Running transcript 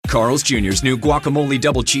Carl's Jr.'s new guacamole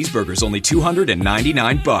double cheeseburgers, only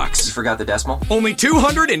 $299. You forgot the decimal? Only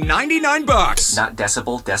 $299. Not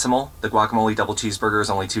decibel, decimal. The guacamole double cheeseburger is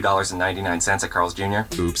only $2.99 at Carl's Jr.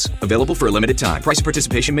 Oops. Available for a limited time. Price and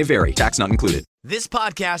participation may vary. Tax not included. This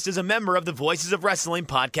podcast is a member of the Voices of Wrestling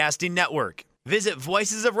Podcasting Network. Visit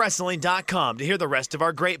voicesofwrestling.com to hear the rest of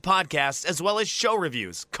our great podcasts, as well as show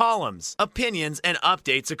reviews, columns, opinions, and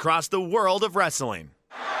updates across the world of wrestling.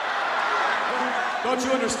 Don't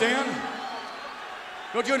you understand?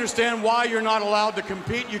 Don't you understand why you're not allowed to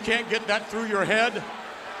compete? You can't get that through your head?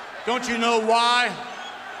 Don't you know why?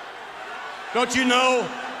 Don't you know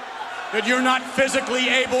that you're not physically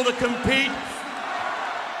able to compete?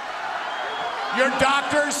 Your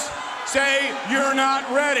doctors say you're not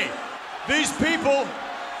ready. These people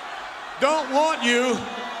don't want you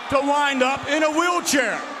to wind up in a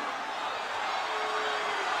wheelchair.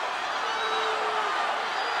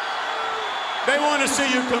 They want to see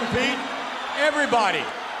you compete. Everybody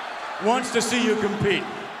wants to see you compete.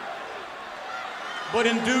 But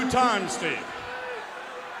in due time, Steve.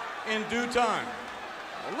 In due time.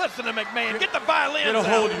 Well, listen to McMahon. Get the violins out. Get a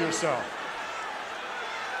hold of yourself.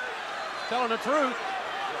 Telling the truth.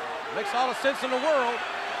 Makes all the sense in the world.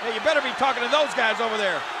 Hey, you better be talking to those guys over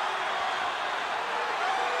there.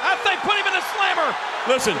 I say put him in the slammer.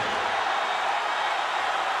 Listen.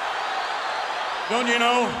 Don't you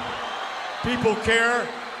know people care?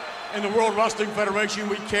 In the World Wrestling Federation,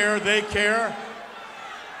 we care. They care.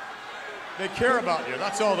 They care about you.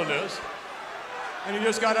 That's all it is. And you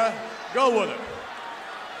just got to go with it.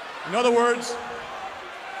 In other words,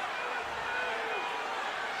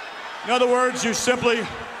 you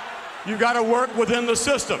got to work within the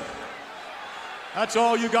system. That's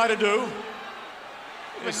all you got to do.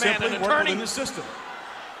 Is simply work within the system.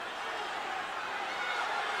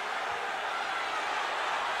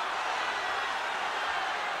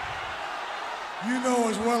 You know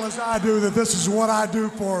as well as I do that this is what I do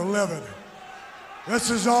for a living. This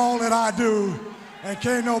is all that I do, and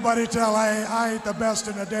can't nobody tell I ain't the best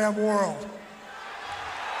in the damn world.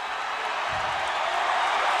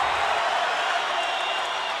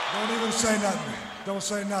 Don't even say nothing. Don't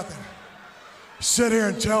say nothing. Sit here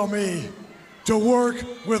and tell me to work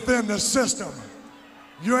within the system.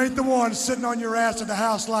 You ain't the one sitting on your ass in the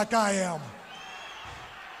house like I am.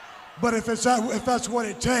 But if that's what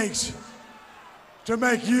it takes to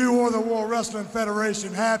make you or the World Wrestling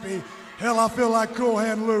Federation happy, hell, I feel like Cool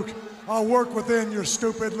Hand Luke. I'll work within your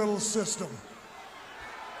stupid little system.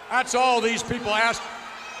 That's all these people ask.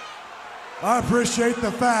 I appreciate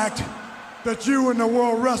the fact that you and the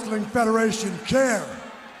World Wrestling Federation care.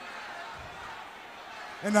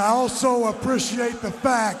 And I also appreciate the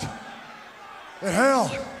fact that,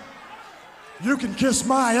 hell, you can kiss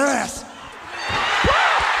my ass.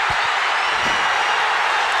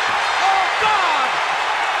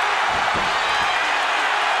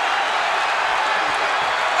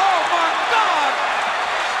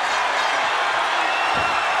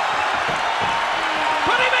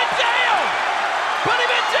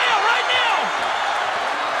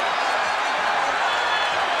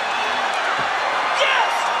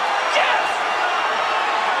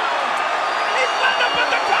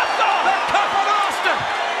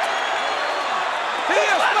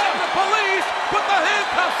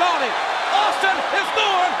 Austin is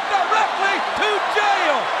going directly to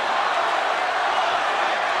jail.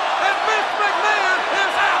 And Vince McMahon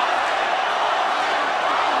is out.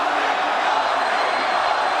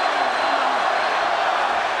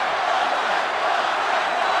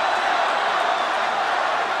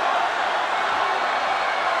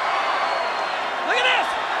 Look at this.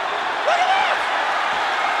 Look at this.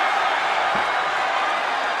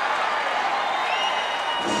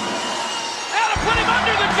 Now to put him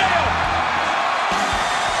under the jail.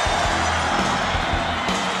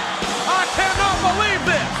 Believe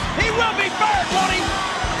this. He will be fired, won't he?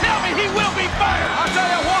 Tell me he will be fired. I'll tell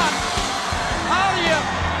you what. How do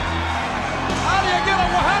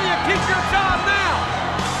you keep your job now?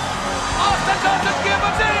 Austin doesn't give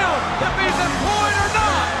a damn if he's employed or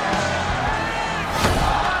not.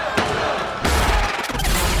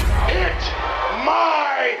 Hit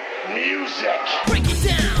my music. Break it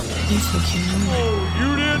down. Oh,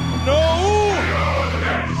 you didn't know?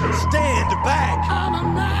 Stand back. I'm a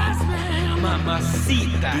nice man.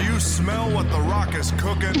 Mamacita. Do you smell what The Rock is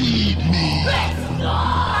cooking? Eat me.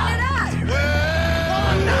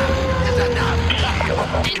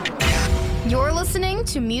 You're listening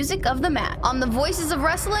to Music of the Mat on the Voices of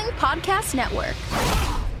Wrestling Podcast Network.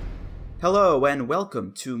 Hello and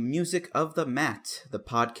welcome to Music of the Mat, the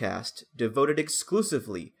podcast devoted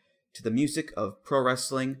exclusively to the music of pro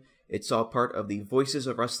wrestling It's all part of the Voices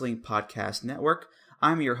of Wrestling Podcast Network.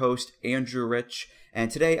 I'm your host, Andrew Rich, and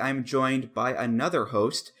today I'm joined by another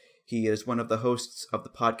host. He is one of the hosts of the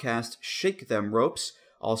podcast Shake Them Ropes,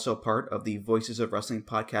 also part of the Voices of Wrestling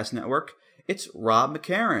Podcast Network. It's Rob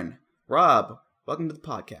McCarran. Rob, welcome to the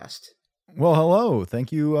podcast. Well, hello.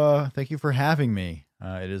 Thank you for having me.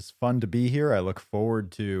 It is fun to be here. I look forward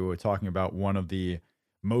to talking about one of the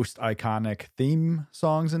most iconic theme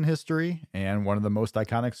songs in history and one of the most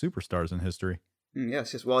iconic superstars in history.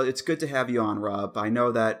 Yes. Well, it's good to have you on, Rob. I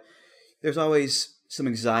know that there's always some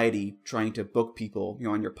anxiety trying to book people,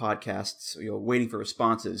 on your podcasts, waiting for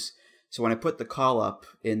responses. So when I put the call up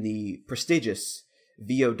in the prestigious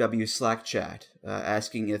VOW Slack chat,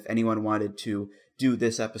 asking if anyone wanted to do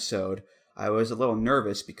this episode, I was a little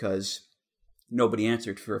nervous because nobody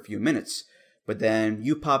answered for a few minutes. But then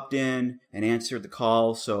you popped in and answered the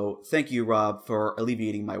call, so thank you, Rob, for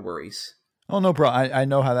alleviating my worries. Oh, no problem. I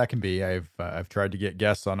know how that can be. I've tried to get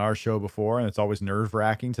guests on our show before, and it's always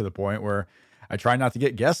nerve-wracking to the point where I try not to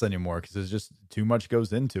get guests anymore because there's just too much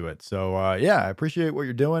goes into it. So, I appreciate what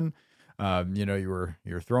you're doing.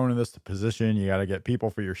 You're thrown in this position. You got to get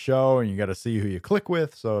people for your show, and you got to see who you click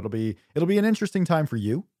with. So it'll be an interesting time for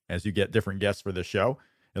you as you get different guests for the show.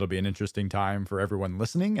 It'll be an interesting time for everyone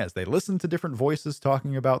listening as they listen to different voices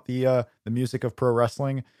talking about the music of pro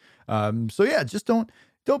wrestling. Just don't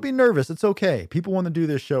be nervous. It's okay. People want to do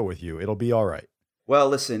this show with you. It'll be all right. Well,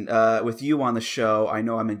 listen, with you on the show, I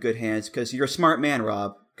know I'm in good hands because you're a smart man,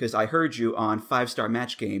 Rob, because I heard you on 5-Star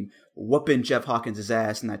Match Game whooping Jeff Hawkins'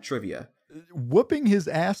 ass in that trivia. Whooping his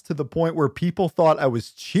ass to the point where people thought I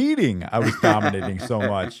was cheating. I was dominating so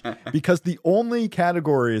much because the only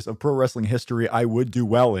categories of pro wrestling history I would do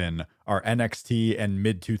well in are NXT and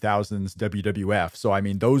mid-2000s WWF. So,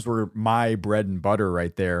 those were my bread and butter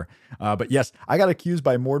right there. But yes, I got accused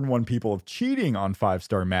by more than one people of cheating on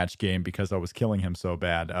 5-Star Match Game because I was killing him so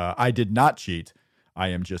bad. I did not cheat. I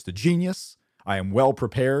am just a genius. I am well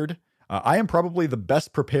prepared. I am probably the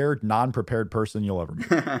best prepared, non-prepared person you'll ever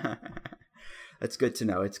meet. That's good to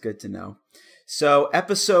know. It's good to know. So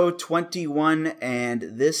episode 21, and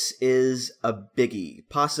this is a biggie,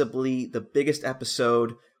 possibly the biggest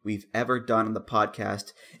episode we've ever done on the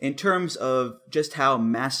podcast in terms of just how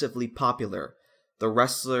massively popular the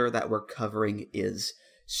wrestler that we're covering is.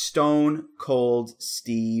 Stone Cold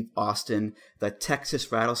Steve Austin, the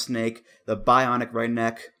Texas Rattlesnake, the Bionic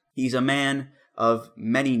Redneck. He's a man of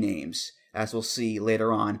many names, as we'll see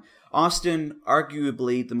later on. Austin,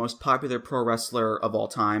 arguably the most popular pro wrestler of all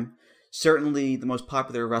time, certainly the most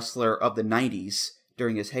popular wrestler of the 90s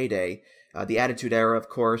during his heyday, the Attitude Era, of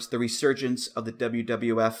course, the resurgence of the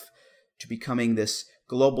WWF to becoming this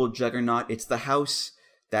global juggernaut. It's the house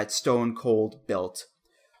that Stone Cold built.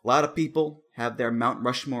 A lot of people have their Mount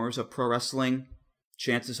Rushmores of pro wrestling.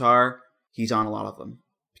 Chances are he's on a lot of them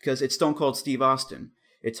because it's Stone Cold Steve Austin.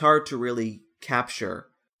 It's hard to really capture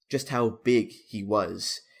just how big he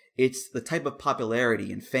was. It's the type of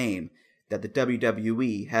popularity and fame that the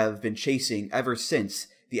WWE have been chasing ever since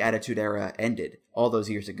the Attitude Era ended all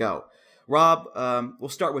those years ago. Rob, we'll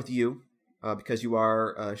start with you because you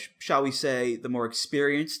are, shall we say, the more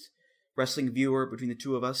experienced wrestling viewer between the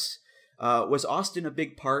two of us. Was Austin a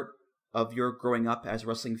big part of your growing up as a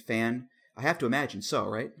wrestling fan? I have to imagine so,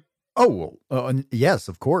 right? Oh, well, yes,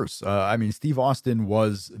 of course. Steve Austin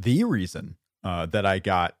was the reason that I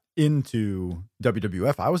got into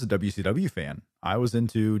WWF. I was a WCW fan. I was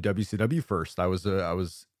into WCW first. I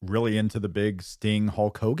was really into the big Sting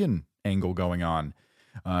Hulk Hogan angle going on.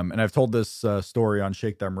 And I've told this story on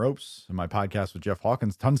Shake Them Ropes, my podcast with Jeff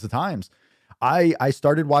Hawkins, tons of times. I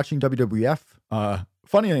started watching WWF,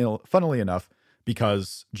 funnily enough,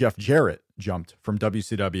 because Jeff Jarrett jumped from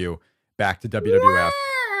WCW back to WWF.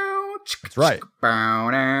 That's right.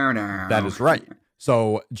 That is right.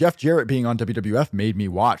 So Jeff Jarrett being on WWF made me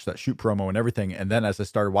watch that shoot promo and everything. And then as I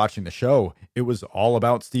started watching the show, it was all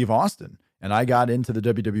about Steve Austin. And I got into the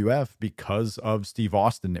WWF because of Steve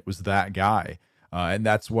Austin. It was that guy. And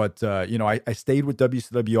that's what, I stayed with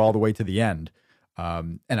WCW all the way to the end.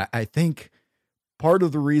 And I think part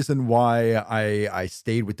of the reason why I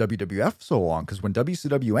stayed with WWF so long, because when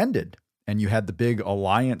WCW ended, and you had the big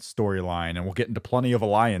Alliance storyline, and we'll get into plenty of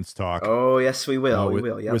Alliance talk. Oh, yes, we will. We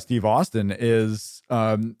will, yeah. With Steve Austin is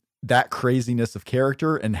that craziness of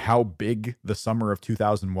character and how big the summer of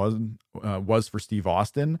 2001 was for Steve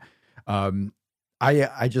Austin.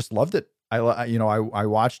 I just loved it. I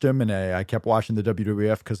watched him, and I kept watching the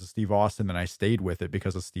WWF because of Steve Austin, and I stayed with it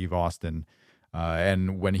because of Steve Austin.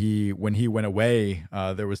 And when he went away,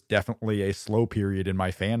 there was definitely a slow period in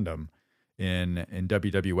my fandom in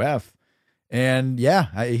WWF. And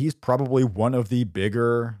yeah, he's probably one of the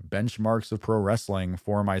bigger benchmarks of pro wrestling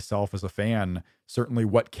for myself as a fan. Certainly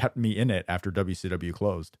what kept me in it after WCW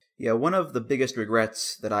closed. Yeah, one of the biggest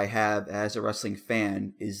regrets that I have as a wrestling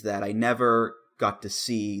fan is that I never got to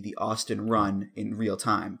see the Austin run in real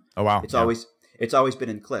time. Oh, wow. It's always been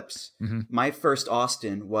in clips. Mm-hmm. My first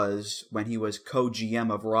Austin was when he was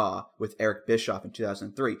co-GM of Raw with Eric Bischoff in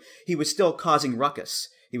 2003. He was still causing ruckus.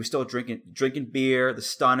 He was still drinking beer, the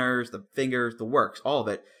stunners, the fingers, the works, all of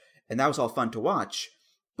it. And that was all fun to watch.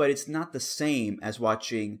 But it's not the same as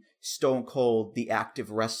watching Stone Cold, the active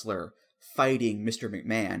wrestler, fighting Mr.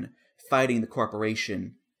 McMahon, fighting the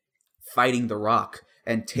corporation, fighting The Rock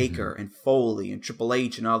and Taker and Foley and Triple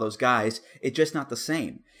H and all those guys. It's just not the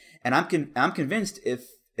same. And I'm convinced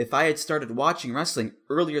if I had started watching wrestling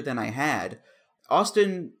earlier than I had,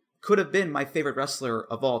 Austin could have been my favorite wrestler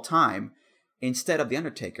of all time instead of The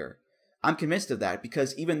Undertaker. I'm convinced of that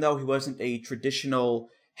because even though he wasn't a traditional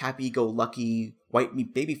happy-go-lucky white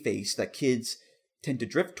meat babyface that kids tend to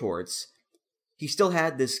drift towards, he still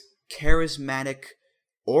had this charismatic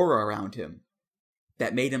aura around him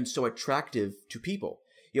that made him so attractive to people.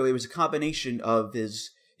 You know, it was a combination of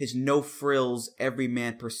his no-frills,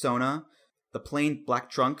 everyman persona, the plain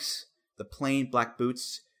black trunks, the plain black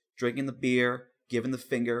boots, drinking the beer, giving the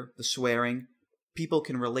finger, the swearing. People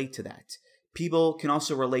can relate to that. People can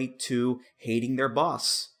also relate to hating their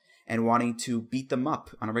boss and wanting to beat them up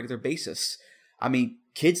on a regular basis. I mean,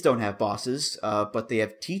 kids don't have bosses, but they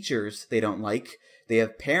have teachers they don't like. They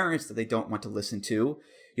have parents that they don't want to listen to.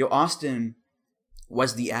 You know, Austin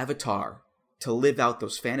was the avatar to live out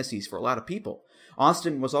those fantasies for a lot of people.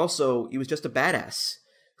 Austin was just a badass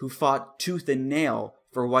who fought tooth and nail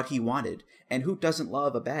for what he wanted. And who doesn't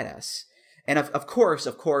love a badass? And of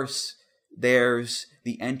course, there's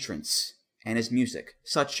the entrance and his music,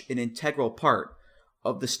 such an integral part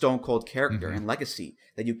of the Stone Cold character and legacy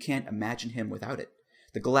that you can't imagine him without it.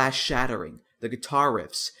 The glass shattering, the guitar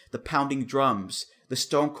riffs, the pounding drums, the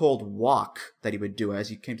Stone Cold walk that he would do as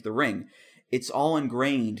he came to the ring. It's all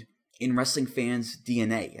ingrained in wrestling fans'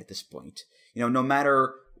 DNA at this point. You know, no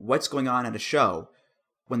matter what's going on at a show,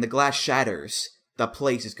 when the glass shatters, the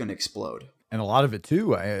place is going to explode. And a lot of it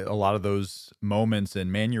too, a lot of those moments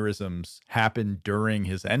and mannerisms happen during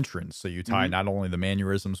his entrance. So you tie not only the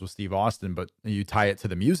mannerisms with Steve Austin, but you tie it to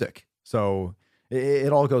the music. So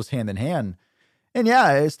it all goes hand in hand. And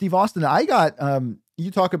yeah, Steve Austin, I got,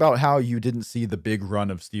 you talk about how you didn't see the big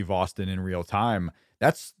run of Steve Austin in real time.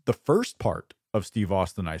 That's the first part of Steve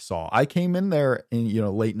Austin I saw. I came in there in,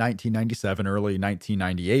 late 1997, early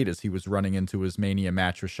 1998 as he was running into his Mania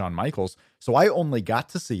match with Shawn Michaels. So I only got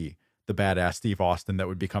to see the badass Steve Austin that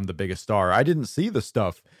would become the biggest star. I didn't see the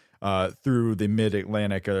stuff through the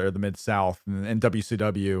Mid-Atlantic or the Mid-South and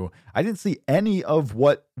WCW. I didn't see any of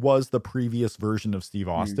what was the previous version of Steve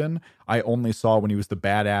Austin. I only saw when he was the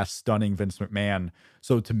badass, stunning Vince McMahon.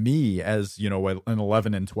 So to me, as an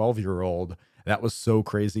 11 and 12-year-old, that was so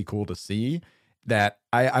crazy cool to see that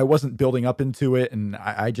I wasn't building up into it, and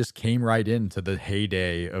I just came right into the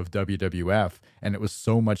heyday of WWF, and it was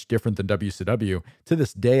so much different than WCW. To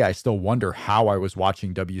this day, I still wonder how I was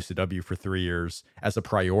watching WCW for 3 years as a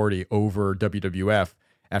priority over WWF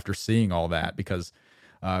after seeing all that, because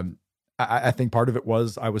I think part of it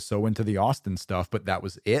was I was so into the Austin stuff, but that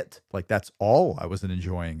was it. Like, that's all I was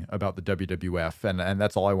enjoying about the WWF, and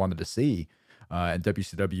that's all I wanted to see. And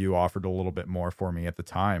WCW offered a little bit more for me at the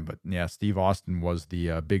time. But yeah, Steve Austin was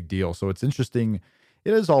the big deal. So it's interesting.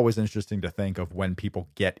 It is always interesting to think of when people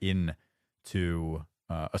get into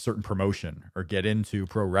a certain promotion or get into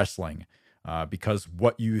pro wrestling, because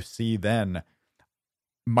what you see then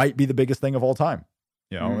might be the biggest thing of all time.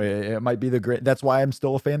 It might be the great. That's why I'm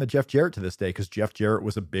still a fan of Jeff Jarrett to this day, because Jeff Jarrett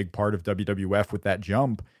was a big part of WWF with that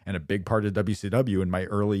jump and a big part of WCW in my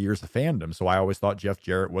early years of fandom. So I always thought Jeff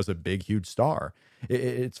Jarrett was a big, huge star.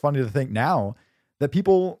 It's funny to think now that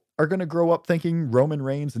people are going to grow up thinking Roman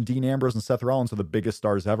Reigns and Dean Ambrose and Seth Rollins are the biggest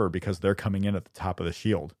stars ever because they're coming in at the top of the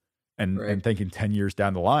Shield and thinking 10 years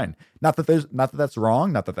down the line. Not that that's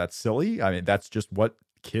wrong, not that that's silly. I mean, that's just what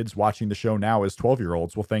kids watching the show now as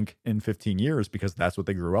 12-year-olds will think in 15 years because that's what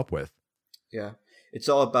they grew up with. Yeah. It's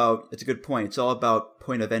a good point. It's all about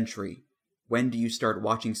point of entry. When do you start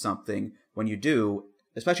watching something? When you do,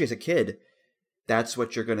 especially as a kid, that's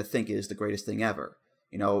what you're going to think is the greatest thing ever.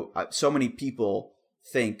 So many people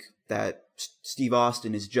think that Steve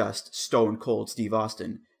Austin is just Stone Cold Steve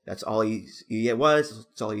Austin. That's all he was.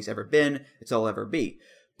 It's all he's ever been. It's all he'll ever be.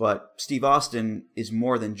 But Steve Austin is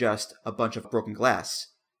more than just a bunch of broken glass.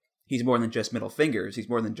 He's more than just middle fingers. He's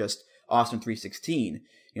more than just Austin 316.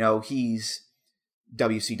 He's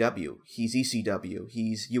WCW, he's ECW,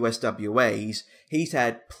 he's USWA, he's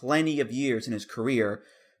had plenty of years in his career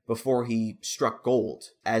before he struck gold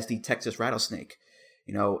as the Texas Rattlesnake.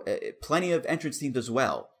 You know, plenty of entrance themes as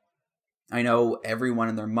well. I know everyone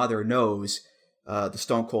and their mother knows the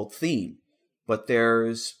Stone Cold theme, but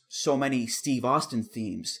there's so many Steve Austin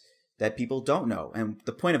themes that people don't know. And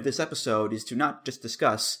the point of this episode is to not just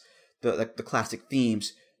discuss the classic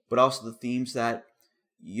themes, but also the themes that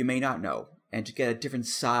you may not know, and to get a different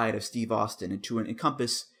side of Steve Austin and to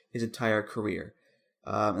encompass his entire career.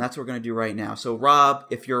 And that's what we're going to do right now. So, Rob,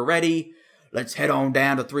 if you're ready, let's head on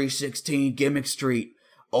down to 316 Gimmick Street,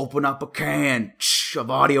 open up a can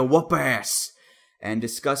of audio whoop-ass, and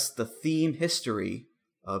discuss the theme history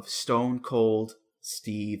of Stone Cold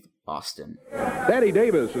Steve Austin. Danny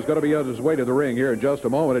Davis is going to be on his way to the ring here in just a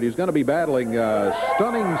moment, and he's going to be battling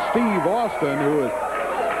Stunning Steve Austin, who is...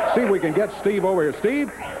 See if we can get Steve over here.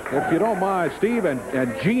 Steve, if you don't mind, Steve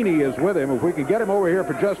and Jeannie is with him. If we can get him over here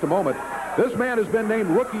for just a moment. This man has been named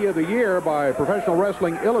Rookie of the Year by Professional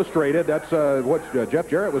Wrestling Illustrated. That's Jeff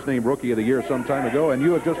Jarrett was named Rookie of the Year some time ago, and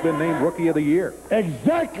you have just been named Rookie of the Year.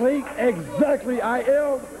 Exactly. I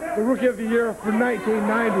am the Rookie of the Year for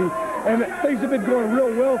 1990, and things have been going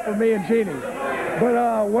real well for me and Jeannie.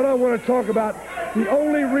 But what I want to talk about, the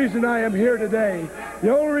only reason I am here today, the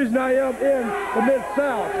only reason I am in the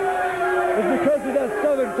Mid-South is because of that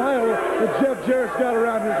Southern title that Jeff Jarrett's got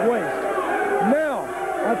around his waist. Now,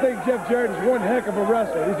 I think Jeff Jarrett is one heck of a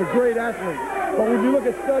wrestler. He's a great athlete. But when you look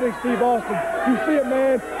at Stunning Steve Austin, you see a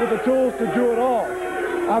man with the tools to do it all.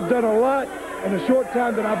 I've done a lot in the short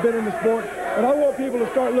time that I've been in the sport, and I want people to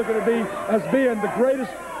start looking at me as being the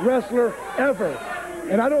greatest wrestler ever.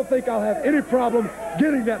 And I don't think I'll have any problem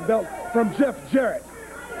getting that belt from Jeff Jarrett.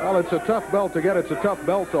 Well, it's a tough belt to get. It's a tough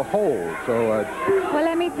belt to hold. So, Well,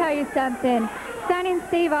 let me tell you something. Stunning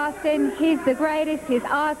Steve Austin, he's the greatest, he's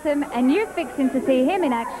awesome, and you're fixing to see him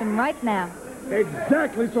in action right now.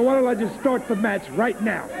 Exactly, so why don't I just start the match right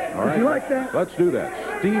now? All right. Would you like that? Let's do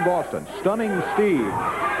that. Steve Austin, Stunning Steve,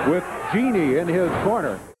 with Jeannie in his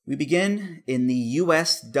corner. We begin in the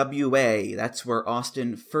USWA. That's where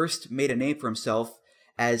Austin first made a name for himself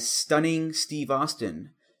as Stunning Steve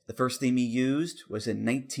Austin. The first theme he used was in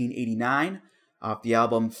 1989 off the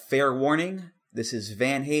album Fair Warning. This is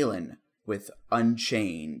Van Halen with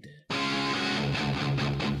Unchained.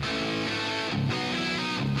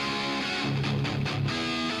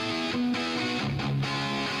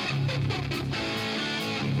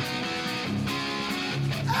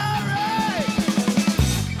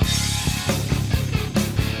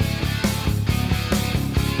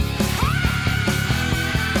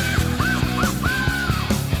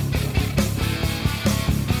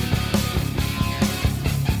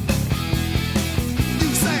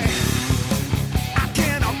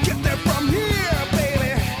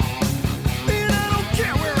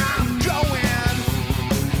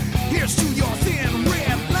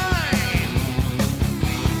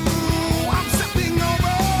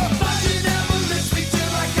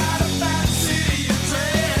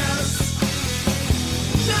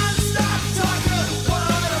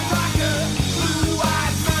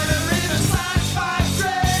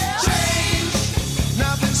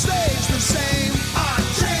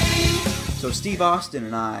 Steve Austin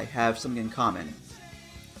and I have something in common.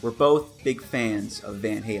 We're both big fans of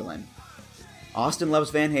Van Halen. Austin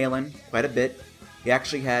loves Van Halen quite a bit. He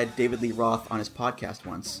actually had David Lee Roth on his podcast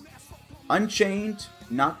once. Unchained,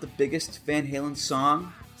 not the biggest Van Halen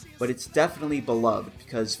song, but it's definitely beloved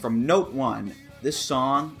because from note one, this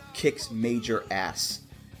song kicks major ass.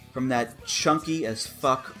 From that chunky as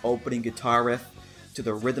fuck opening guitar riff, to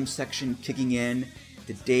the rhythm section kicking in,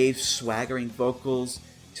 to Dave's swaggering vocals,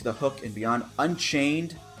 to the hook and beyond.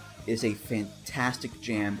 Unchained is a fantastic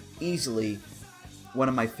jam, easily one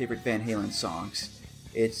of my favorite Van Halen songs.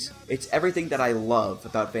 It's everything that I love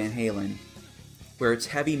about Van Halen, where it's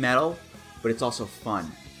heavy metal, but it's also fun.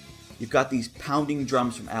 You've got these pounding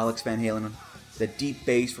drums from Alex Van Halen, the deep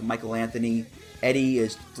bass from Michael Anthony, Eddie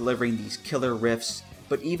is delivering these killer riffs,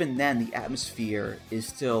 but even then the atmosphere is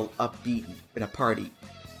still upbeat in a party.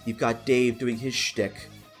 You've got Dave doing his shtick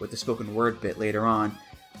with the spoken word bit later on.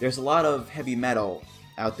 There's a lot of heavy metal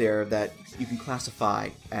out there that you can classify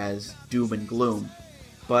as doom and gloom,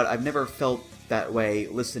 but I've never felt that way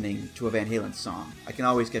listening to a Van Halen song. I can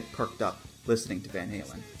always get perked up listening to Van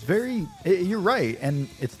Halen. You're right, and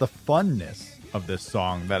it's the funness of this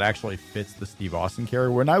song that actually fits the Steve Austin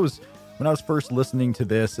character. When I was first listening to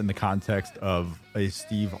this in the context of a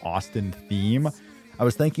Steve Austin theme, I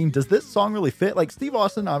was thinking, does this song really fit? Like, Steve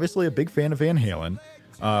Austin, obviously a big fan of Van Halen.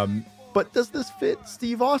 but does this fit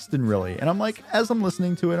Steve Austin really? And I'm like, as I'm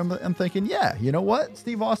listening to it, I'm thinking, yeah, you know what?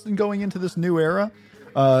 Steve Austin going into this new era,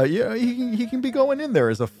 he can be going in there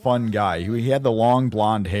as a fun guy. He had the long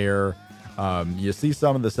blonde hair. You see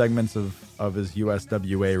some of the segments of his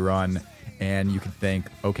USWA run, and you can think,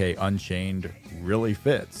 okay, Unchained really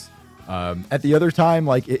fits. At the other time,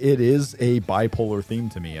 like it is a bipolar theme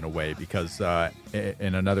to me in a way, because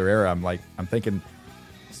in another era, I'm thinking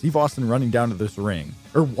Steve Austin running down to this ring,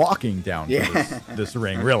 or walking down to this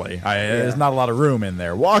ring, really. There's not a lot of room in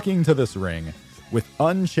there. Walking to this ring with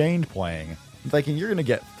Unchained playing. I'm thinking you're going to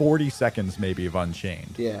get 40 seconds maybe of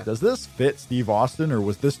Unchained. Yeah. Does this fit Steve Austin, or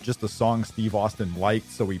was this just a song Steve Austin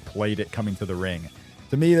liked, so he played it coming to the ring?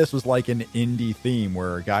 To me, this was like an indie theme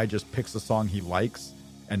where a guy just picks a song he likes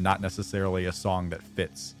and not necessarily a song that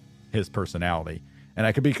fits his personality. And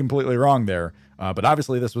I could be completely wrong there, but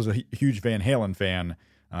obviously this was a huge Van Halen fan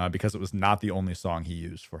because it was not the only song he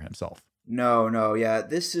used for himself. No, yeah.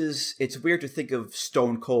 It's weird to think of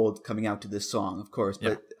Stone Cold coming out to this song, of course,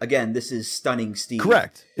 but again, this is Stunning Steve.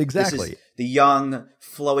 Correct, exactly. This is the young,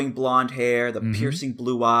 flowing blonde hair, the piercing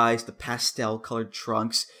blue eyes, the pastel-colored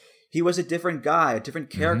trunks. He was a different guy, a different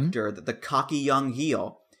character, the cocky young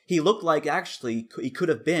heel. He looked like, actually, he could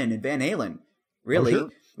have been in Van Halen, really. Oh, sure.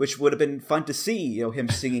 Which would have been fun to see, him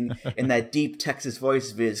singing in that deep Texas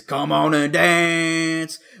voice of his, "Come on and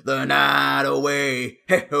dance the night away,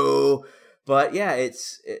 hey-ho." But yeah,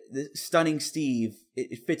 Stunning Steve,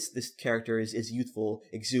 it fits this character, his youthful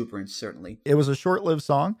exuberance, certainly. It was a short-lived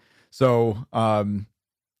song, so,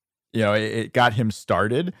 it got him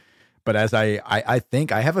started. But as I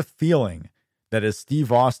think, I have a feeling that as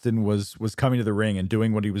Steve Austin was coming to the ring and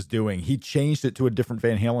doing what he was doing, he changed it to a different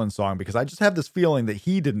Van Halen song, because I just have this feeling that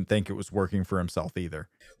he didn't think it was working for himself either.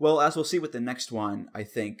 Well, as we'll see with the next one, I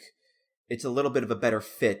think it's a little bit of a better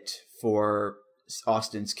fit for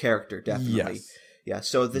Austin's character, definitely. Yes. Yeah,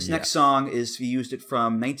 so this next song is, we used it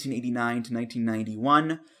from 1989 to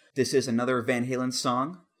 1991. This is another Van Halen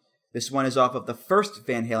song. This one is off of the first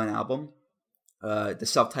Van Halen album, the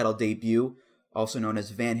self-titled debut, also known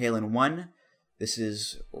as Van Halen 1. This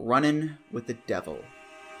is Runnin' with the Devil.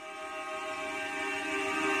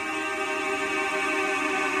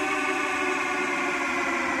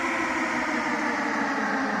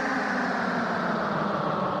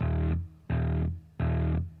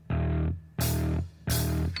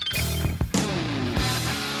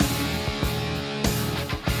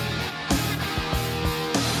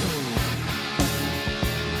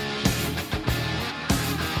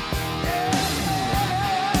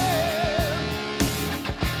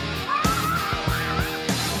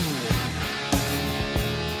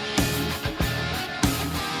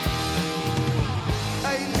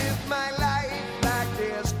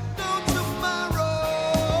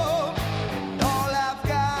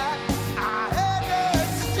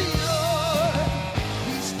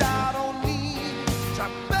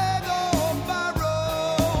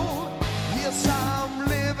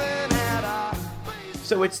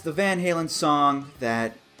 So it's the Van Halen song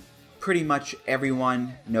that pretty much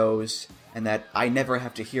everyone knows and that I never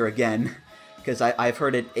have to hear again, because I've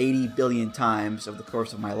heard it 80 billion times over the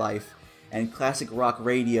course of my life, and classic rock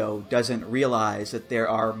radio doesn't realize that there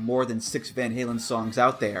are more than 6 Van Halen songs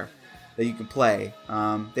out there that you can play.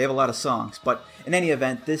 They have a lot of songs, but in any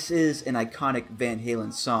event, this is an iconic Van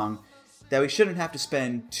Halen song that we shouldn't have to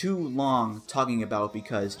spend too long talking about,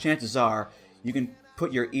 because chances are you can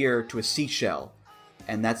put your ear to a seashell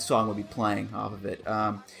and that song will be playing off of it.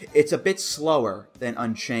 It's a bit slower than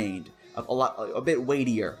Unchained, a bit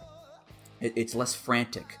weightier. It's less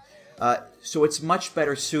frantic. So it's much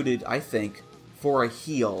better suited, I think, for a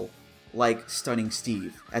heel like Stunning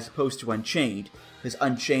Steve, as opposed to Unchained, because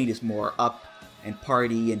Unchained is more up and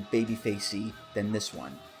party and babyfacey than this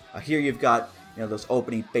one. Here you've got those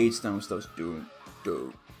opening bass notes, those do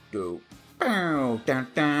do do. Down,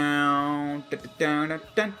 down, down,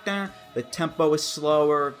 down, down. The tempo is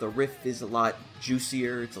slower, the riff is a lot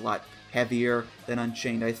juicier, it's a lot heavier than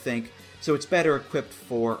Unchained, I think. So it's better equipped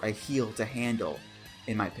for a heel to handle,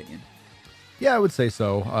 in my opinion. Yeah, I would say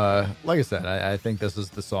so. Like I said, I think this is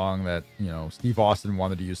the song that, Steve Austin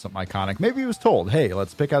wanted to use something iconic. Maybe he was told, hey,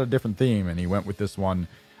 let's pick out a different theme, and he went with this one.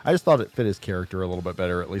 I just thought it fit his character a little bit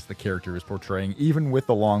better, at least the character he was portraying, even with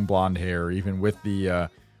the long blonde hair, even with the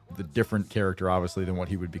different character, obviously, than what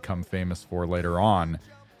he would become famous for later on.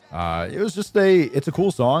 It was just it's a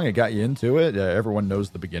cool song. It got you into it. Everyone knows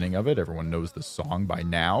the beginning of it. Everyone knows the song by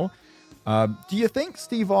now. Do you think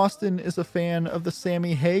Steve Austin is a fan of the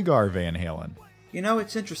Sammy Hagar Van Halen?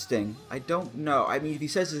 It's interesting. I don't know. I mean, if he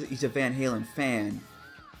says he's a Van Halen fan,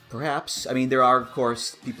 Perhaps. I mean, there are, of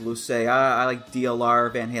course, people who say, I like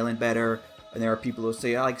DLR Van Halen better, and there are people who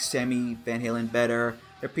say, I like Sammy Van Halen better.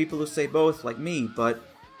 There are people who say both, like me, but,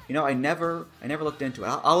 I never looked into it.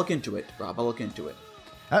 I'll look into it, Rob. I'll look into it.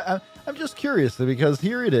 I'm just curious, because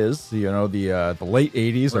here it is, the late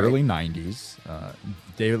 80s, right. Early 90s.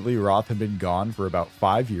 David Lee Roth had been gone for about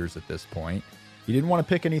 5 years at this point. He didn't want to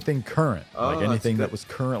pick anything current, anything that was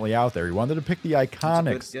currently out there. He wanted to pick the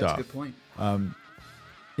iconic stuff. That's a good point.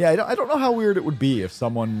 I don't know how weird it would be if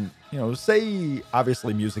someone, say,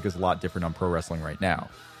 obviously music is a lot different on pro wrestling right now.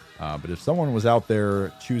 But if someone was out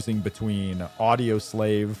there choosing between Audio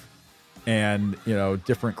Slave and,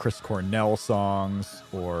 different Chris Cornell songs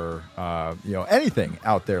or, anything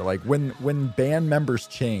out there, like when band members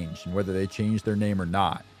change and whether they change their name or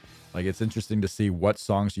not, like, it's interesting to see what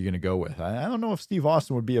songs you're going to go with. I don't know if Steve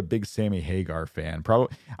Austin would be a big Sammy Hagar fan.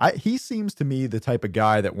 Probably. He seems to me the type of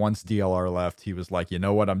guy that once DLR left, he was like, you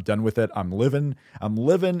know what? I'm done with it. I'm living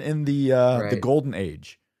in the golden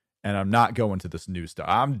age, and I'm not going to this new stuff.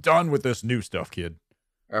 I'm done with this new stuff, kid.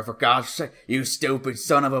 Or for God's sake, you stupid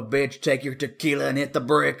son of a bitch, take your tequila and hit the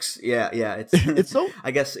bricks. Yeah, it's so.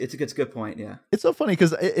 I guess it's a good point. Yeah, it's so funny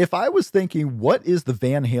because if I was thinking, what is the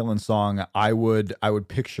Van Halen song I would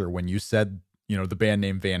picture when you said the band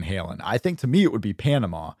name Van Halen? I think to me it would be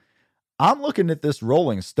Panama. I'm looking at this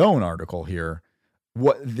Rolling Stone article here,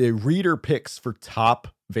 what the reader picks for top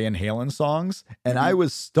Van Halen songs, and I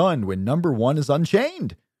was stunned when number 1 is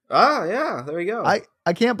Unchained. Ah, yeah, there we go.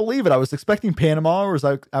 I can't believe it. I was expecting Panama, or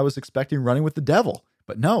I was expecting Running with the Devil.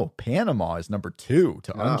 But no, Panama is number 2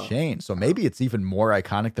 to Unchained. So maybe it's even more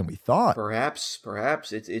iconic than we thought. Perhaps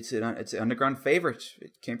it's an underground favorite.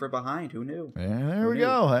 It came from behind. Who knew? Yeah, there we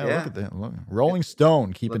go. Hey, yeah. Look at that. Look. Rolling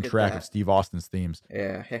Stone keeping track of Steve Austin's themes.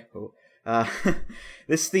 Yeah.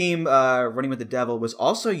 This theme, Running with the Devil, was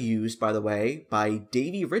also used, by the way, by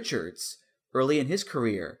Davey Richards early in his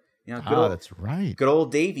career. That's right. Good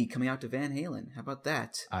old Davey coming out to Van Halen. How about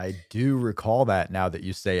that? I do recall that now that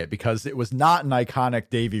you say it, because it was not an iconic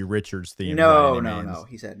Davey Richards theme. No.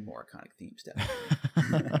 He's had more iconic themes,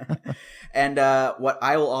 definitely. And what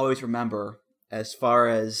I will always remember as far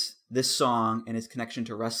as this song and its connection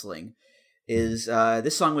to wrestling is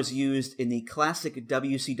this song was used in the classic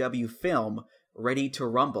WCW film Ready to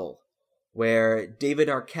Rumble, where David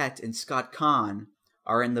Arquette and Scott Kahn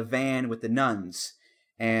are in the van with the nuns.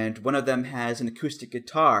 And one of them has an acoustic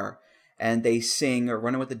guitar, and they sing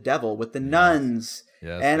Running with the Devil with the nuns.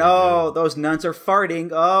 Yes, and those nuns are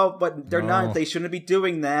farting. Oh, but they're nuns. They shouldn't be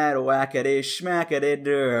doing that. Whackity schmackity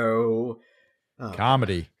do.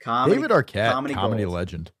 Comedy. David Arquette, comedy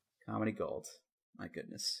legend. Comedy gold. My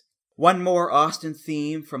goodness. One more Austin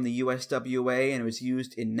theme from the USWA, and it was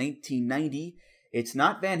used in 1990. It's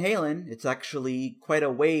not Van Halen. It's actually quite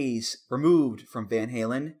a ways removed from Van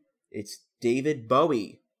Halen. It's David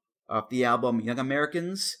Bowie, off the album Young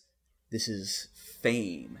Americans. This is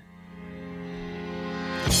Fame.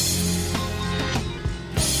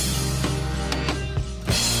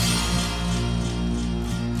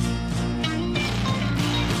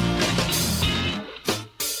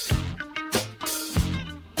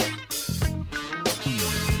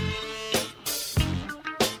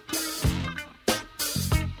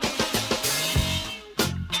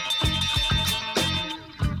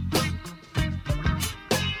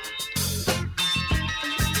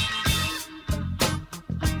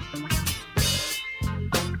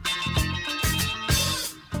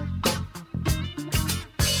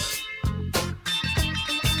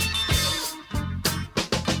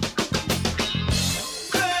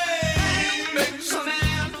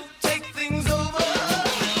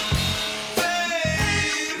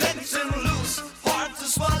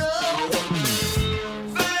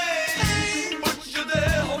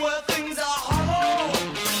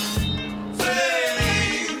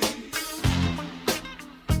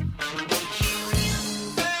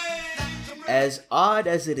 As odd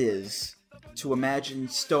as it is to imagine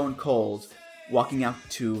Stone Cold walking out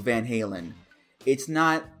to Van Halen, it's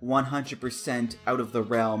not 100% out of the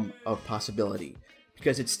realm of possibility,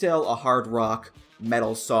 because it's still a hard rock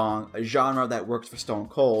metal song, a genre that works for Stone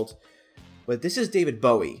Cold. But this is David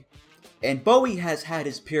Bowie, and Bowie has had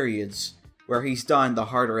his periods where he's done the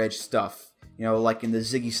harder edge stuff, like in the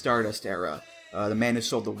Ziggy Stardust era. The Man Who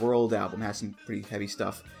Sold the World album has some pretty heavy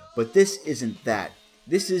stuff, but this isn't that.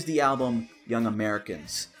 This is the album Young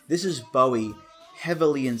Americans. This is Bowie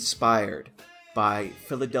heavily inspired by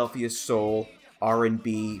Philadelphia soul,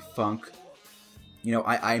 R&B, funk.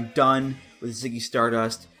 I'm done with Ziggy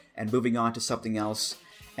Stardust and moving on to something else.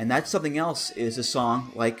 And that something else is a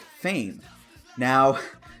song like Fame. Now,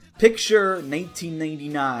 picture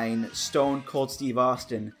 1999 Stone Cold Steve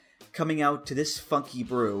Austin coming out to this funky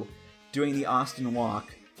brew, doing the Austin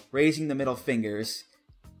walk, raising the middle fingers.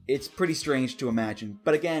 It's pretty strange to imagine.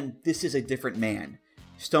 But again, this is a different man.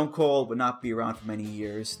 Stone Cold would not be around for many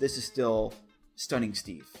years. This is still Stunning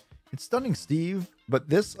Steve. It's Stunning Steve, but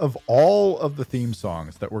this, of all of the theme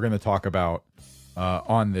songs that we're going to talk about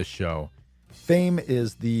on this show, Fame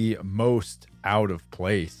is the most out of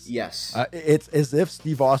place. Yes. It's as if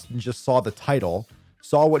Steve Austin just saw the title,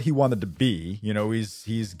 saw what he wanted to be. You know,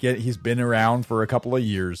 he's been around for a couple of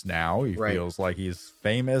years now. He feels like he's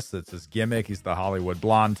famous. It's his gimmick. He's the Hollywood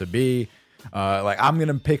blonde to be. I'm going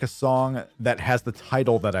to pick a song that has the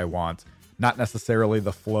title that I want, not necessarily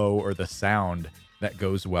the flow or the sound that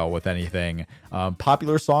goes well with anything.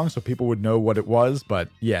 Popular song, so people would know what it was. But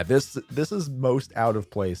yeah, this is most out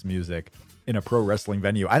of place music in a pro wrestling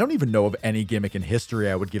venue. I don't even know of any gimmick in history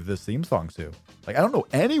I would give this theme song to. Like, I don't know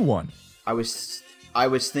anyone. I was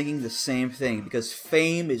thinking the same thing, because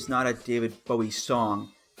Fame is not a David Bowie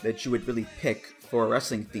song that you would really pick for a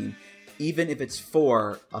wrestling theme, even if it's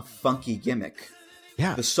for a funky gimmick.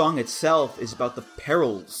 Yeah. The song itself is about the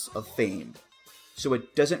perils of fame, so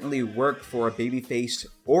it doesn't really work for a babyface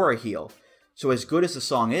or a heel. So as good as the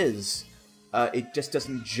song is, it just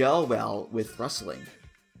doesn't gel well with wrestling.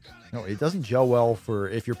 No, it doesn't gel well for,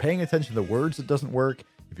 if you're paying attention to the words, it doesn't work.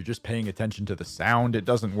 If you're just paying attention to the sound, it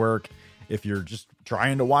doesn't work. If you're just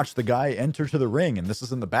trying to watch the guy enter to the ring and this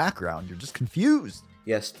is in the background, you're just confused.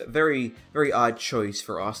 Yes, very, very odd choice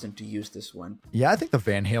for Austin to use this one. Yeah, I think the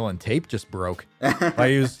Van Halen tape just broke.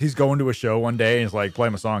 Like he's going to a show one day and he's like, play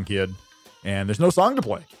my song, kid. And there's no song to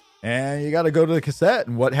play. And you got to go to the cassette,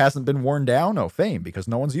 and what hasn't been worn down? Oh, Fame, because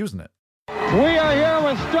no one's using it. We are here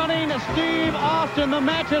with Stunning Steve Austin. The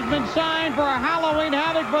match has been signed for a Halloween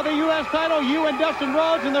Havoc for the U.S. title, you and Dustin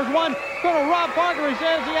Rhodes, and there's one Colonel Rob Parker. He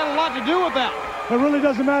says he had a lot to do with that. It really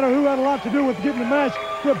doesn't matter who had a lot to do with getting the match.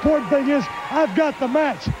 The important thing is I've got the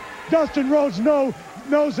match. Dustin Rhodes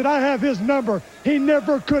knows that I have his number. He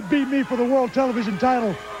never could beat me for the World Television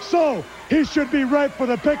title, so he should be ripe for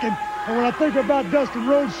the picking. And when I think about Dustin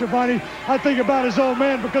Rhodes, Schiavone, I think about his old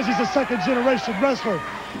man, because he's a second-generation wrestler.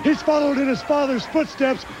 He's followed in his father's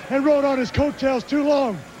footsteps and rode on his coattails too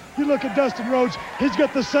long. You look at Dustin Rhodes, he's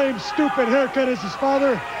got the same stupid haircut as his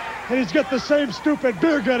father, and he's got the same stupid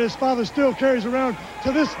beer gut his father still carries around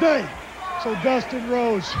to this day. So Dustin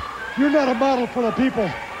Rhodes, you're not a model for the people.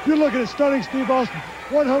 You're looking at Stunning Steve Austin,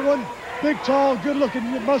 one big, tall, good-looking,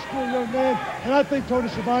 muscular young man, and I think, Tony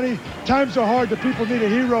Schiavone, times are hard. The people need a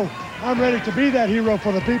hero. I'm ready to be that hero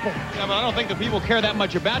for the people. Yeah, but I don't think the people care that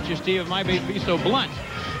much about you, Steve. It might be so blunt.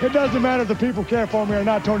 It doesn't matter if the people care for me or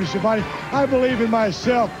not, Tony Schiavone. I believe in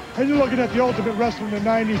myself. And you're looking at the Ultimate Wrestler in the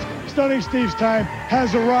 90s. Stunning Steve's time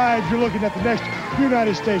has arrived. You're looking at the next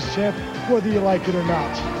United States champ, whether you like it or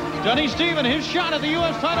not. Stunning Steve and his shot at the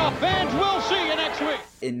U.S. title. Fans will see you next week.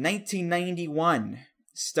 In 1991,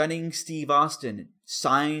 Stunning Steve Austin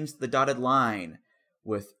signs the dotted line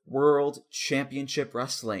with World Championship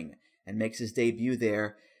Wrestling and makes his debut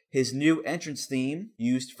there. His new entrance theme,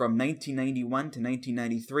 used from 1991 to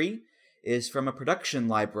 1993, is from a production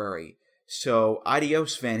library. So,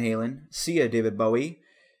 adios, Van Halen. See ya, David Bowie.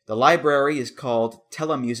 The library is called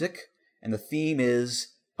Telemusic, and the theme is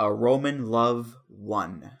A Roman Love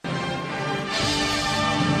 1.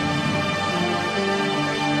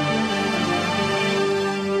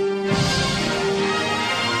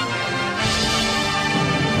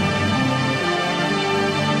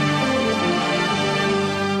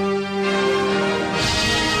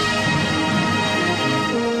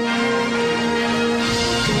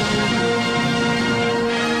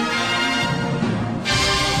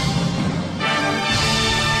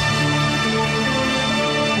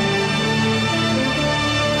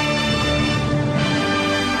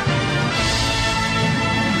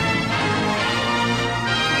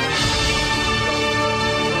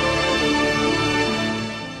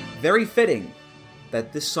 Very fitting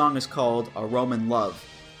that this song is called A Roman Love,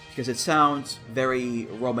 because it sounds very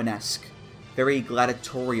Romanesque, very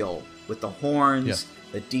gladiatorial, with the horns,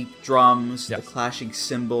 the deep drums, the clashing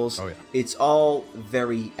cymbals. Oh, yeah. It's all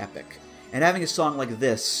very epic. And having a song like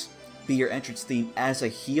this be your entrance theme as a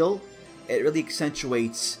heel, it really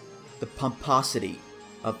accentuates the pomposity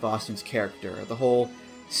of Austin's character, the whole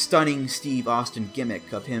Stunning Steve Austin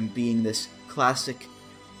gimmick of him being this classic,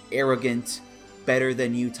 arrogant,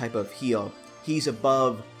 better-than-you type of heel. He's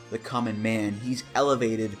above the common man. He's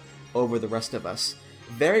elevated over the rest of us.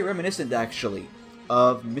 Very reminiscent, actually,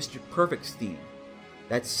 of Mr. Perfect's theme.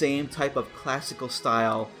 That same type of classical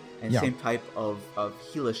style and same type of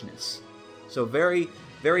heelishness. So very,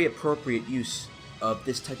 very appropriate use of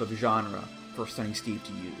this type of genre for Stunning Steve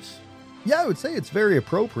to use. Yeah, I would say it's very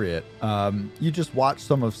appropriate. You just watch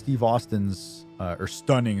some of Steve Austin's or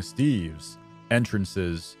Stunning Steve's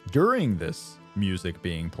entrances during this music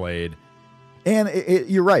being played, and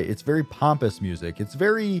you're right. It's very pompous music. It's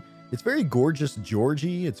very gorgeous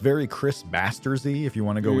Georgie. It's very Chris Mastersy, if you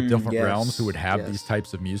want to go with different realms who would have these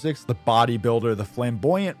types of musics. The bodybuilder, the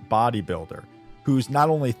flamboyant bodybuilder, who's not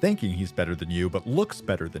only thinking he's better than you, but looks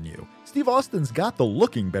better than you. Steve Austin's got the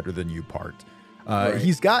looking better than you part.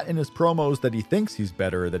 He's got in his promos that he thinks he's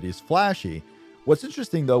better, that he's flashy. What's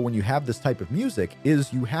interesting, though, when you have this type of music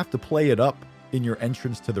is you have to play it up in your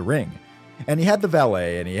entrance to the ring. And he had the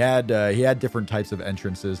valet, and he had different types of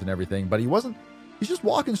entrances and everything, but he's just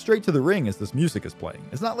walking straight to the ring as this music is playing.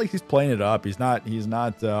 It's not like he's playing it up. He's not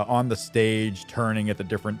on the stage turning at the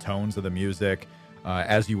different tones of the music,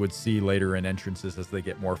 as you would see later in entrances as they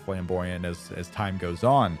get more flamboyant as time goes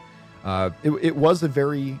on. It was a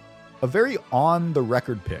very on the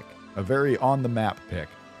record pick, a very on the map pick,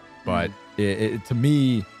 but to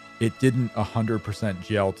me, it didn't 100%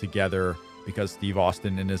 gel together because Steve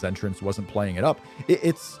Austin in his entrance wasn't playing it up.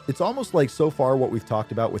 It's almost like so far what we've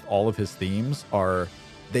talked about with all of his themes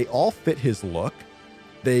they all fit his look.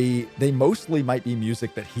 They mostly might be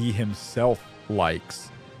music that he himself likes,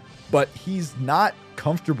 but he's not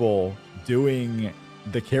comfortable doing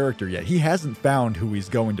the character yet. He hasn't found who he's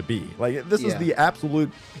going to be. Like, this is the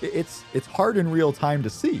absolute, it's hard in real time to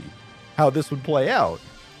see how this would play out,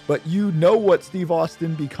 but you know what Steve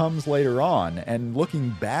Austin becomes later on, and looking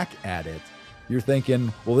back at it, you're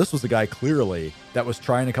thinking, well, this was a guy clearly that was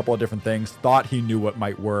trying a couple of different things, thought he knew what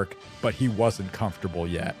might work, but he wasn't comfortable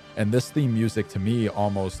yet. And this theme music, to me,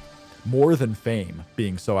 almost more than Fame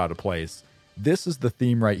being so out of place, this is the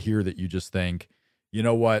theme right here that you just think, you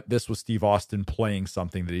know what? This was Steve Austin playing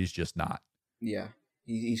something that he's just not. Yeah.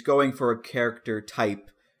 He's going for a character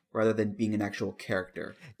type rather than being an actual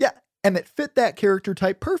character. Yeah. And it fit that character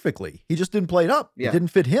type perfectly. He just didn't play it up. Yeah. It didn't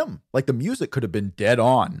fit him. Like, the music could have been dead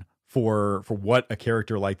on for what a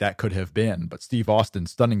character like that could have been. But Steve Austin,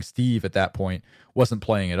 Stunning Steve at that point, wasn't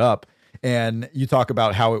playing it up. And you talk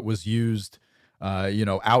about how it was used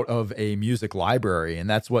out of a music library. And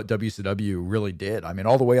that's what WCW really did. I mean,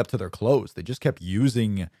 all the way up to their close, they just kept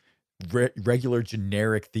using regular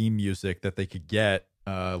generic theme music that they could get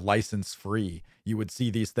license free. You would see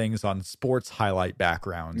these things on sports highlight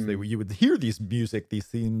backgrounds. You would hear these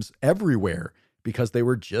themes everywhere because they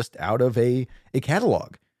were just out of a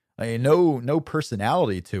catalog. I mean, no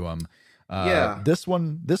personality to them. This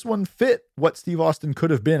one fit what Steve Austin could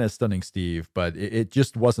have been as Stunning Steve, but it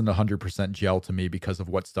just wasn't 100% gel to me because of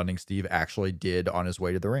what Stunning Steve actually did on his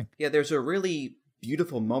way to the ring. Yeah, there's a really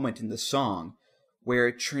beautiful moment in the song where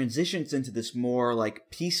it transitions into this more like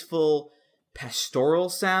peaceful pastoral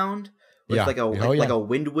sound with like a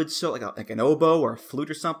windwood, so like an oboe or a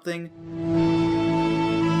flute or something.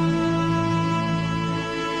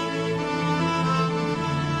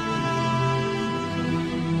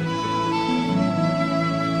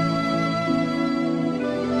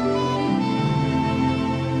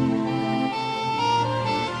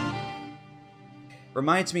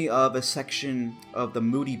 Reminds me of a section of the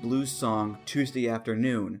Moody Blues song Tuesday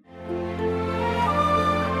Afternoon.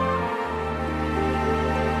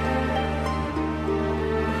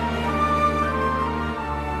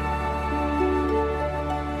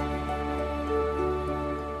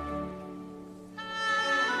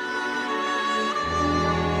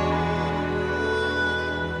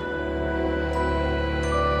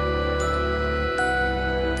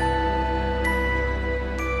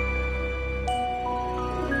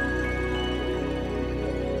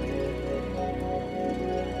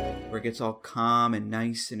 It gets all calm and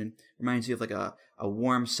nice, and it reminds you of like a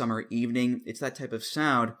warm summer evening. It's that type of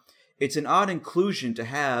sound. It's an odd inclusion to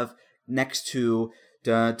have next to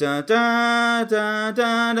da da da da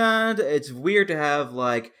da da. It's weird to have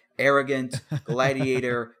like arrogant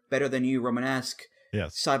Gladiator, better than you Romanesque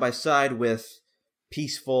side by side with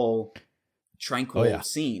peaceful, tranquil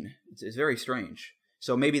scene. It's very strange.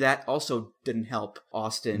 So maybe that also didn't help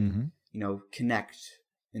Austin, connect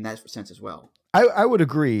in that sense as well. I would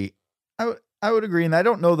agree. I would agree, and I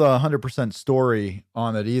don't know the 100% story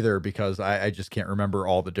on it either because I just can't remember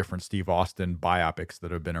all the different Steve Austin biopics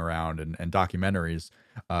that have been around and documentaries.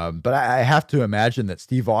 But I have to imagine that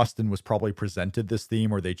Steve Austin was probably presented this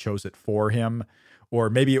theme, or they chose it for him,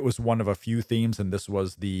 or maybe it was one of a few themes, and this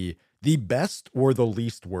was the best or the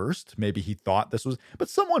least worst. Maybe he thought this was, but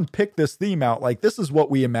someone picked this theme out like, this is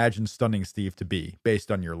what we imagine Stunning Steve to be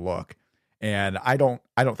based on your look. And I don't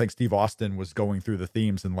think Steve Austin was going through the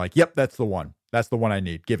themes and like, yep, that's the one. That's the one I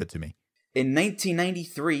need. Give it to me. In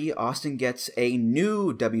 1993, Austin gets a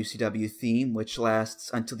new WCW theme, which lasts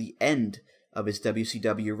until the end of his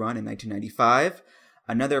WCW run in 1995.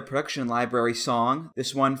 Another Production Library song,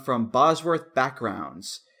 this one from Bosworth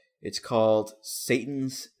Backgrounds. It's called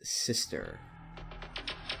Satan's Sister.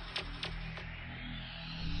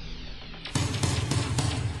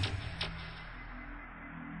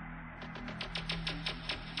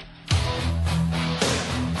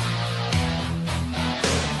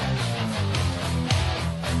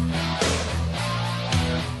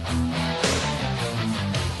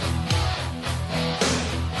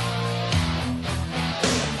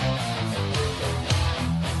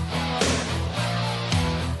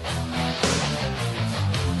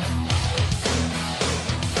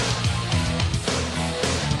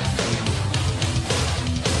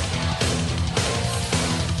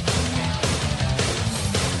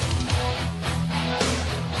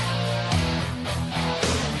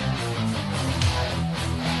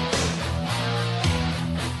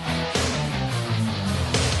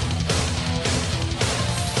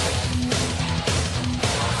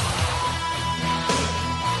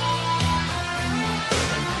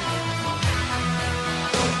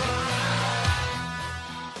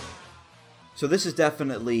 So this is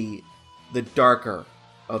definitely the darker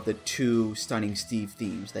of the two Stunning Steve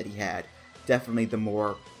themes that he had. Definitely the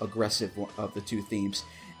more aggressive of the two themes.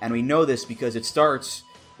 And we know this because it starts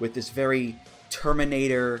with this very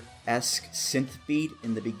Terminator-esque synth beat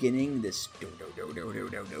in the beginning, this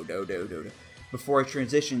do-do-do-do-do-do-do-do-do, before it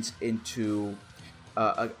transitions into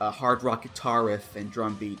a hard rock guitar riff and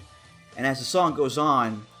drum beat. And as the song goes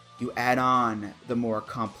on, you add on the more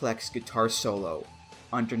complex guitar solo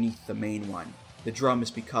underneath the main one. The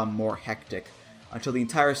drums become more hectic until the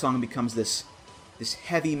entire song becomes this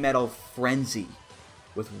heavy metal frenzy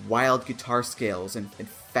with wild guitar scales and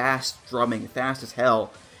fast drumming, fast as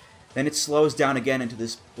hell. Then it slows down again into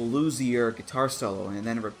this bluesier guitar solo, and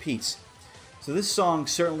then it repeats. So this song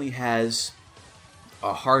certainly has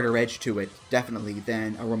a harder edge to it, definitely,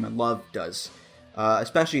 than A Roman Love does,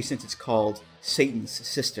 especially since it's called Satan's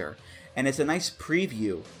Sister. And it's a nice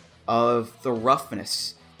preview of the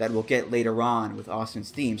roughness that we'll get later on with Austin's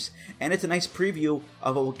themes. And it's a nice preview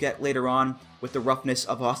of what we'll get later on with the roughness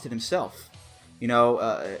of Austin himself. You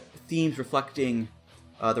know, themes reflecting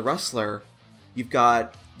the wrestler. You've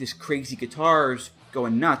got this crazy guitars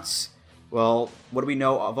going nuts. Well, what do we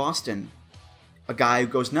know of Austin? A guy who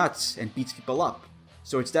goes nuts and beats people up.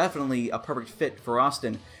 So it's definitely a perfect fit for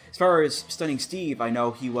Austin. As far as Stunning Steve, I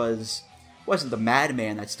know he wasn't the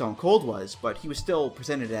madman that Stone Cold was, but he was still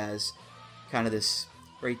presented as kind of this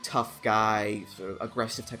very tough guy, sort of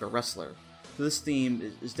aggressive type of wrestler. So this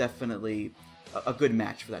theme is definitely a good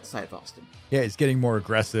match for that side of Austin. Yeah, he's getting more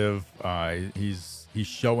aggressive. He's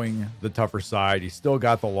showing the tougher side. He's still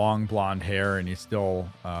got the long blonde hair, and he's still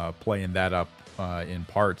playing that up in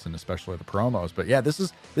parts, and especially the promos. But yeah, this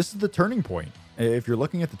is the turning point. If you're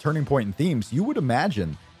looking at the turning point in themes, you would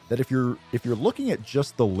imagine that if you're looking at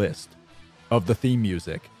just the list of the theme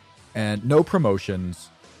music and no promotions,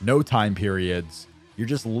 no time periods, you're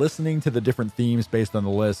just listening to the different themes based on the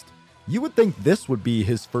list, you would think this would be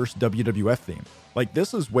his first WWF theme. Like,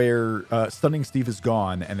 this is where Stunning Steve is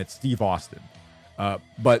gone, and it's Steve Austin.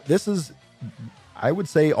 But this is, I would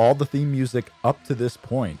say, all the theme music up to this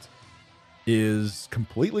point is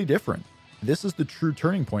completely different. This is the true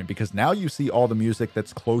turning point, because now you see all the music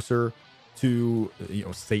that's closer to,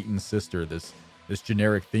 Satan's Sister, this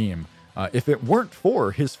generic theme. If it weren't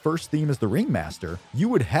for his first theme as the Ringmaster, you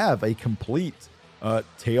would have a complete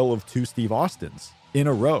tale of two Steve Austins in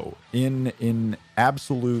a row, in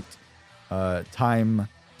absolute time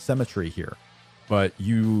symmetry here. But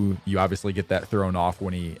you obviously get that thrown off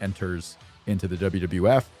when he enters into the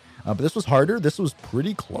WWF. But this was harder. This was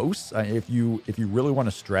pretty close. If you really want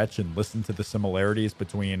to stretch and listen to the similarities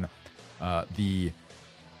between the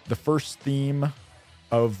first theme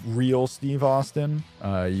of real Steve Austin,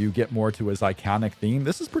 you get more to his iconic theme.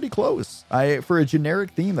 This is pretty close. For a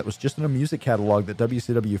generic theme that was just in a music catalog that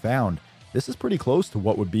WCW found, this is pretty close to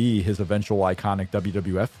what would be his eventual iconic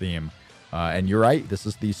WWF theme. And you're right, this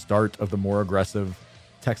is the start of the more aggressive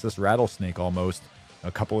Texas Rattlesnake almost,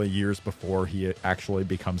 a couple of years before he actually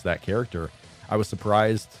becomes that character. I was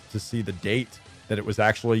surprised to see the date that it was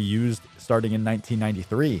actually used starting in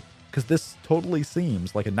 1993, because this totally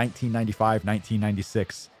seems like a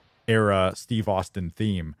 1995-1996 era Steve Austin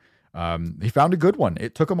theme. He found a good one.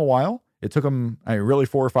 It took him a while. It took him really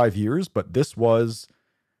 4 or 5 years, but this was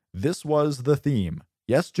the theme.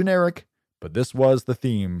 Yes, generic, but this was the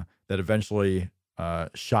theme that eventually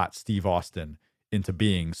shot Steve Austin into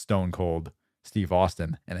being Stone Cold Steve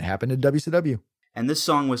Austin, and it happened in WCW. And this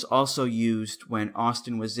song was also used when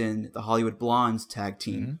Austin was in the Hollywood Blondes tag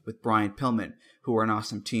team with Brian Pillman, who were an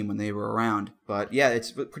awesome team when they were around. But yeah,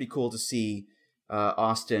 it's pretty cool to see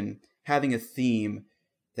Austin having a theme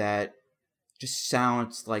that just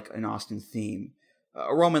sounds like an Austin theme.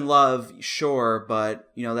 Roman Love, sure, but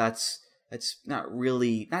that's not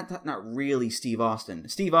really Steve Austin.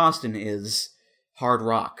 Steve Austin is hard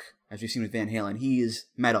rock, as we've seen with Van Halen. He is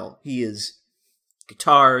metal. He is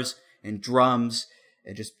guitars and drums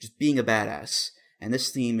and just being a badass. And this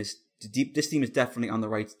theme is definitely on the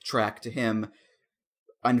right track to him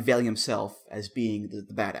unveiling himself as being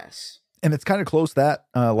the badass. And it's kind of close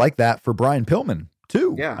like that for Brian Pillman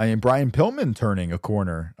too. Yeah. I mean, Brian Pillman turning a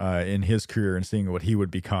corner in his career and seeing what he would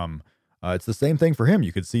become. It's the same thing for him.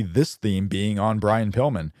 You could see this theme being on Brian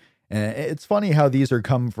Pillman. And it's funny how these are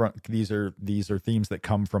themes that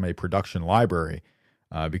come from a production library.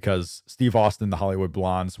 Because Steve Austin, the Hollywood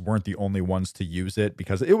Blondes weren't the only ones to use it,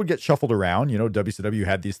 because it would get shuffled around. WCW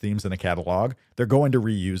had these themes in a catalog. They're going to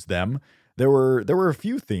reuse them. There were a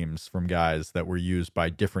few themes from guys that were used by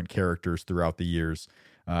different characters throughout the years.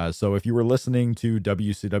 So if you were listening to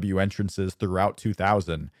WCW entrances throughout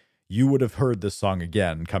 2000, you would have heard this song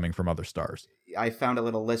again coming from other stars. I found a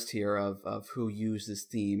little list here of who used this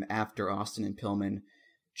theme after Austin and Pillman.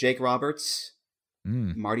 Jake Roberts,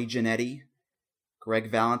 Marty Jannetty, Greg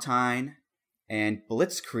Valentine, and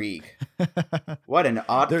Blitzkrieg. What an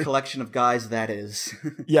odd collection of guys that is.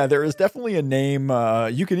 Yeah, there is definitely a name.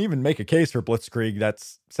 You can even make a case for Blitzkrieg. That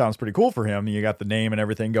sounds pretty cool for him. You got the name and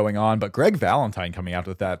everything going on, but Greg Valentine coming out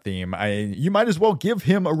with that theme, you might as well give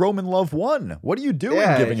him a Roman Love 1. What are you doing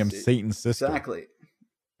giving him Satan's Sister? Exactly.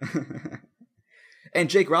 And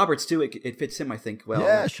Jake Roberts, too, it fits him, I think, well.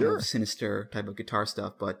 Yeah, sure. Kind of sinister type of guitar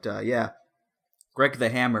stuff, but yeah. Greg the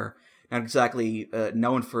Hammer, not exactly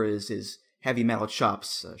known for his heavy metal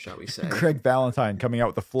chops, shall we say. Greg Valentine coming out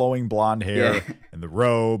with the flowing blonde hair and the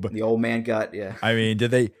robe. The old man gut, yeah. I mean, did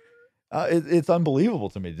they... it's unbelievable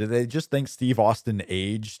to me. Did they just think Steve Austin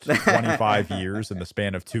aged 25 years in the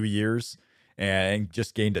span of 2 years and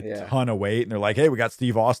just gained a ton of weight? And they're like, hey, we got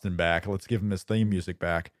Steve Austin back. Let's give him his theme music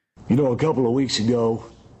back. A couple of weeks ago,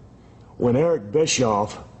 when Eric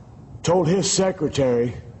Bischoff told his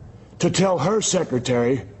secretary to tell her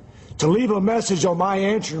secretary to leave a message on my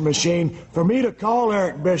answering machine for me to call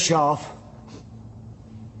Eric Bischoff.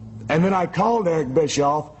 And then I called Eric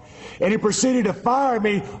Bischoff, and he proceeded to fire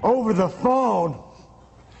me over the phone.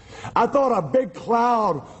 I thought a big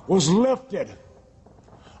cloud was lifted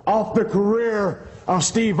off the career of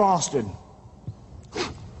Steve Austin.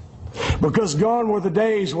 Because gone were the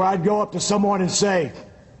days where I'd go up to someone and say,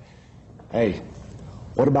 hey,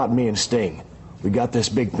 what about me and Sting? We got this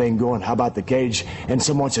big thing going. How about the cage? And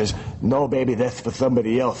someone says, no, baby, that's for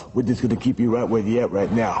somebody else. We're just going to keep you right where you're at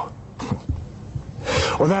right now.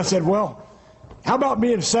 Well, then I said, well, how about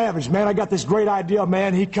me and Savage? Man, I got this great idea,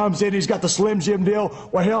 man. He comes in, he's got the Slim Jim deal.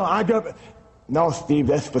 Well, hell, I got... No, Steve,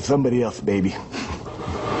 that's for somebody else, baby.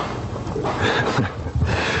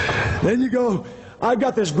 Then you go... I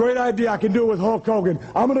got this great idea. I can do it with Hulk Hogan.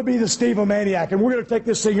 I'm going to be the Steve-O-Maniac, and we're going to take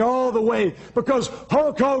this thing all the way because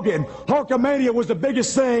Hulk Hogan, Hulkamania was the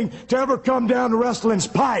biggest thing to ever come down to wrestling's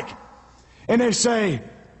pike. And they say,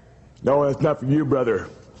 no, that's not for you, brother.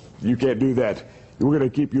 You can't do that. We're going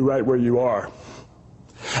to keep you right where you are.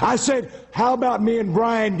 I said, how about me and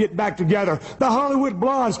Brian get back together? The Hollywood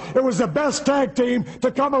Blondes, it was the best tag team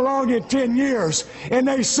to come along in 10 years. And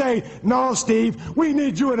they say, no, Steve, we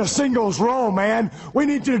need you in a singles role, man. We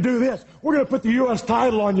need you to do this. We're going to put the U.S.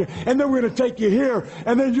 title on you, and then we're going to take you here,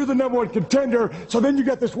 and then you're the number one contender, so then you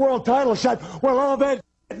got this world title shot. Well, all that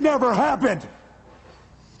never happened.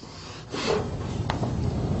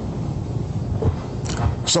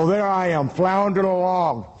 So there I am, floundering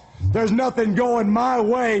along. There's nothing going my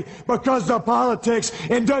way because the politics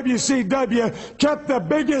in WCW kept the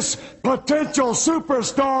biggest potential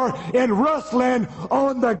superstar in wrestling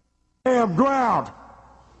on the damn ground.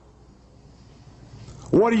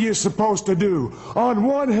 What are you supposed to do? On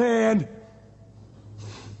one hand,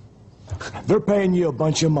 they're paying you a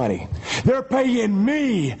bunch of money. They're paying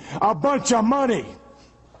me a bunch of money.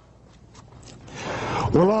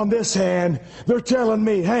 Well, on this hand, they're telling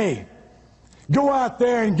me, hey, go out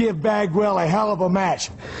there and give Bagwell a hell of a match.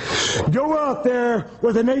 Go out there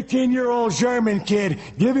with an 18-year-old German kid.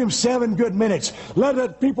 Give him 7 good minutes. Let the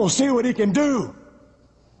people see what he can do.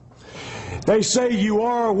 They say you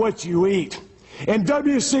are what you eat. In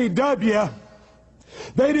WCW,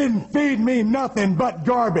 they didn't feed me nothing but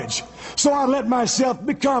garbage. So I let myself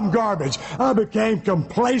become garbage. I became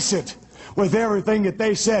complacent with everything that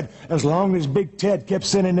they said. As long as Big Ted kept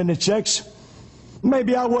sending in the checks,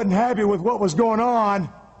 Maybe I wasn't happy with what was going on,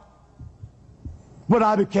 but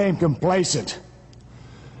I became complacent.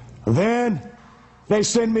 Then they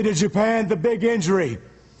send me to Japan, the big injury.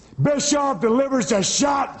 Bischoff delivers a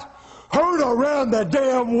shot heard around the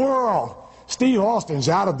damn world. Steve Austin's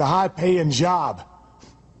out of the high-paying job.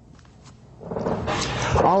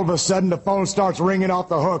 All of a sudden, the phone starts ringing off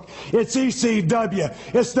the hook. It's ECW.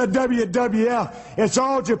 It's the WWF. It's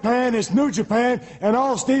All Japan. It's New Japan. And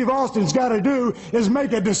all Steve Austin's got to do is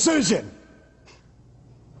make a decision.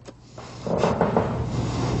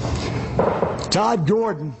 Todd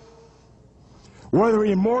Gordon, whether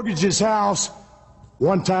he mortgaged his house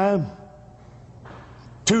 1 time,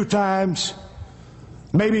 2 times,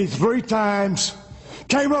 maybe 3 times,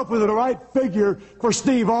 came up with the right figure for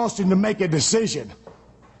Steve Austin to make a decision.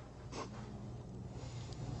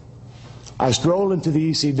 I strolled into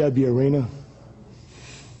the ECW arena.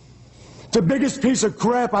 It's the biggest piece of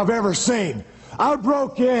crap I've ever seen. I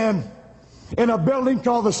broke in a building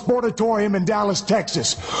called the Sportatorium in Dallas,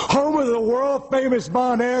 Texas, home of the world-famous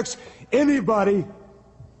Von Erichs. Anybody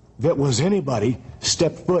that was anybody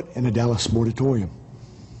stepped foot in the Dallas Sportatorium.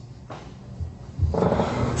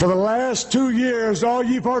 For the last 2 years, all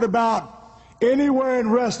you've heard about anywhere in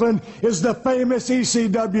wrestling is the famous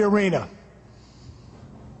ECW arena.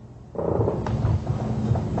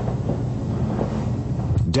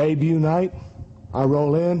 Debut night, I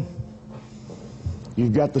roll in.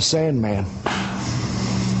 You've got the Sandman.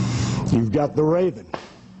 You've got the Raven.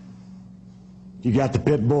 You got the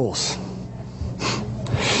Pit Bulls.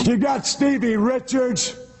 You got Stevie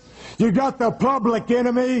Richards. You got the Public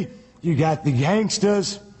Enemy. You got the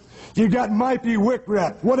Gangsters. You got Mikey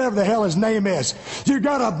Whipwreck, whatever the hell his name is. You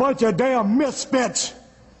got a bunch of damn misfits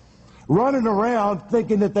running around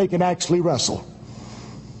thinking that they can actually wrestle.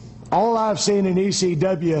 All I've seen in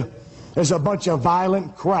ECW is a bunch of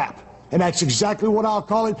violent crap. And that's exactly what I'll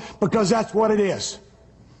call it, because that's what it is.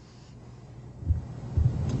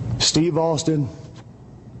 Steve Austin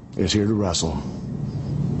is here to wrestle.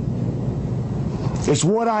 It's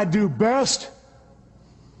what I do best.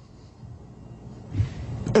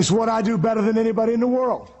 It's what I do better than anybody in the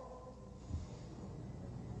world.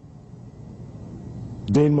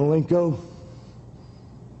 Dean Malenko,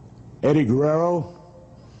 Eddie Guerrero,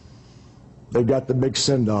 they got the big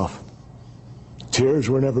send-off. Tears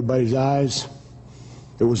were in everybody's eyes.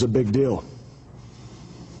 It was a big deal.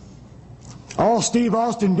 All Steve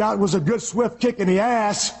Austin got was a good swift kick in the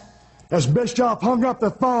ass as Bischoff hung up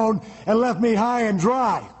the phone and left me high and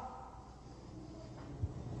dry.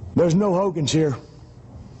 There's no Hogans here.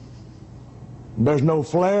 There's no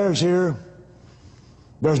Flairs here.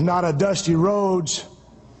 There's not a Dusty Rhodes.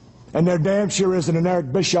 And there damn sure isn't an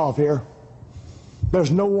Eric Bischoff here.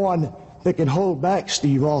 There's no one that can hold back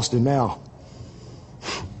Steve Austin now.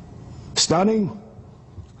 Stunning,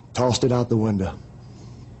 tossed it out the window.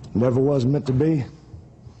 Never was meant to be.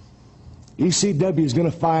 ECW is going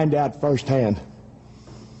to find out firsthand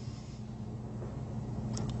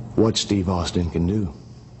what Steve Austin can do.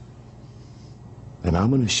 And I'm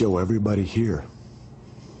going to show everybody here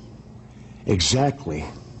exactly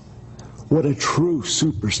what a true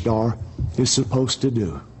superstar is supposed to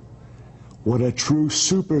do. What a true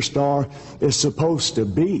superstar is supposed to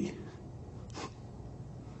be.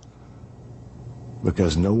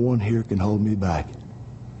 Because no one here can hold me back.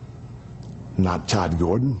 Not Todd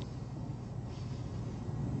Gordon.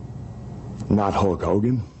 Not Hulk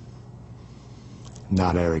Hogan.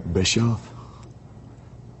 Not Eric Bischoff.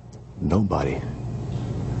 Nobody.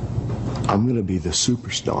 I'm going to be the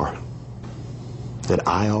superstar that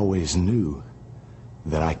I always knew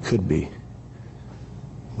that I could be.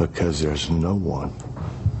 Because there's no one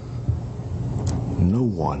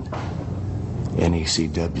in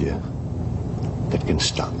ECW that can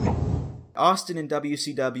stop me. Austin in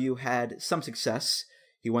WCW had some success.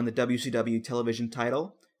 He won the WCW television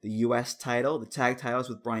title, the US title, the tag titles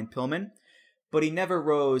with Brian Pillman, but he never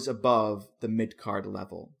rose above the mid-card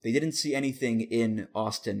level. They didn't see anything in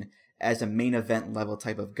Austin as a main event level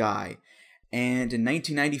type of guy. And in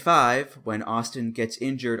 1995, when Austin gets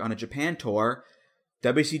injured on a Japan tour,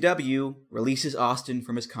 WCW releases Austin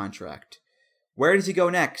from his contract. Where does he go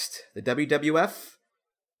next? The WWF?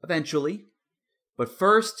 Eventually. But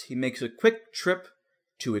first, he makes a quick trip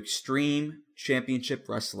to Extreme Championship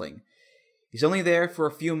Wrestling. He's only there for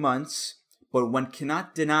a few months, but one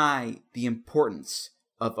cannot deny the importance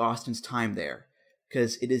of Austin's time there,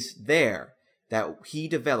 because it is there that he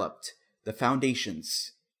developed the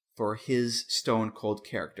foundations for his Stone Cold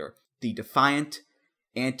character, the defiant,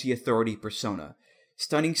 anti-authority persona.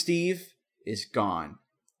 Stunning Steve is gone.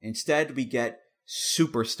 Instead, we get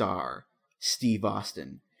superstar Steve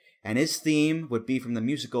Austin. And his theme would be from the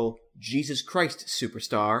musical Jesus Christ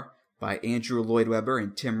Superstar by Andrew Lloyd Webber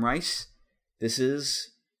and Tim Rice. This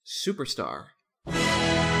is Superstar.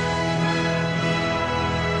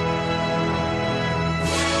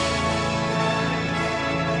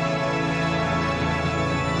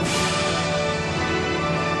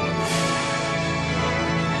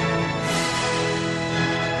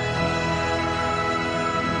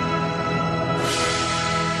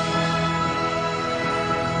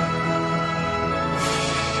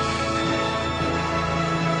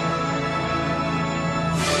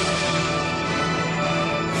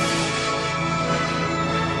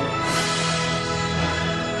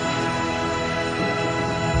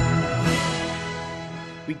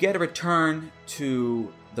 We get a return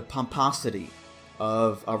to the pomposity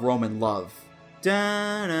of a Roman love.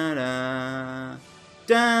 Da-na-na,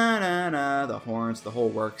 da-na-na, the horns, the whole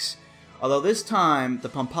works. Although this time, the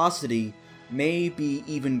pomposity may be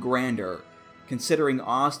even grander, considering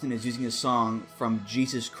Austin is using a song from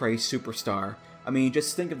Jesus Christ Superstar. I mean,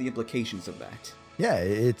 just think of the implications of that. Yeah,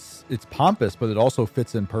 it's pompous, but it also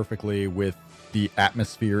fits in perfectly with the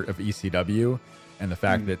atmosphere of ECW. And the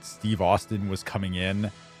fact that Steve Austin was coming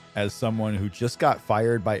in as someone who just got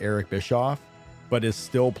fired by Eric Bischoff, but is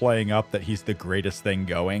still playing up that he's the greatest thing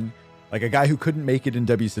going. Like a guy who couldn't make it in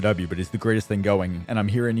WCW, but he's the greatest thing going. And I'm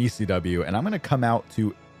here in ECW, and I'm going to come out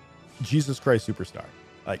to Jesus Christ Superstar.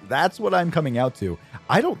 Like, that's what I'm coming out to.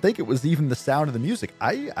 I don't think it was even the sound of the music.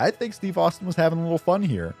 I think Steve Austin was having a little fun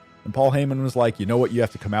here. And Paul Heyman was like, you know what you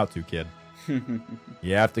have to come out to, kid?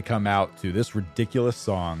 You have to come out to this ridiculous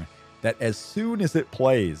song that as soon as it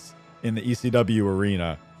plays in the ECW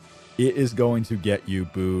arena, it is going to get you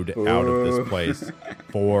booed out of this place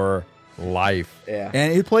for life. Yeah.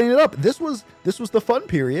 And he playing it up. This was the fun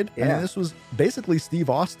period. Yeah. I mean, this was basically Steve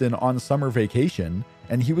Austin on summer vacation,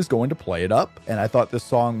 and he was going to play it up. And I thought this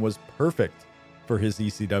song was perfect for his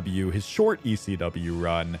ECW, his short ECW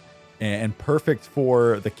run, and perfect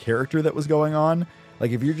for the character that was going on. Like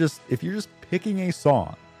if you're just picking a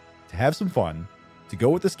song to have some fun, to go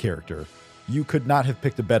with this character, you could not have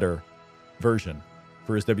picked a better version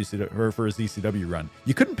for his WCW or for his ECW run.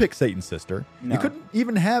 You couldn't pick Satan's Sister. No. You couldn't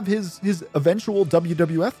even have his eventual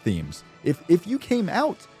WWF themes. If you came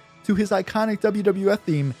out to his iconic WWF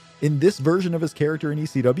theme in this version of his character in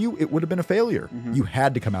ECW, it would have been a failure. Mm-hmm. You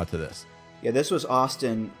had to come out to this. Yeah, this was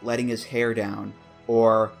Austin letting his hair down,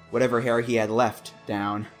 or whatever hair he had left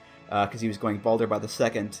down, because he was going balder by the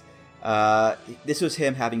second. This was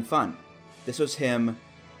him having fun. This was him,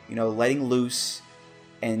 letting loose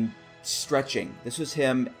and stretching. This was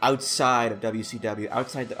him outside of WCW,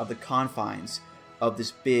 outside of the confines of this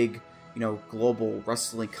big, global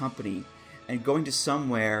wrestling company, and going to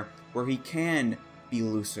somewhere where he can be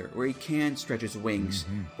looser, where he can stretch his wings,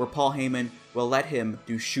 where Paul Heyman will let him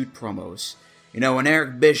do shoot promos. When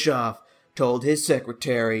Eric Bischoff told his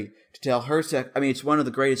secretary to tell her it's one of the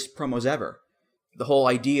greatest promos ever. The whole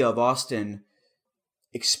idea of Austin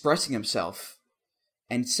expressing himself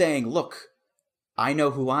and saying, look, I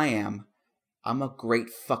know who I am. I'm a great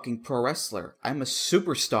fucking pro wrestler. I'm a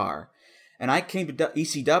superstar. And I came to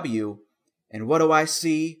ECW, and what do I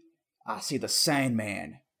see? I see the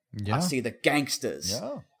Sandman. Yeah. I see the Gangsters.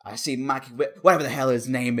 Yeah. I see Mike, whatever the hell his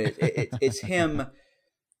name is. It's him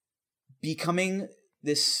becoming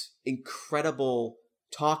this incredible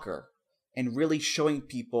talker and really showing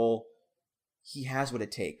people he has what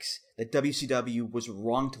it takes. That WCW was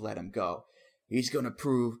wrong to let him go. He's going to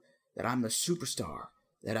prove that I'm the superstar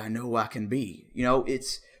that I know I can be.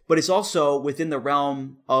 But it's also within the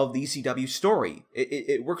realm of the ECW story.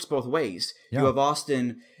 It works both ways. Yeah. You have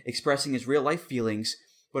Austin expressing his real life feelings,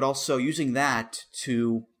 but also using that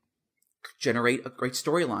to generate a great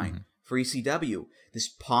storyline for ECW. This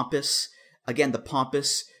pompous, again, the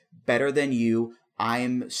pompous, better than you.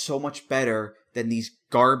 I'm so much better than these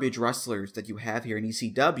garbage wrestlers that you have here in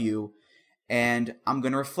ECW. And I'm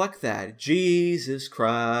going to reflect that. Jesus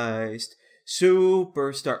Christ,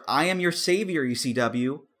 superstar. I am your savior,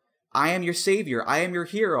 ECW. I am your savior. I am your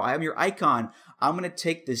hero. I am your icon. I'm going to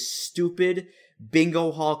take this stupid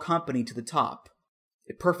bingo hall company to the top.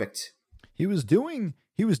 Perfect. He was doing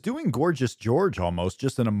Gorgeous George almost,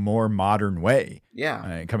 just in a more modern way.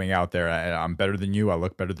 Yeah. Coming out there, I'm better than you. I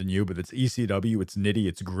look better than you. But it's ECW. It's nitty.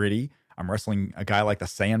 It's gritty. I'm wrestling a guy like the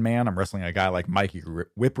Sandman. I'm wrestling a guy like Mikey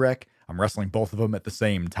Whipwreck. I'm wrestling both of them at the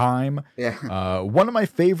same time. Yeah. One of my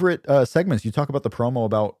favorite segments, you talk about the promo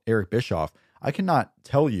about Eric Bischoff. I cannot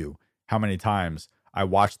tell you how many times I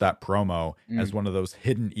watched that promo as one of those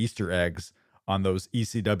hidden Easter eggs on those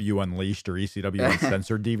ECW Unleashed or ECW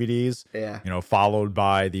Uncensored DVDs. Yeah. You know, followed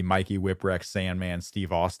by the Mikey Whipwreck Sandman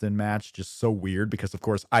Steve Austin match. Just so weird because, of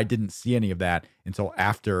course, I didn't see any of that until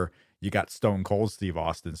after you got Stone Cold Steve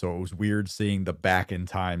Austin. So it was weird seeing the back in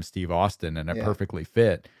time Steve Austin, and it perfectly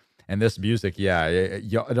fit. And this music,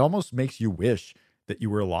 it almost makes you wish that you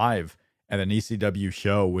were live at an ECW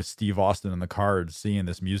show with Steve Austin on the card, seeing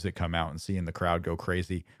this music come out and seeing the crowd go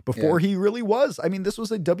crazy before he really was. I mean, this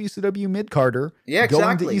was a WCW mid-carder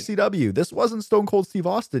going to ECW. This wasn't Stone Cold Steve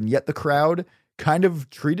Austin, yet the crowd kind of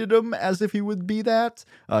treated him as if he would be that.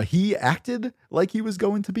 He acted like he was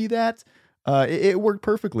going to be that. It worked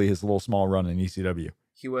perfectly, his little small run in ECW.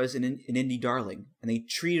 He was an indie darling, and they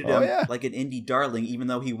treated him like an indie darling, even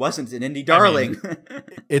though he wasn't an indie darling. I mean,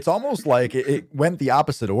 it's almost like it went the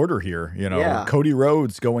opposite order here. You know, Cody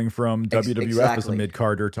Rhodes going from WWF as a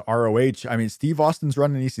mid-carder to ROH. I mean, Steve Austin's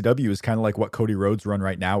run in ECW is kind of like what Cody Rhodes' run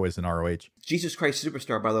right now is in ROH. Jesus Christ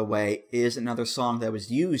Superstar, by the way, is another song that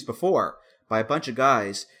was used before by a bunch of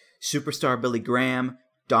guys. Superstar Billy Graham,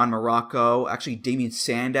 Don Morocco, actually Damien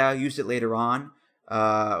Sandow used it later on.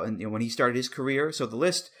 When he started his career. So the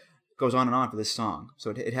list goes on and on for this song.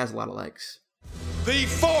 So it has a lot of legs. The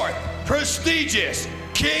fourth prestigious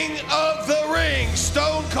King of the Ring,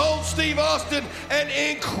 Stone Cold Steve Austin, an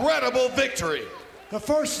incredible victory. The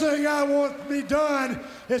first thing I want to be done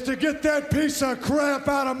is to get that piece of crap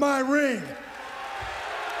out of my ring.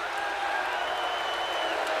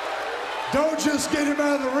 Don't just get him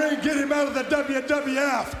out of the ring, get him out of the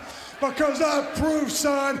WWF. Because I've proved,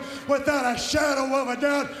 son, without a shadow of a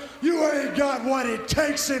doubt, you ain't got what it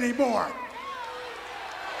takes anymore.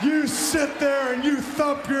 You sit there and you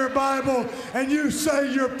thump your Bible and you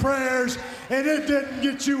say your prayers, and it didn't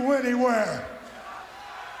get you anywhere.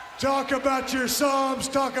 Talk about your Psalms,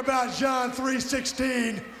 talk about John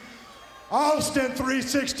 3:16. Austin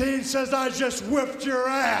 3:16 says, I just whipped your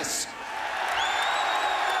ass.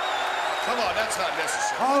 Come on, that's not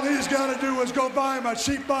necessary. All he's got to do is go buy him a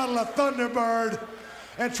cheap bottle of Thunderbird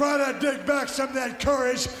and try to dig back some of that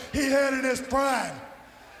courage he had in his prime.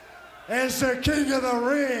 As the King of the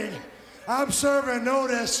Ring, I'm serving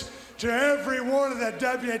notice to every one of the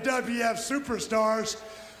WWF superstars.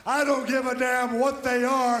 I don't give a damn what they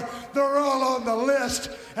are. They're all on the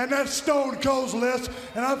list, and that's Stone Cold's list,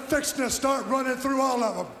 and I'm fixing to start running through all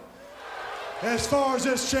of them. As far as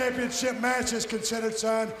this championship match is considered,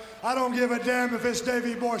 son, I don't give a damn if it's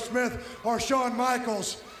Davey Boy Smith or Shawn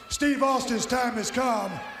Michaels. Steve Austin's time has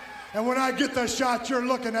come. And when I get the shot, you're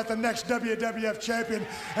looking at the next WWF champion,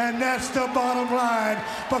 and that's the bottom line,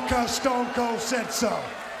 because Stone Cold said so.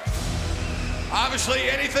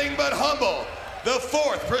 Obviously anything but humble. The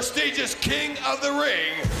fourth prestigious King of the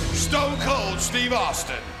Ring, Stone Cold Steve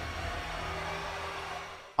Austin.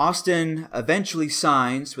 Austin eventually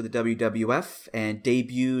signs with the WWF and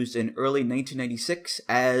debuts in early 1996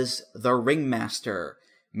 as the Ringmaster,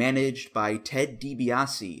 managed by Ted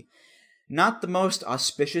DiBiase. Not the most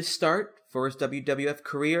auspicious start for his WWF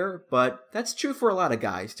career, but that's true for a lot of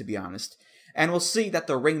guys, to be honest. And we'll see that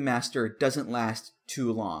the Ringmaster doesn't last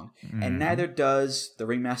too long. And neither does the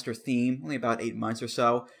Ringmaster theme, only about 8 months or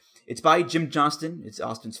so. It's by Jim Johnston. It's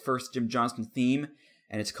Austin's first Jim Johnston theme,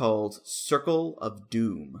 and it's called Circle of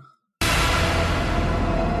Doom.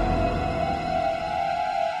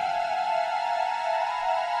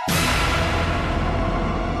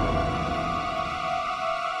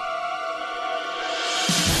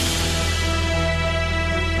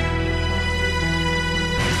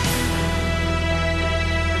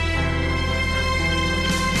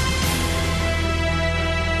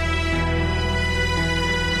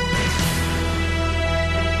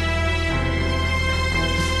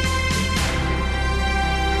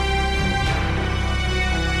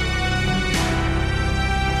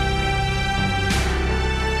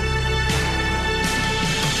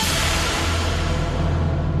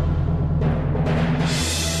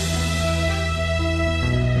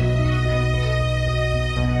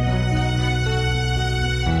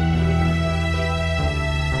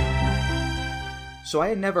 So I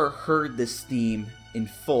had never heard this theme in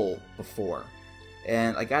full before,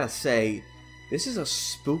 and I gotta say, this is a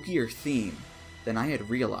spookier theme than I had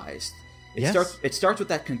realized. It starts with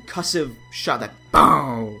that concussive shot, that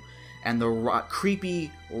boom, and the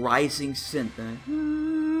creepy rising synth,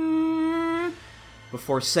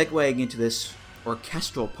 before segueing into this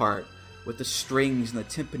orchestral part with the strings and the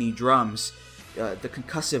timpani drums. The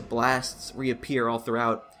concussive blasts reappear all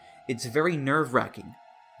throughout. It's very nerve-wracking,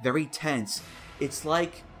 very tense. It's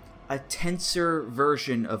like a tenser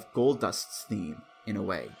version of Goldust's theme, in a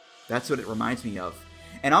way. That's what it reminds me of.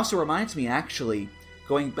 And also reminds me, actually,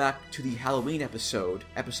 going back to the Halloween episode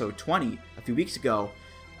 20, a few weeks ago,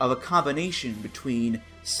 of a combination between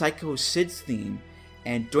Psycho Sid's theme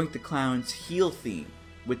and Doink the Clown's heel theme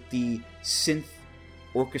with the synth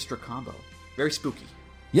orchestra combo. Very spooky.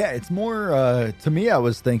 Yeah, it's more, to me, I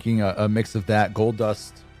was thinking a mix of that.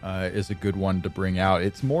 Goldust is a good one to bring out.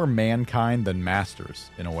 It's more Mankind than Masters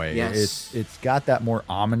in a way. Yes. It's got that more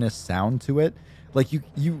ominous sound to it. Like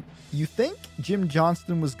you think Jim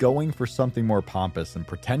Johnston was going for something more pompous and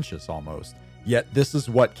pretentious almost, yet this is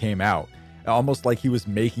what came out. Almost like he was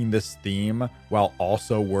making this theme while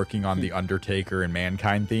also working on the Undertaker and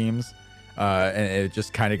Mankind themes. And it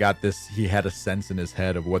just kind of got this, he had a sense in his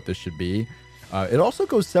head of what this should be. It also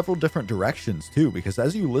goes several different directions too, because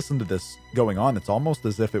as you listen to this going on, it's almost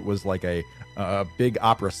as if it was like a big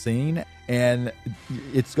opera scene, and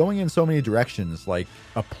it's going in so many directions, like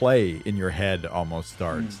a play in your head almost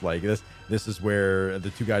starts. Like this is where the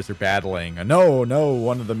two guys are battling. No,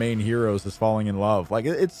 one of the main heroes is falling in love. Like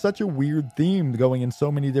it's such a weird theme going in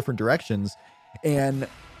so many different directions, and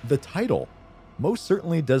the title most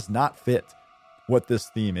certainly does not fit what this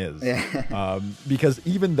theme is. Because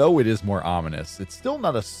even though it is more ominous, it's still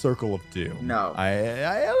not a circle of doom. No.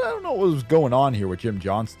 I don't know what was going on here with Jim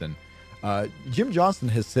Johnston. Jim Johnston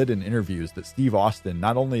has said in interviews that Steve Austin,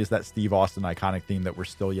 not only is that Steve Austin iconic theme that we're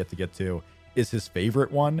still yet to get to, is his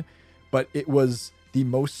favorite one, but it was the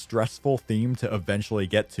most stressful theme to eventually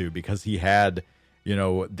get to because he had,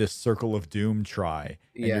 this circle of doom try.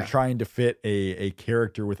 And you're trying to fit a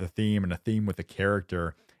character with a theme and a theme with a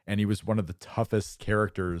character. And he was one of the toughest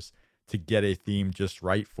characters to get a theme just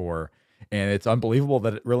right for. And it's unbelievable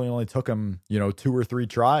that it really only took him, 2 or 3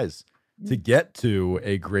 tries to get to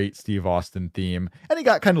a great Steve Austin theme. And he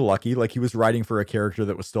got kind of lucky. Like he was writing for a character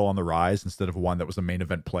that was still on the rise instead of one that was a main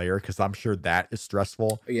event player. Cause I'm sure that is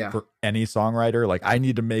stressful for any songwriter. Like I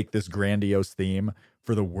need to make this grandiose theme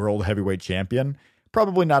for the world heavyweight champion.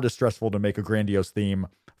 Probably not as stressful to make a grandiose theme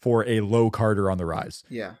for a low Carter on the rise.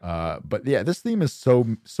 But yeah, this theme is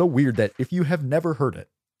so weird that if you have never heard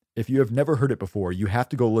it before, you have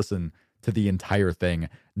to go listen to the entire thing.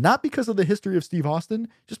 Not because of the history of Steve Austin,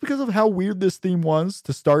 just because of how weird this theme was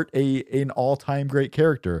to start an all-time great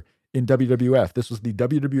character in WWF. This was the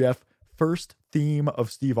WWF first theme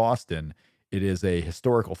of Steve Austin. It is a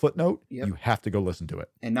historical footnote. You have to go listen to it.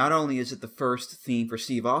 And not only is it the first theme for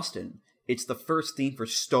Steve Austin, it's the first theme for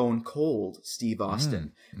Stone Cold Steve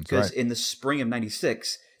Austin. Because in the spring of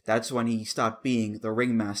 96, that's when he stopped being the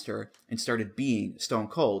ringmaster and started being Stone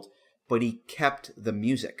Cold. But he kept the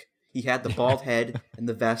music. He had the bald head and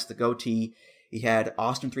the vest, the goatee. He had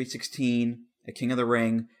Austin 316, the King of the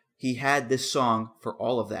Ring. He had this song for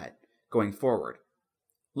all of that going forward.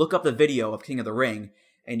 Look up the video of King of the Ring,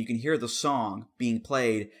 and you can hear the song being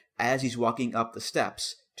played as he's walking up the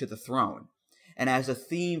steps to the throne. And as a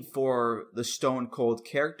theme for the Stone Cold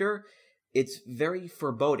character, it's very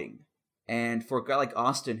foreboding. And for a guy like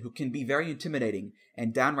Austin, who can be very intimidating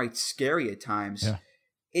and downright scary at times,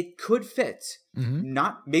 it could fit.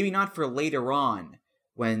 Maybe not for later on,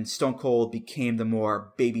 when Stone Cold became the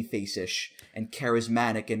more babyface-ish and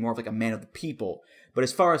charismatic and more of like a man of the people. But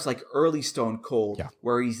as far as like early Stone Cold,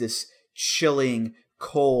 where he's this chilling,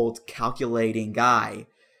 cold, calculating guy,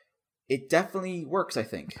 it definitely works, I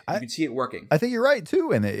think. You can see it working. I think you're right,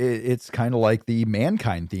 too. And it's kind of like the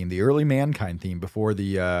Mankind theme, the early Mankind theme before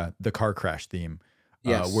the car crash theme.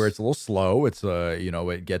 Where it's a little slow. It's,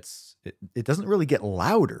 it doesn't really get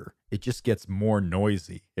louder. It just gets more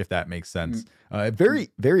noisy, if that makes sense. Very,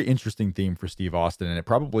 very interesting theme for Steve Austin. And it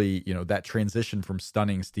probably, that transition from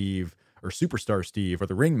Stunning Steve or Superstar Steve or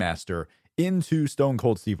the Ringmaster into Stone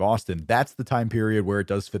Cold Steve Austin, that's the time period where it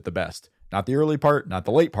does fit the best. Not the early part, not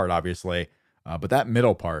the late part, obviously, but that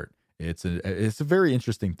middle part. It's a very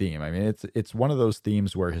interesting theme. I mean, it's one of those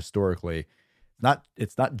themes where historically,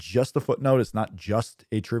 it's not just a footnote. It's not just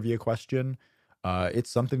a trivia question. It's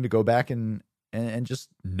something to go back and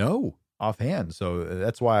just know offhand. So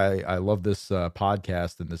that's why I love this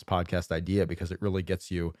podcast and this podcast idea, because it really gets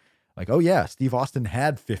you like, oh yeah, Steve Austin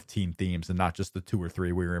had 15 themes and not just the 2 or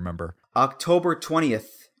 3 we remember. October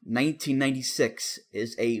 20th, 1996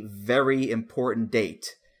 is a very important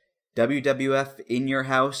date. WWF In Your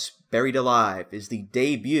House, Buried Alive is the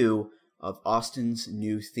debut of Austin's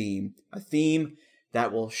new theme. A theme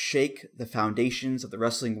that will shake the foundations of the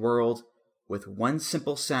wrestling world with one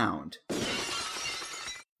simple sound.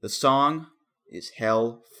 The song is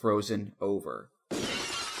Hell Frozen Over.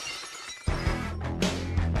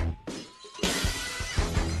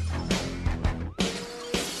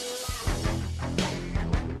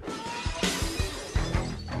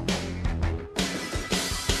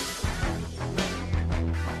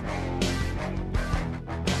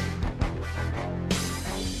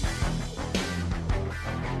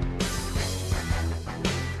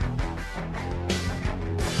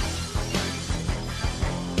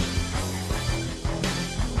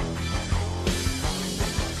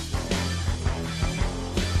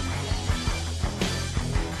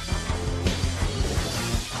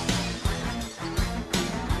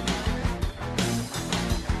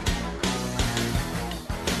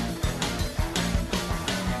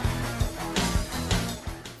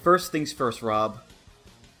 First things first, Rob.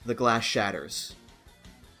 The glass shatters.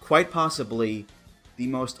 Quite possibly the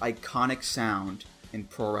most iconic sound in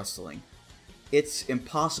pro wrestling. It's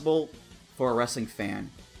impossible for a wrestling fan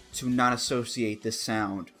to not associate this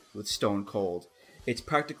sound with Stone Cold. It's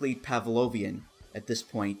practically Pavlovian at this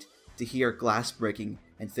point to hear glass breaking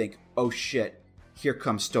and think, oh shit, here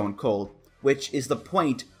comes Stone Cold, which is the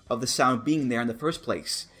point of the sound being there in the first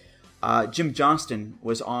place. Jim Johnston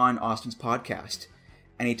was on Austin's podcast,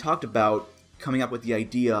 and he talked about coming up with the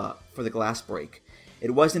idea for the glass break.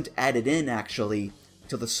 It wasn't added in, actually,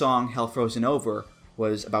 till the song Hell Frozen Over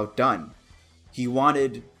was about done. He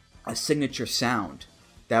wanted a signature sound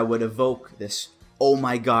that would evoke this oh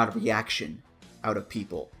my god reaction out of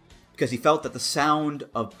people, because he felt that the sound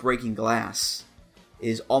of breaking glass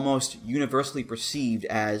is almost universally perceived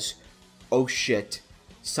as, oh shit,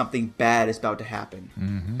 something bad is about to happen.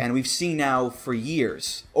 Mm-hmm. And we've seen now for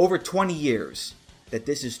years, over 20 years, that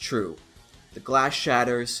this is true. The glass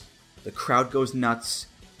shatters, the crowd goes nuts,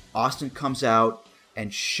 Austin comes out,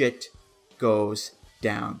 and shit goes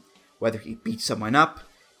down. Whether he beats someone up,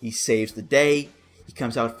 he saves the day, he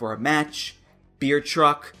comes out for a match, beer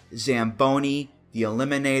truck, Zamboni, the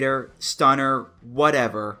Eliminator, Stunner,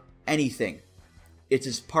 whatever, anything. It's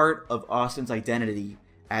as part of Austin's identity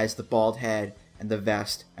as the bald head and the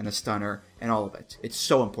vest and the Stunner and all of it. It's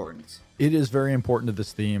so important. It is very important to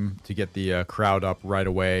this theme to get the crowd up right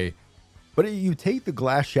away. But you take the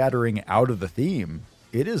glass shattering out of the theme,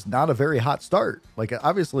 it is not a very hot start. Like,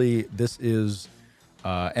 obviously, this is,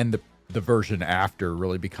 and the version after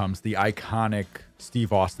really becomes the iconic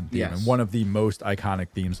Steve Austin theme, Yes. and one of the most iconic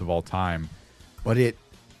themes of all time. But it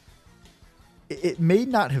may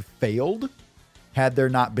not have failed had there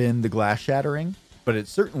not been the glass shattering, but it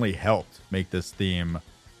certainly helped make this theme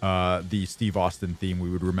the Steve Austin theme we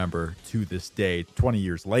would remember to this day, 20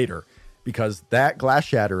 years later, because that glass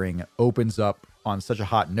shattering opens up on such a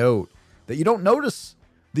hot note that you don't notice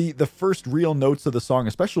the first real notes of the song,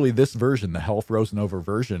 especially this version, the Hell Frozen Over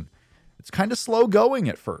version. It's kind of slow going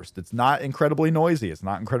at first. It's not incredibly noisy. It's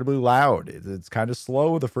not incredibly loud. It's kind of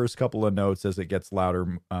slow the first couple of notes as it gets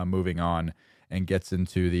louder moving on and gets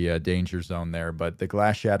into the danger zone there. But the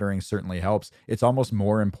glass shattering certainly helps. It's almost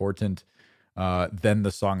more important than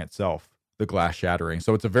the song itself, the glass shattering.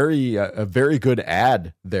 So it's a very good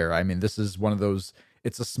ad there. I mean, this is one of those,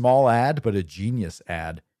 it's a small ad, but a genius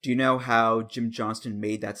ad. Do you know how Jim Johnston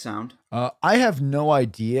made that sound? I have no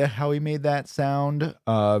idea how he made that sound.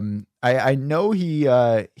 I know he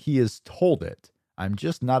has told it. I'm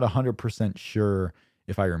just not 100% sure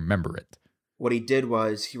if I remember it. What he did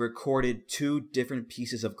was he recorded two different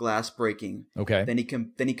pieces of glass breaking. Okay. Then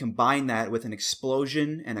he combined that with an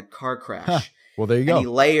explosion and a car crash. Huh. Well, there you go.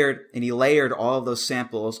 And he layered all of those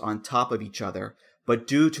samples on top of each other. But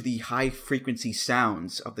due to the high frequency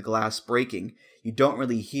sounds of the glass breaking, you don't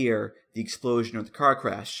really hear the explosion or the car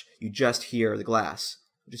crash. You just hear the glass,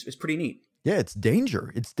 which is pretty neat. Yeah, it's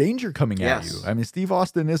danger. It's danger coming at you. I mean, Steve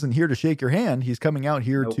Austin isn't here to shake your hand. He's coming out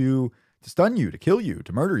here to stun you, to kill you,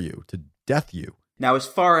 to murder you, to death you. Now, as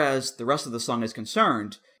far as the rest of the song is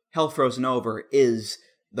concerned, Hell Frozen Over is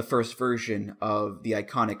the first version of the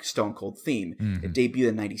iconic Stone Cold theme. Mm-hmm. It debuted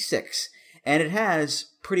in 96. And it has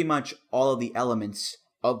pretty much all of the elements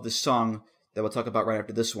of the song that we'll talk about right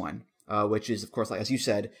after this one, which is, of course, like as you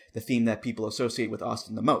said, the theme that people associate with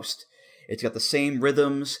Austin the most. It's got the same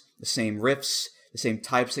rhythms, the same riffs, the same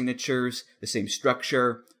type signatures, the same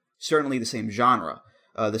structure, certainly the same genre.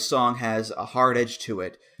 The song has a hard edge to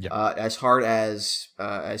it, as hard as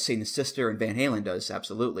Satan's Sister and Van Halen does,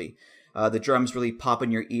 absolutely. The drums really pop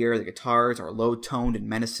in your ear, the guitars are low-toned and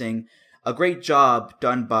menacing. A great job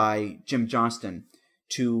done by Jim Johnston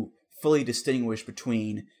to fully distinguish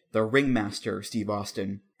between the Ringmaster Steve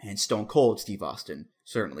Austin and Stone Cold Steve Austin,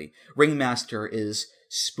 certainly. Ringmaster is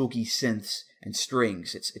spooky synths and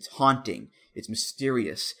strings. It's haunting, it's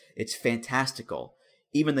mysterious, it's fantastical.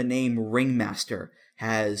 Even the name Ringmaster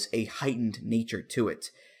has a heightened nature to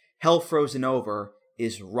it. Hell Frozen Over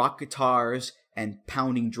is rock guitars and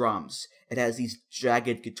pounding drums. It has these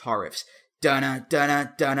jagged guitar riffs. Dun-na,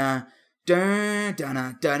 dun-na, dun-na, dun,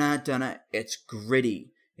 dun-na, dun-na, dun-na. It's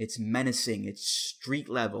gritty. It's menacing. It's street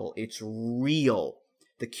level. It's real.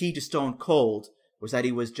 The key to Stone Cold was that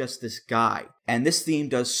he was just this guy. And this theme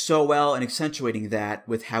does so well in accentuating that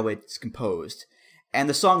with how it's composed. And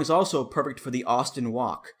the song is also perfect for the Austin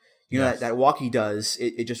walk. You know, that walk he does,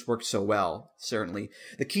 it just works so well, certainly.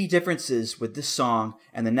 The key differences with this song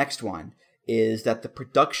and the next one is that the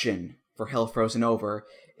production for Hell Frozen Over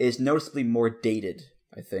is noticeably more dated,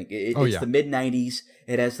 I think. It's the mid-'90s.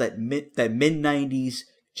 It has that mid-'90s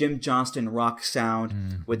Jim Johnston rock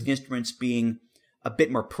sound with the instruments being a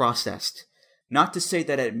bit more processed. Not to say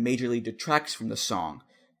that it majorly detracts from the song,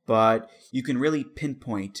 but you can really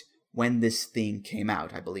pinpoint when this theme came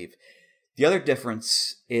out, I believe. The other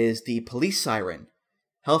difference is the police siren.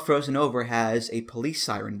 Hell Frozen Over has a police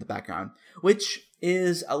siren in the background, which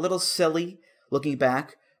is a little silly looking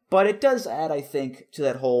back, but it does add, I think, to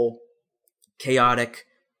that whole chaotic,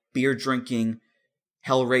 beer-drinking,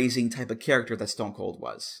 hell-raising type of character that Stone Cold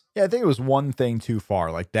was. Yeah, I think it was one thing too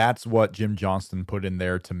far. Like, that's what Jim Johnston put in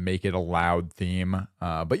there to make it a loud theme.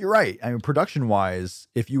 But you're right. I mean, production-wise,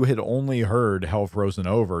 if you had only heard Hell Frozen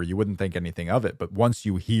Over, you wouldn't think anything of it. But once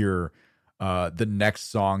you hear the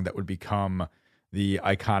next song that would become the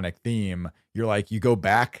iconic theme, you're like, you go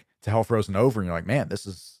back to Hell Frozen Over, and you're like, man, this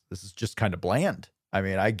is just kind of bland. I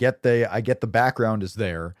mean, I get the background is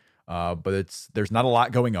there, but there's not a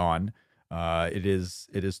lot going on. It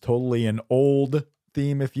is totally an old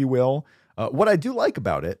theme, if you will. What I do like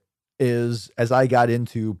about it is, as I got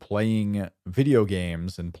into playing video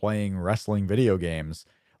games and playing wrestling video games,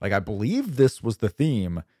 like, I believe this was the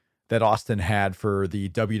theme that Austin had for the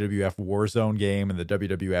WWF Warzone game and the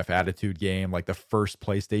WWF Attitude game, like the first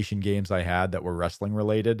PlayStation games I had that were wrestling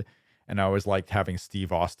related. And I always liked having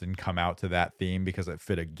Steve Austin come out to that theme because it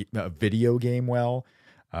fit a video game well.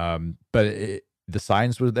 But the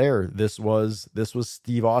signs were there. This was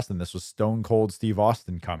Steve Austin. This was Stone Cold Steve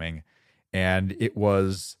Austin coming. And it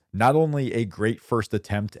was not only a great first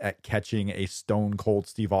attempt at catching a Stone Cold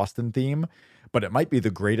Steve Austin theme, but it might be the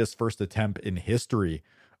greatest first attempt in history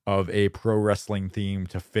of a pro wrestling theme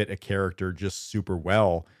to fit a character just super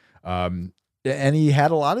well. And he had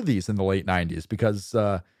a lot of these in the late 90s because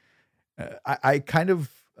I kind of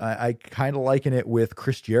liken it with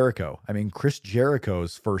Chris Jericho. I mean, Chris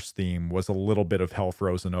Jericho's first theme was a little bit of Hell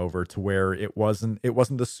Frozen Over, to where it wasn't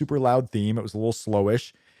the super loud theme. It was a little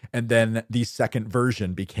slowish. And then the second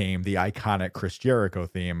version became the iconic Chris Jericho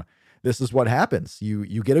theme. This is what happens.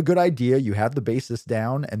 You get a good idea, you have the basis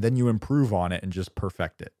down, and then you improve on it and just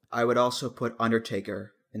perfect it. I would also put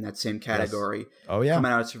Undertaker in that same category. Yes. Oh, yeah.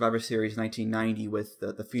 Coming out of Survivor Series 1990 with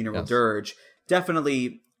the Funeral Yes. Dirge.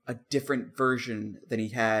 Definitely a different version than he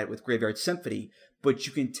had with Graveyard Symphony, but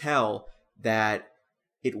you can tell that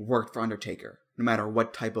it worked for Undertaker, no matter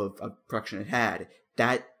what type of production it had.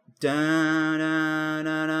 That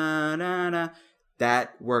da-na-na-na-na,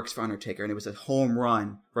 that works for Undertaker, and it was a home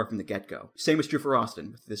run right from the get-go. Same was true for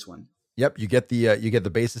Austin with this one. Yep, you get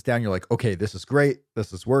the basis down. You're like, okay, this is great.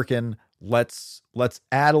 This is working. Let's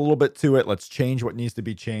add a little bit to it. Let's change what needs to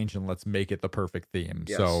be changed, and let's make it the perfect theme.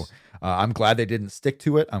 Yes. So I'm glad they didn't stick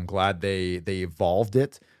to it. I'm glad they evolved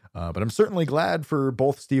it. But I'm certainly glad for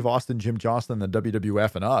both Steve Austin, Jim Johnston, the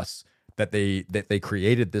WWF, and us that they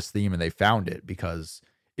created this theme and they found it, because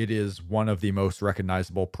it is one of the most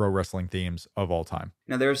recognizable pro wrestling themes of all time.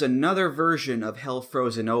 Now, there's another version of Hell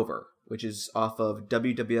Frozen Over, which is off of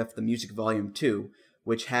WWF The Music Volume 2,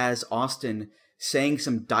 which has Austin saying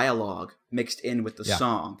some dialogue mixed in with the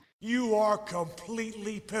song. You are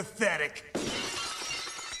completely pathetic.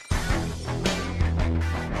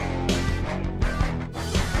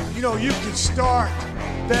 You know, you can start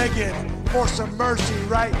begging for some mercy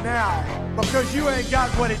right now, because you ain't got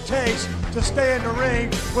what it takes to stay in the ring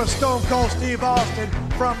with Stone Cold Steve Austin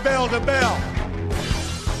from bell to bell.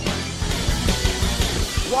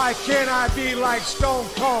 Why can't I be like Stone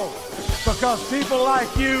Cold? Because people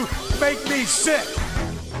like you make me sick.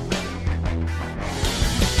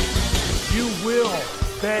 You will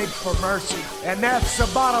beg for mercy, and that's the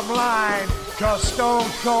bottom line, because Stone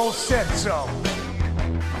Cold said so.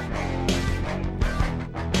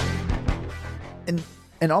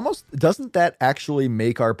 And almost, doesn't that actually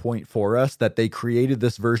make our point for us, that they created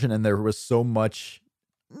this version and there was so much,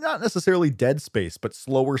 not necessarily dead space, but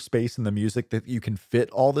slower space in the music that you can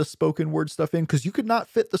fit all this spoken word stuff in? Because you could not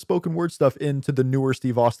fit the spoken word stuff into the newer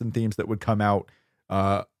Steve Austin themes that would come out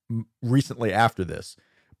recently after this.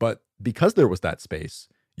 But because there was that space,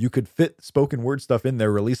 you could fit spoken word stuff in there,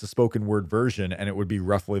 release a spoken word version, and it would be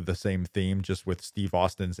roughly the same theme, just with Steve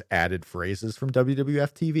Austin's added phrases from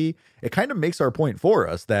WWF TV. It kind of makes our point for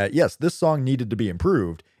us that, yes, this song needed to be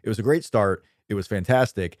improved. It was a great start. It was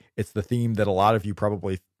fantastic. It's the theme that a lot of you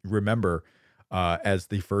probably remember as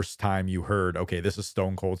the first time you heard, okay, this is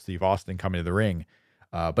Stone Cold Steve Austin coming to the ring.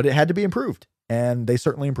 But it had to be improved, and they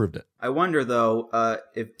certainly improved it. I wonder, though,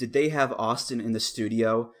 did they have Austin in the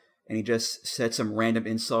studio and he just said some random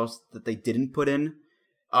insults that they didn't put in?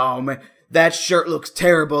 Oh, man, that shirt looks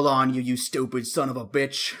terrible on you, you stupid son of a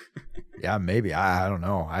bitch. Yeah, maybe. I don't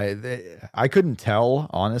know. I couldn't tell,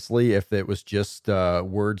 honestly, if it was just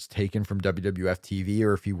words taken from WWF TV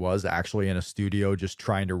or if he was actually in a studio just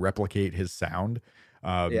trying to replicate his sound.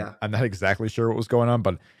 I'm not exactly sure what was going on,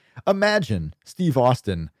 but imagine Steve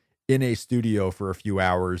Austin in a studio for a few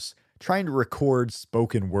hours trying to record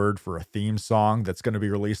spoken word for a theme song that's going to be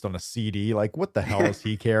released on a CD. Like, what the hell does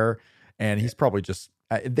he care? And he's probably just,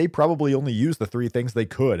 they probably only used the 3 things they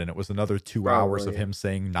could, and it was another 2 hours of him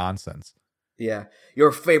saying nonsense. Yeah.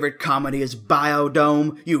 Your favorite comedy is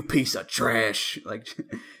Biodome, you piece of trash. Like,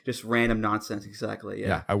 just random nonsense, exactly.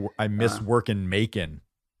 Yeah. I miss working Macon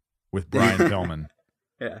with Brian Pillman.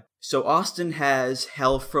 Yeah. So Austin has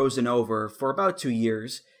Hell Frozen Over for about 2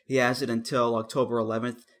 years. He has it until October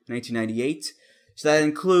 11th, 1998. So that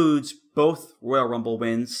includes both Royal Rumble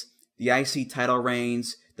wins, the IC title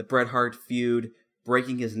reigns, the Bret Hart feud,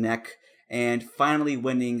 breaking his neck, and finally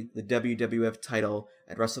winning the WWF title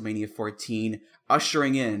at WrestleMania 14,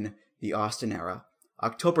 ushering in the Austin era.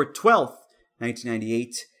 October 12th,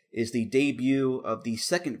 1998 is the debut of the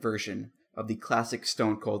second version of the classic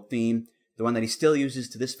Stone Cold theme, the one that he still uses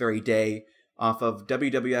to this very day, off of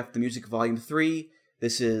WWF The Music Volume 3.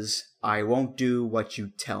 This is I Won't Do What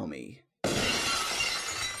You Tell Me.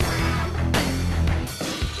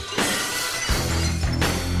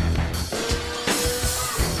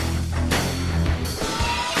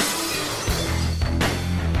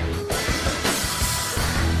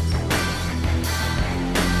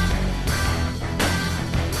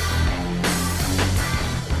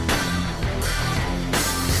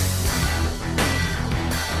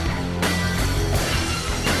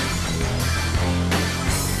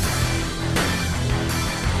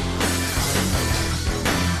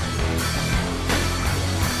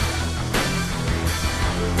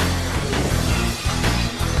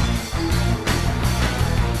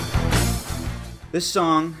 This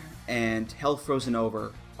song and Hell Frozen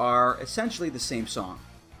Over are essentially the same song,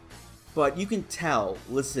 but you can tell,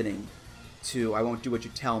 listening to I Won't Do What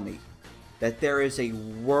You Tell Me, that there is a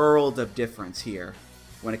world of difference here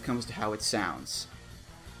when it comes to how it sounds.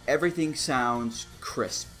 Everything sounds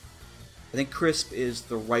crisp. I think crisp is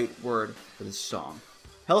the right word for this song.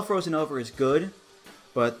 Hell Frozen Over is good,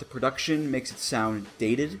 but the production makes it sound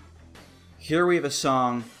dated. Here we have a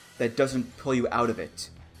song that doesn't pull you out of it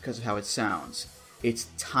because of how it sounds. It's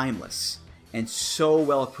timeless and so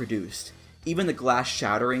well produced. Even the glass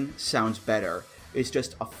shattering sounds better. It's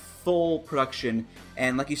just a full production,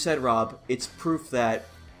 and like you said, Rob, it's proof that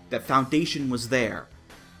that foundation was there.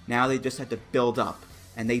 Now they just had to build up,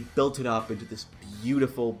 and they built it up into this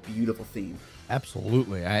beautiful, beautiful theme.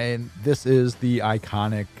 Absolutely. And this is the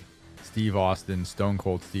iconic Steve Austin, Stone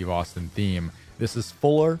Cold Steve Austin theme. This is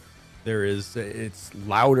fuller. It's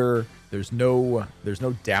louder. There's no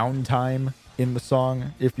downtime in the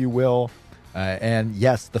song, if you will. And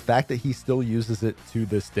yes, the fact that he still uses it to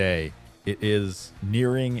this day, it is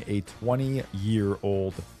nearing a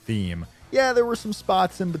 20-year-old theme. Yeah, there were some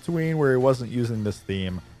spots in between where he wasn't using this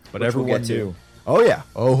theme, but everyone knew. Oh yeah.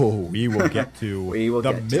 Oh, we will get to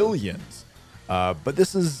the millions. But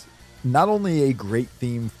this is not only a great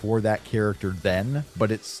theme for that character then,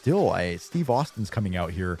 but it's still Steve Austin's coming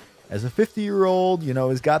out here as a 50-year-old. You know,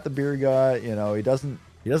 he's got the beer gut. You know, he doesn't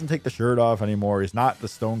take the shirt off anymore. He's not the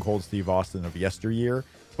Stone Cold Steve Austin of yesteryear.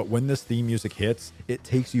 But when this theme music hits, it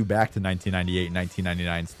takes you back to 1998,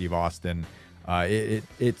 1999 Steve Austin.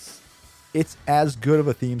 It's as good of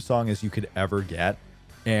a theme song as you could ever get.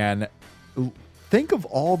 And think of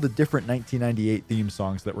all the different 1998 theme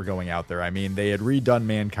songs that were going out there. I mean, they had redone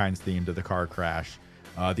Mankind's theme to the car crash.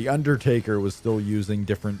 The Undertaker was still using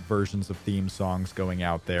different versions of theme songs going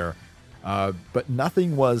out there. But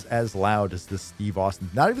nothing was as loud as this Steve Austin.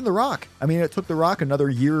 Not even The Rock. I mean, it took The Rock another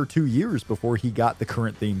year or 2 years before he got the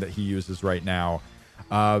current theme that he uses right now.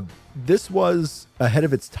 This was ahead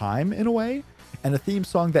of its time in a way, and a theme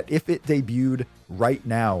song that if it debuted right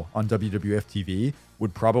now on WWF TV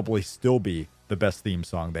would probably still be the best theme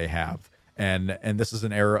song they have. And this is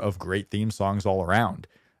an era of great theme songs all around.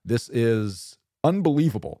 This is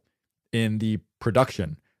unbelievable in the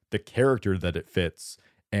production, the character that it fits,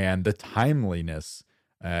 and the timeliness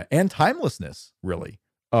and timelessness, really,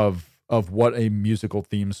 of what a musical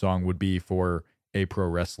theme song would be for a pro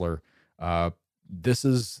wrestler. This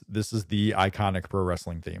is the iconic pro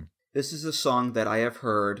wrestling theme. This is a song that I have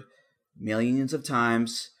heard millions of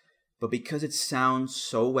times, but because it sounds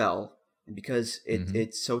so well and because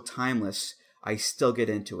it's so timeless, I still get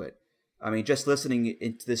into it. I mean, just listening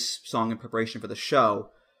into this song in preparation for the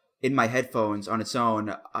show in my headphones on its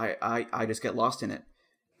own, I just get lost in it.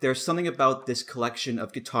 There's something about this collection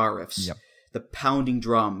of guitar riffs, the pounding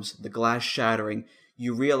drums, the glass shattering.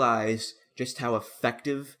 You realize just how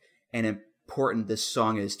effective and important this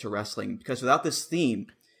song is to wrestling. Because without this theme,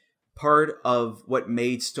 part of what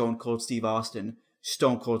made Stone Cold Steve Austin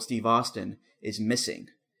Stone Cold Steve Austin is missing.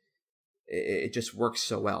 It just works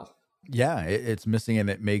so well. Yeah, it's missing, and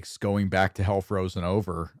it makes going back to Hell Frozen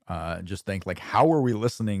Over, just think, like, how are we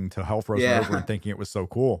listening to Hell Frozen Over and thinking it was so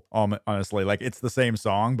cool? Honestly, like, it's the same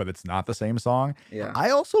song, but it's not the same song. Yeah. I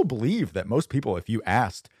also believe that most people, if you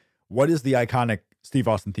asked, what is the iconic Steve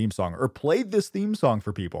Austin theme song, or played this theme song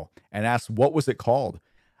for people and asked, what was it called?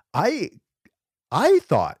 I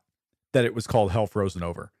thought that it was called Hell Frozen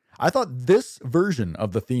Over. I thought this version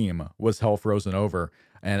of the theme was Hell Frozen Over.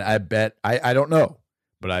 And I bet, I don't know,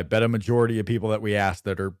 but I bet a majority of people that we asked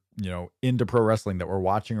that are, into pro wrestling, that were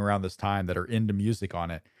watching around this time, that are into music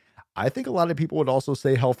on it, I think a lot of people would also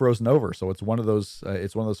say Hell Frozen Over. So it's one of those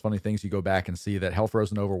funny things. You go back and see that Hell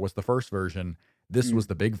Frozen Over was the first version. This was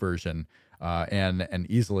the big version, and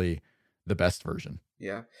easily the best version.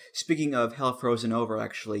 Yeah. Speaking of Hell Frozen Over,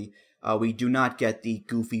 actually, we do not get the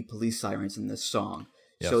goofy police sirens in this song.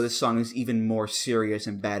 Yes. So this song is even more serious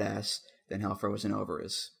and badass than Hell Frozen Over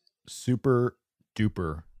is. Super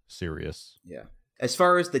duper serious. Yeah. As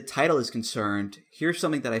far as the title is concerned, here's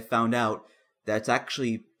something that I found out that's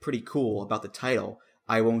actually pretty cool about the title,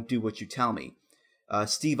 I Won't Do What You Tell Me.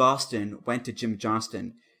 Steve Austin went to Jim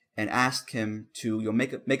Johnston and asked him to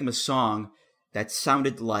make him a song that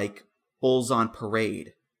sounded like Bulls on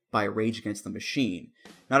Parade by Rage Against the Machine.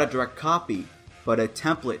 Not a direct copy, but a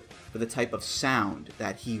template for the type of sound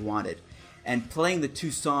that he wanted. And playing the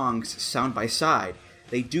two songs side by side,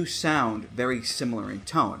 they do sound very similar in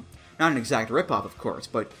tone. Not an exact ripoff, of course,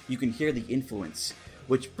 but you can hear the influence.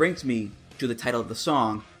 Which brings me to the title of the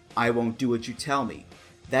song, I Won't Do What You Tell Me.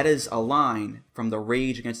 That is a line from the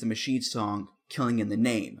Rage Against the Machine song, Killing in the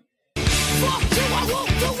Name. Fuck you, I won't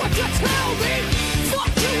do what you tell me.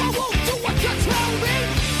 Fuck you, I won't do what you tell me.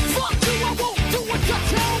 Fuck you, I won't do what you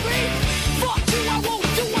tell me. Fuck you, I won't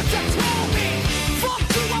do what you tell me. Fuck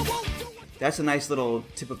you, I won't do what. That's a nice little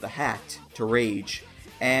tip of the hat to Rage.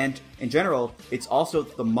 And in general, it's also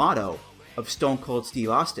the motto of Stone Cold Steve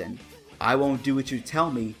Austin. I won't do what you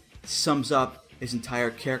tell me sums up his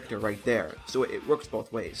entire character right there. So it works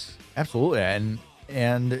both ways. Absolutely.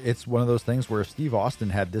 And it's one of those things where if Steve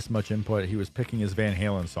Austin had this much input, he was picking his Van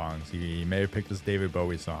Halen songs. He may have picked his David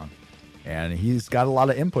Bowie song. And he's got a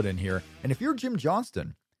lot of input in here. And if you're Jim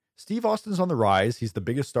Johnston, Steve Austin's on the rise. He's the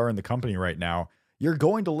biggest star in the company right now. You're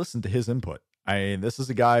going to listen to his input. I mean, this is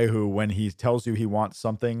a guy who, when he tells you he wants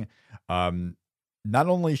something, not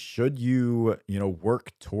only should you,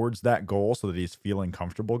 work towards that goal so that he's feeling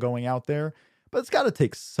comfortable going out there, but it's got to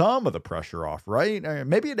take some of the pressure off, right?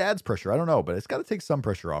 Maybe it adds pressure. I don't know, but it's got to take some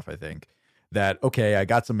pressure off, I think. That, okay, I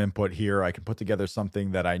got some input here. I can put together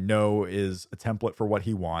something that I know is a template for what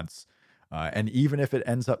he wants. And even if it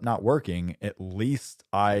ends up not working, at least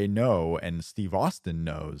I know, and Steve Austin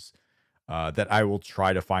knows, that I will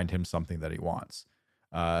try to find him something that he wants.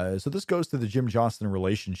 So this goes to the Jim Johnston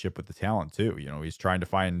relationship with the talent too.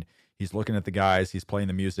 He's looking at the guys, he's playing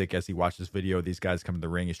the music as he watches video. These guys come to the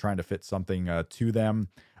ring. He's trying to fit something to them.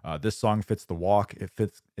 This song fits the walk. It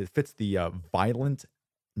fits the violent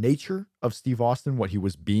nature of Steve Austin, what he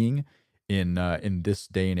was being in this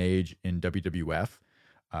day and age in WWF.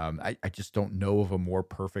 I just don't know of a more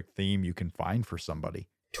perfect theme you can find for somebody.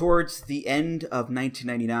 Towards the end of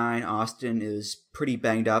 1999, Austin is pretty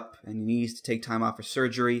banged up and he needs to take time off for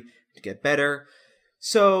surgery to get better.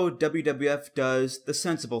 So WWF does the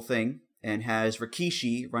sensible thing and has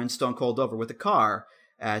Rikishi run Stone Cold over with a car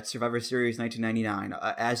at Survivor Series 1999,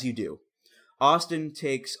 as you do. Austin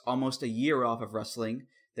takes almost a year off of wrestling,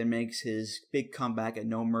 then makes his big comeback at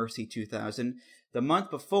No Mercy 2000. The month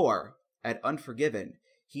before, at Unforgiven,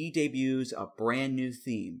 he debuts a brand new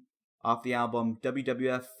theme. Off the album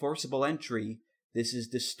WWF Forcible Entry, this is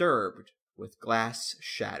Disturbed with Glass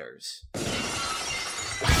Shatters.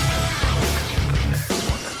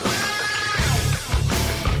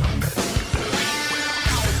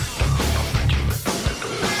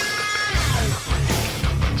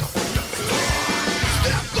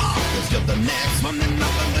 The next one, and I'm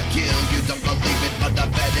gonna kill you. Don't believe it, but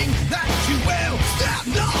I'm betting that you will. Stop,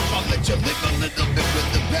 no, I'll let you live a little bit with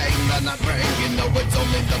the pain that I bring. You know it's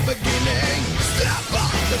only the beginning. Stop,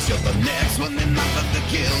 cause you're the next one, and I'm gonna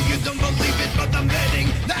kill you. Don't believe it, but I'm betting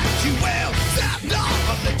that you will. Stop, no,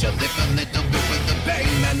 I'll let you live a little bit with the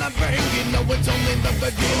pain that I bring. You know it's only the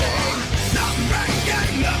beginning. Not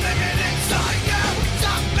breaking the limit inside you.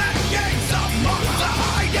 Stop making some more to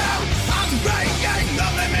hide you. I'm breaking the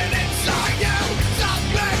limit inside you. Stop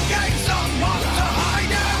making someone to hide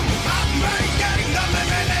you. I'm breaking the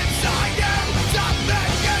limit inside you. Stop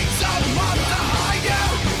making someone to hide you.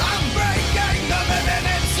 I'm breaking the limit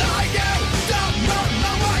inside you. Don't run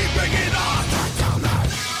away, bring it on.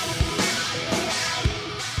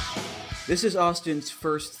 This is Austin's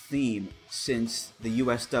first theme since the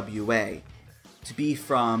USWA to be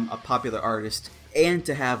from a popular artist and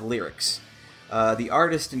to have lyrics. The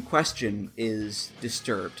artist in question is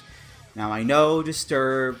Disturbed. Now, I know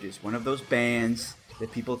Disturbed is one of those bands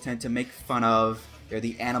that people tend to make fun of. They're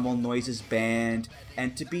the Animal Noises band,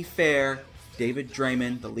 and to be fair, David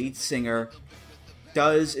Draymond, the lead singer,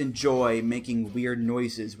 does enjoy making weird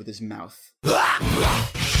noises with his mouth.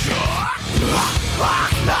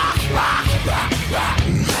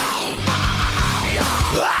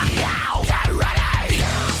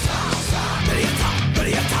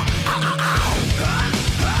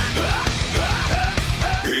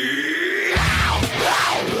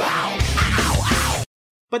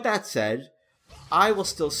 But that said, I will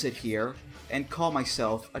still sit here and call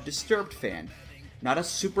myself a Disturbed fan. Not a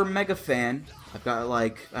super mega fan. I've got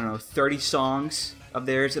 30 songs of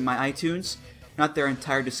theirs in my iTunes. Not their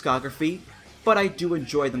entire discography, but I do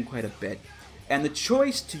enjoy them quite a bit. And the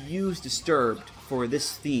choice to use Disturbed for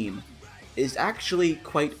this theme is actually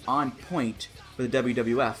quite on point for the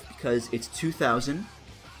WWF because it's 2000.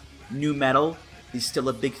 Nu metal is still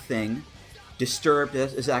a big thing. Disturbed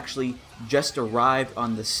has actually just arrived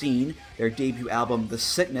on the scene. Their debut album, The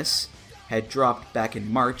Sickness, had dropped back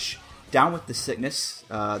in March. Down with the Sickness,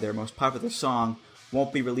 their most popular song,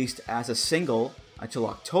 won't be released as a single until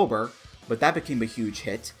October, but that became a huge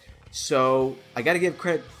hit. So I gotta give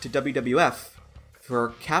credit to WWF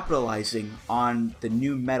for capitalizing on the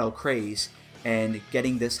nu metal craze and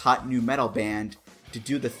getting this hot nu metal band to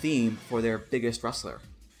do the theme for their biggest wrestler.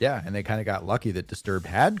 Yeah, and they kind of got lucky that Disturbed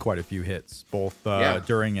had quite a few hits, both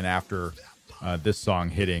during and after this song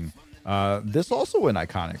hitting. This also an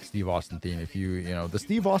iconic Steve Austin theme. If the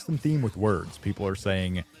Steve Austin theme with words, people are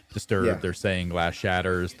saying Disturbed, they're saying Glass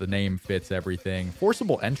Shatters, the name fits everything.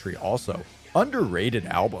 Forcible Entry also. Underrated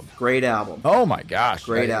album. Great album. Oh my gosh.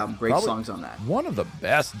 Great album. Great songs on that. One of the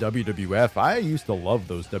best WWF. I used to love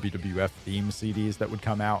those WWF theme CDs that would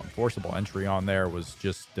come out, and Forcible Entry on there was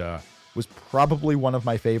just... was probably one of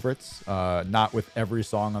my favorites. Not with every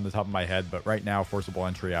song on the top of my head, but right now, Forcible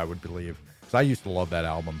Entry, I would believe. Because I used to love that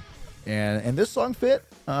album. And this song fit.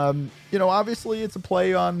 Obviously it's a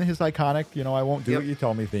play on his iconic, I Won't Do What You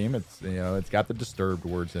Tell Me theme. It's, it's got the Disturbed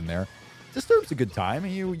words in there. Disturbed's a good time.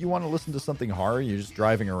 You want to listen to something hard. You're just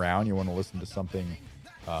driving around. You want to listen to something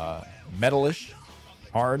metalish,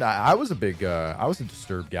 hard. I was a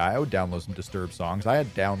Disturbed guy. I would download some Disturbed songs. I had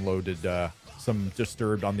downloaded some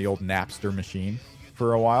Disturbed on the old Napster machine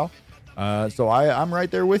for a while. So I'm right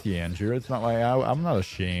there with you, Andrew. It's not like I'm not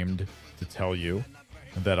ashamed to tell you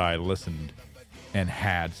that I listened and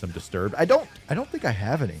had some Disturbed. I don't think I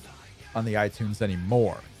have any on the iTunes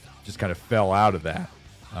anymore. Just kind of fell out of that.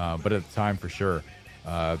 But at the time, for sure.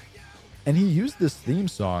 And he used this theme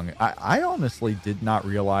song. I honestly did not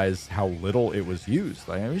realize how little it was used.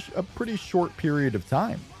 It was a pretty short period of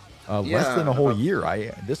time. Less than a whole year.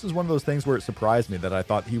 This is one of those things where it surprised me that I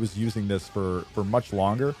thought he was using this for much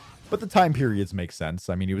longer. But the time periods make sense.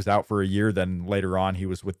 I mean, he was out for a year, then later on he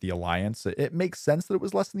was with the Alliance. It makes sense that it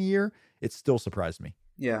was less than a year. It still surprised me.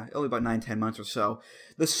 Yeah, only about 9-10 months or so.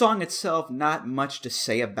 The song itself, not much to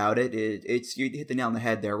say about it. It's you hit the nail on the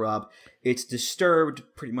head there, Rob. It's Disturbed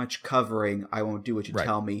pretty much covering I Won't Do What You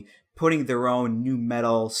Tell Me, putting their own nu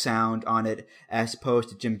metal sound on it as opposed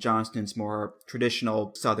to Jim Johnston's more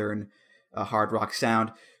traditional Southern hard rock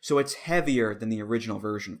sound. So it's heavier than the original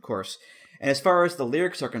version, of course. And as far as the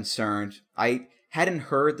lyrics are concerned, I hadn't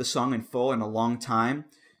heard the song in full in a long time.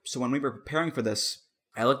 So when we were preparing for this,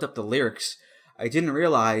 I looked up the lyrics. I didn't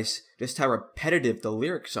realize just how repetitive the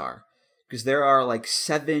lyrics are, because there are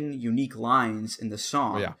 7 unique lines in the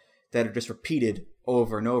song that are just repeated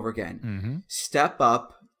over and over again. Mm-hmm. Step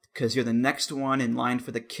up, because you're the next one in line for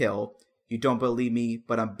the kill. You don't believe me,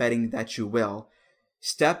 but I'm betting that you will.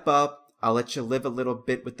 Step up, I'll let you live a little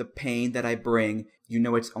bit with the pain that I bring. You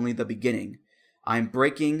know it's only the beginning. I'm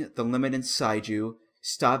breaking the limit inside you.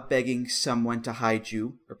 Stop begging someone to hide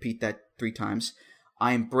you. Repeat that 3 times.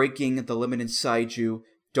 I'm breaking the limit inside you.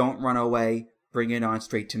 Don't run away. Bring it on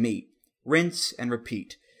straight to me. Rinse and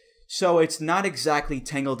repeat. So it's not exactly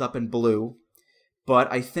Tangled Up in Blue,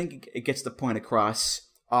 but I think it gets the point across.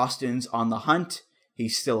 Austin's on the hunt.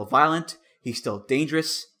 He's still violent. He's still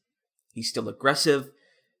dangerous. He's still aggressive.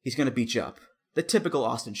 He's going to beat you up. The typical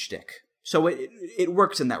Austin shtick. So it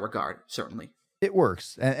works in that regard, certainly. It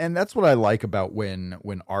works. And that's what I like about when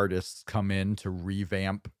artists come in to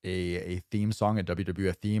revamp a theme song, a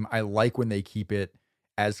WWF theme. I like when they keep it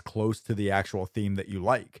as close to the actual theme that you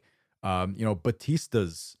like.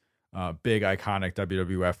 Batista's big iconic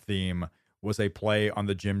WWF theme was a play on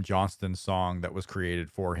the Jim Johnston song that was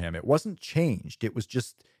created for him. It wasn't changed. It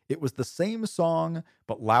It was the same song,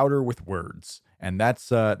 but louder with words. And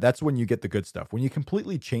that's when you get the good stuff. When you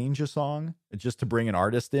completely change a song just to bring an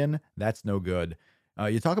artist in, that's no good.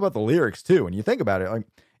 You talk about the lyrics too, and you think about it, like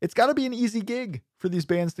it's got to be an easy gig for these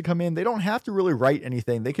bands to come in. They don't have to really write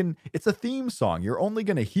anything. It's a theme song. You're only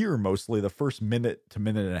going to hear mostly the first minute to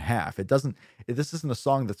minute and a half. This isn't a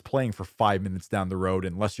song that's playing for 5 minutes down the road,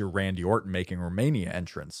 unless you're Randy Orton making Romania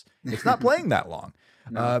entrance. It's not playing that long.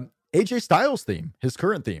 No. AJ Styles' theme, his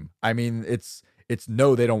current theme. I mean, it's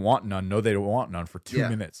no, they don't want none. No, they don't want none for 2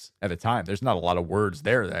 minutes at a time. There's not a lot of words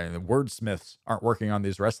there. The wordsmiths aren't working on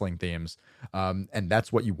these wrestling themes. And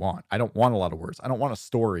that's what you want. I don't want a lot of words. I don't want a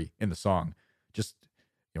story in the song. Just,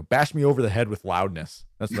 bash me over the head with loudness.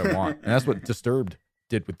 That's what I want. And that's what Disturbed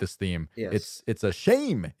did with this theme. Yes. It's a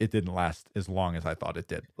shame it didn't last as long as I thought it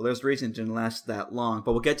did. Well, there's a reason it didn't last that long,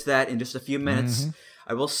 but we'll get to that in just a few minutes.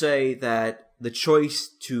 I will say that the choice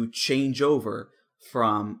to change over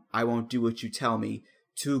from I Won't Do What You Tell Me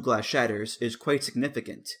to Glass Shatters is quite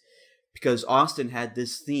significant, because Austin had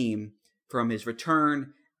this theme from his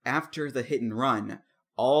return after the hit and run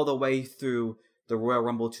all the way through the Royal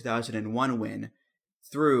Rumble 2001 win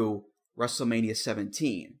through WrestleMania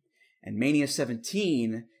 17. And Mania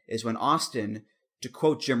 17 is when Austin, to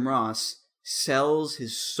quote Jim Ross, sells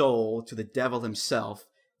his soul to the devil himself,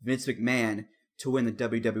 Vince McMahon, to win the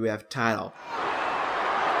WWF title.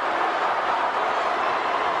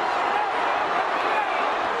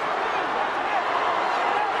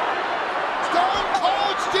 Stone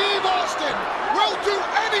Cold Steve Austin will do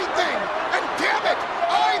anything, and damn it,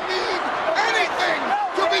 I mean anything,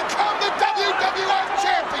 to become the WWF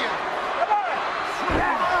champion.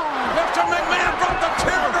 Mr. McMahon brought the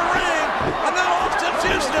chair to the ring, and then Austin's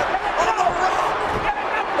used it on the rope.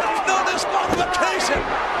 There's no disqualification.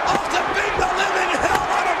 Austin beat the living hell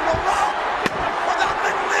out of the rope for the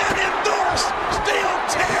McMahon endorsed steel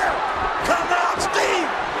chair. Come out, Steve.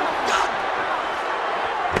 God.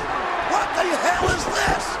 What the hell is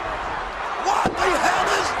this? What the hell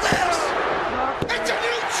is this? It's a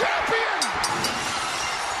new champion.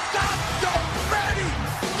 God almighty.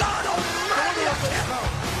 God almighty.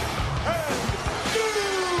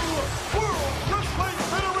 World Wrestling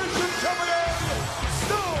Federation champion,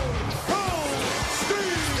 Stone Cold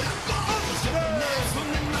Steve Austin.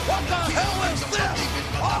 What the hell is this?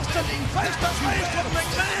 Austin face to face with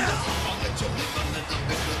McMahon.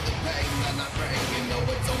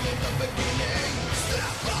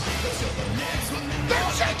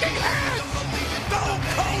 They're shaking hands. Stone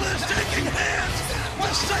Cold is shaking hands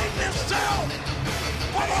with Satan himself.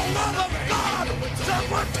 For the love of God,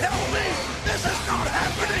 someone tell me this is not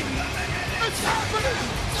happening. It's happening.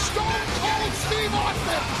 Stone Cold Steve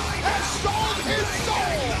Austin has sold his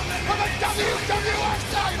soul for the WWF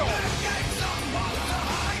title.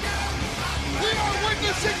 We are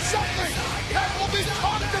witnessing something that will be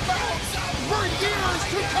talked about for years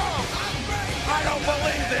to come. I don't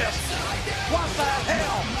believe this. What the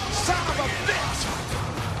hell? Son of a bitch.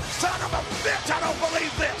 Son of a bitch, I don't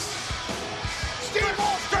believe this. Steve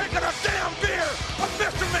Austin drinking a damn beer with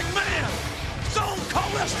Mr. McMahon. Stone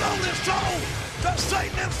Cold has sold his soul to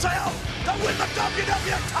Satan himself to win the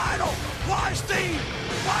WWF title. Why, Steve?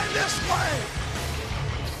 Why this way?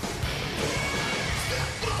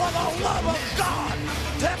 For the love of God,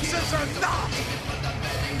 Texas or not.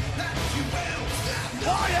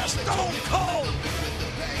 Why is Stone Cold?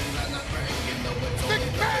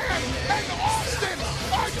 McMahon and Austin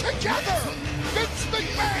are together. Vince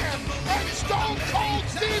McMahon and Stone Cold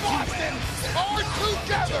Steve Austin are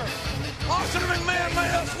together. Austin and McMahon may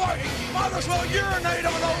have fought. Might as well urinate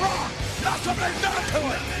on the rock. That's what they've done to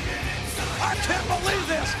it. I can't believe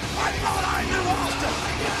this. I thought I knew Austin.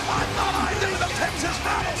 I thought I knew the Texas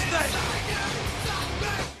rattlesnake.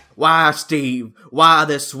 Why, Steve? Why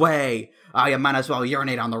this way? You might as well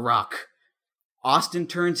urinate on the rock. Austin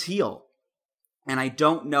turns heel. And I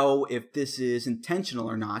don't know if this is intentional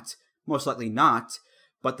or not. Most likely not.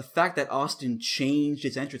 But the fact that Austin changed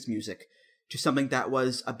his entrance music to something that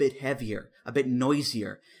was a bit heavier, a bit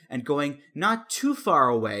noisier, and going not too far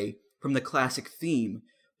away from the classic theme,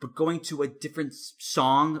 but going to a different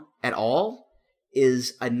song at all,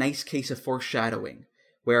 is a nice case of foreshadowing,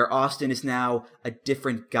 where Austin is now a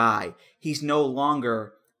different guy. He's no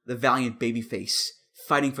longer the valiant babyface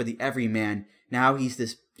fighting for the everyman. Now he's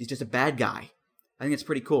just a bad guy. I think it's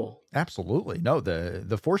pretty cool. Absolutely. No,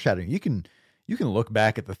 the foreshadowing, you can look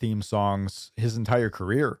back at the theme songs his entire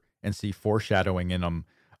career and see foreshadowing in them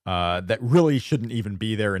that really shouldn't even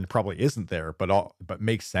be there and probably isn't there, but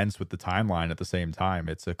makes sense with the timeline at the same time.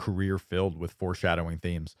 It's a career filled with foreshadowing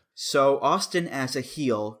themes. So Austin as a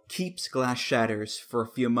heel keeps Glass Shatters for a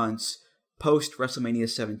few months post WrestleMania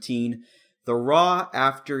 17, the Raw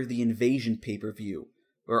after the Invasion pay-per-view,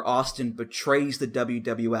 where Austin betrays the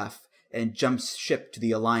WWF and jumps ship to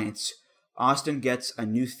the Alliance. Austin gets a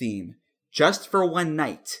new theme, just for one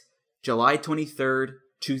night, July 23rd,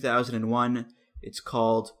 2001. It's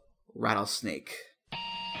called Rattlesnake.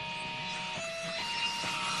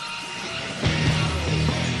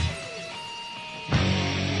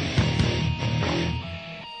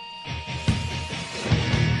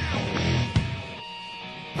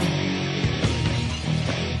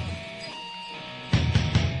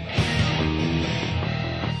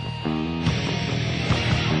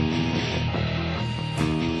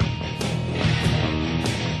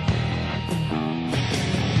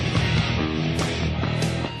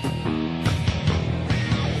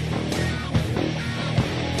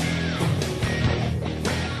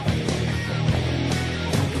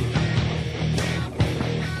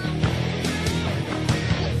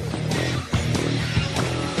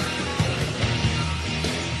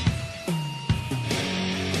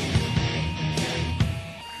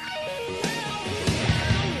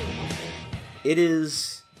 It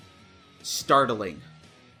is startling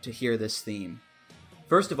to hear this theme.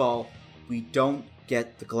 First of all, we don't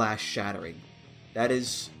get the glass shattering. That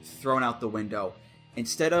is thrown out the window.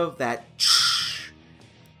 Instead of that,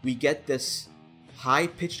 we get this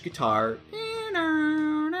high-pitched guitar,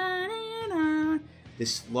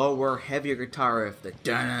 this lower, heavier guitar riff, the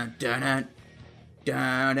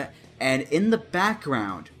dun-dun-dun-dun, and in the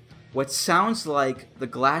background, what sounds like the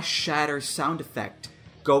glass shatter sound effect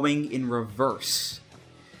going in reverse.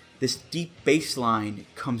 This deep bass line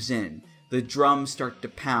comes in, the drums start to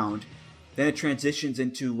pound, then it transitions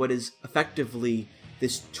into what is effectively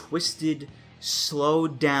this twisted,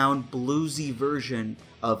 slowed down, bluesy version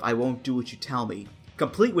of I Won't Do What You Tell Me,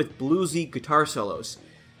 complete with bluesy guitar solos.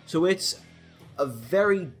 So it's a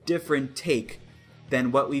very different take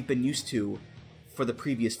than what we've been used to for the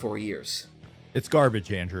previous 4 years. It's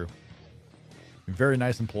garbage, Andrew. Very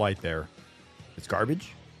nice and polite there. It's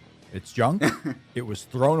garbage. It's junk. It was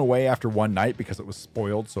thrown away after one night because it was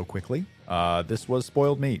spoiled so quickly. This was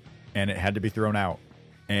spoiled meat, and it had to be thrown out.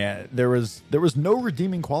 And there was no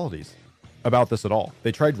redeeming qualities about this at all.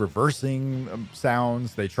 They tried reversing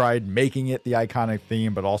sounds. They tried making it the iconic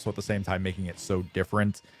theme, but also at the same time making it so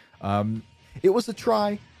different. It was a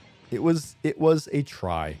try. It was a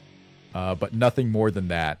try, but nothing more than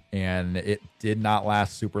that. And it did not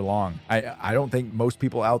last super long. I don't think most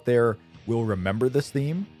people out there will remember this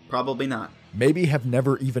theme. Probably not. Maybe have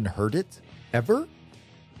never even heard it ever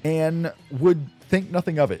and would think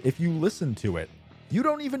nothing of it. If you listen to it, you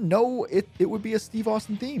don't even know it would be a Steve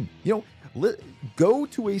Austin theme. You know, go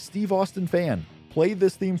to a Steve Austin fan, play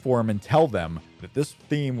this theme for him, and tell them that this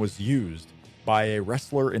theme was used by a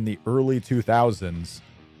wrestler in the early 2000s.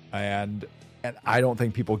 And I don't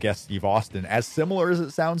think people guess Steve Austin. As similar as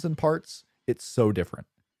it sounds in parts, it's so different.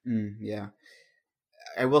 Yeah.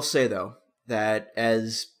 I will say, though, that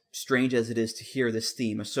as strange as it is to hear this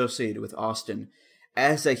theme associated with Austin,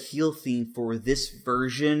 as a heel theme for this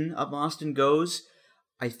version of Austin goes,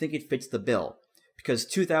 I think it fits the bill. Because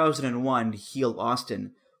 2001 heel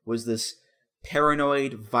Austin was this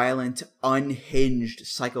paranoid, violent, unhinged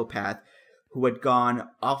psychopath who had gone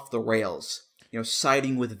off the rails. You know,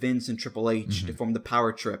 siding with Vince and Triple H to form the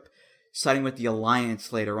Power Trip, siding with the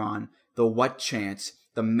Alliance later on, the What Chance,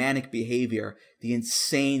 the manic behavior, the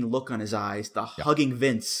insane look on his eyes, the hugging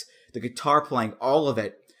Vince, the guitar playing, all of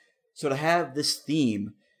it. So to have this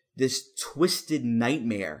theme, this twisted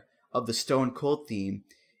nightmare of the Stone Cold theme,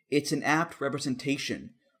 it's an apt representation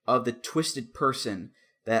of the twisted person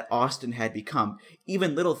that Austin had become.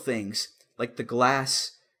 Even little things like the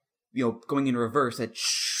glass, going in reverse, that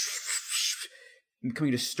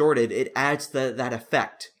becoming distorted, it adds that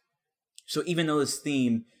effect. So even though this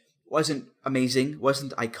theme wasn't amazing,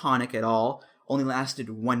 wasn't iconic at all, only lasted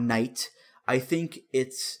one night, I think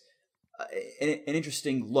it's an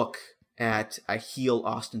interesting look at a heel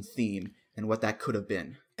Austin theme and what that could have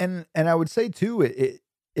been. And I would say too,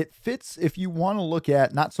 it fits if you want to look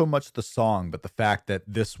at not so much the song, but the fact that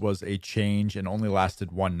this was a change and only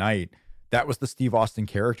lasted one night. That was the Steve Austin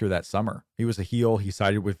character that summer. He was a heel. He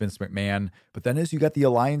sided with Vince McMahon. But then as you got the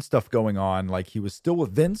Alliance stuff going on, like he was still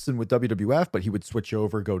with Vince and with WWF, but he would switch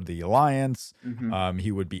over, go to the Alliance.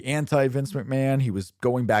 He would be anti-Vince McMahon. He was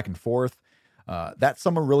going back and forth. That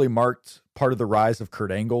summer really marked part of the rise of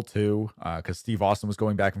Kurt Angle too, because Steve Austin was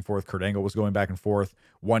going back and forth. Kurt Angle was going back and forth.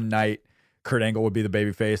 One night, Kurt Angle would be the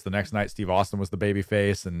babyface. The next night, Steve Austin was the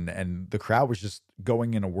babyface. And the crowd was just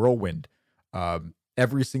going in a whirlwind.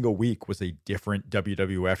 Every single week was a different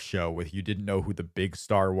WWF show with you didn't know who the big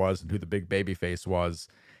star was and who the big babyface was.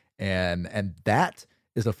 And that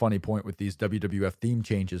is a funny point with these WWF theme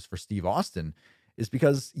changes for Steve Austin, is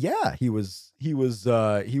because he was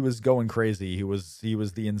going crazy. He was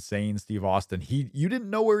the insane Steve Austin. You didn't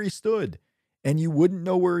know where he stood, and you wouldn't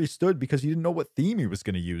know where he stood because you didn't know what theme he was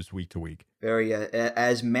going to use week to week. Very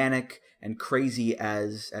as manic and crazy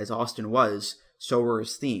as Austin was, so were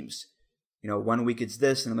his themes. You know, one week it's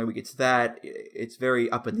this, and another week it's that. It's very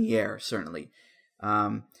up in the air, certainly.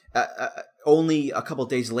 Only a couple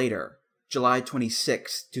days later, July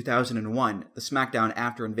 26, 2001, the SmackDown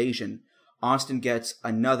After Invasion, Austin gets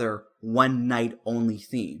another one-night-only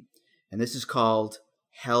theme, and this is called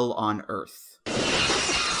Hell on Earth.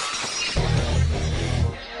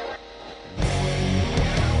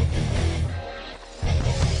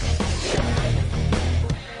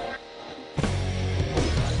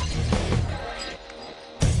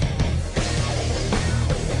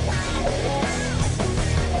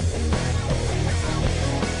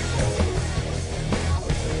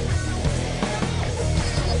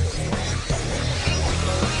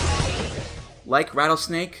 Like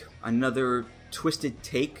Rattlesnake, another twisted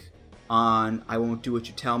take on I Won't Do What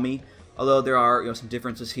You Tell Me, although there are some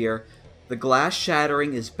differences here. The glass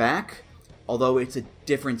shattering is back, although it's a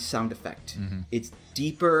different sound effect. Mm-hmm. It's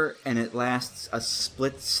deeper and it lasts a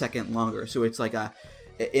split second longer, so it's like a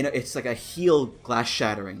heel glass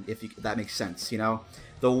shattering, if that makes sense. You know,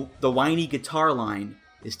 the whiny guitar line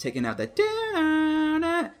is taken out.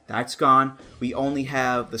 That's gone. We only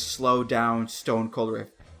have the slow down Stone Cold riff.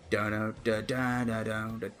 You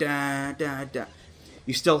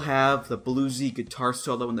still have the bluesy guitar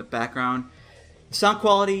solo in the background. The sound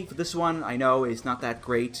quality for this one, I know, is not that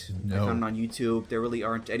great. No. I found it on YouTube. There really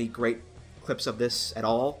aren't any great clips of this at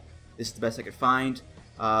all. This is the best I could find.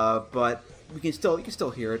 But you can still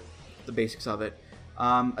hear it, the basics of it.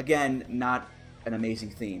 Again, not an amazing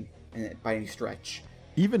theme by any stretch.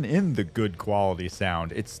 Even in the good quality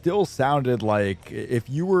sound, it still sounded like if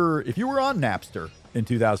you were on Napster in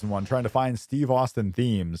 2001 trying to find Steve Austin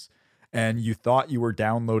themes and you thought you were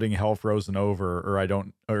downloading Hell Frozen Over or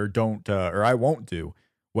I Won't Do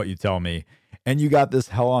What You Tell Me, and you got this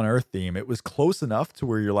Hell on Earth theme, it was close enough to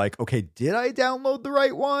where you're like, okay, did I download the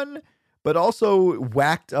right one? But also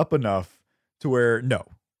whacked up enough to where, no,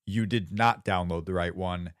 you did not download the right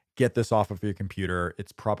one. Get this off of your computer.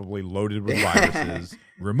 It's probably loaded with viruses.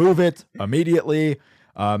 Remove it immediately.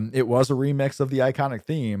 It was a remix of the iconic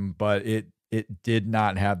theme, but it did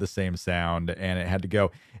not have the same sound, and it had to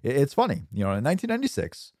go. It's funny, in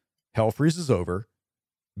 1996, Hell Freezes Over,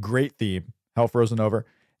 great theme, Hell Frozen Over.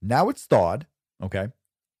 Now it's thawed. Okay,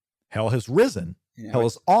 Hell has risen. Hell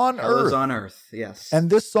is on Earth. Hell is on Earth. Yes, and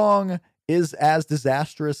this song is as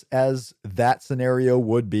disastrous as that scenario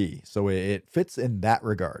would be. So it fits in that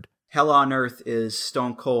regard. Hell on Earth is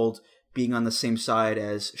Stone Cold being on the same side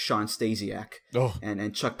as Sean Stasiak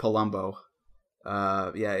and Chuck Palumbo.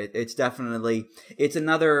 It's definitely, it's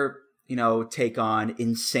another, take on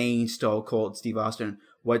insane Stone Cold Steve Austin.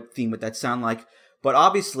 What theme would that sound like? But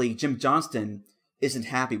obviously Jim Johnston isn't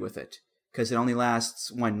happy with it because it only lasts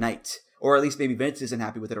one night. Or at least maybe Vince isn't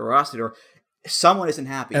happy with it, or Austin, or someone isn't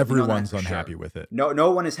happy. Everyone's unhappy with it.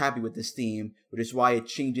 No one is happy with this theme, which is why it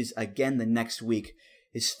changes again the next week.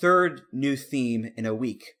 His third new theme in a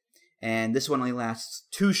week. And this one only lasts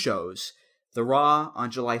 2 shows. The Raw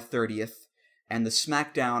on July 30th and the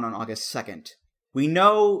SmackDown on August 2nd. We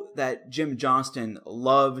know that Jim Johnston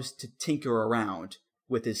loves to tinker around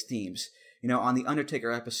with his themes. On the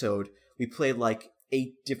Undertaker episode, we played like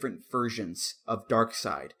 8 different versions of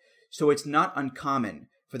Darkseid. So it's not uncommon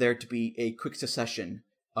for there to be a quick succession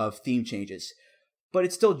of theme changes. But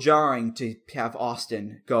it's still jarring to have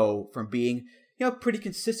Austin go from being, pretty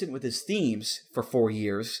consistent with his themes for 4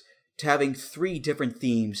 years to having 3 different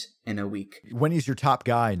themes in a week. When he's your top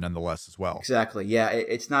guy, nonetheless, as well. Exactly. Yeah,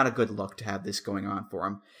 it's not a good look to have this going on for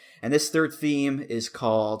him. And this third theme is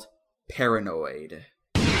called Paranoid.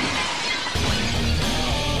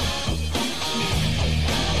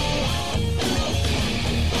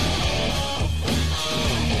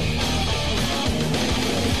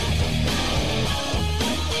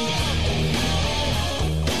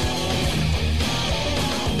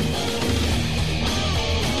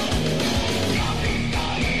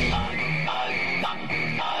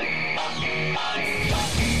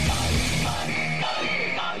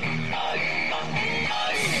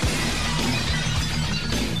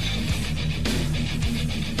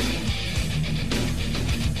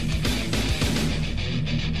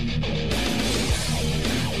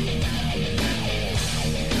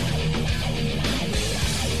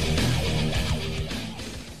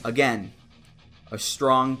 Again, a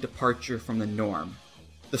strong departure from the norm.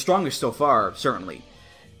 The strongest so far, certainly.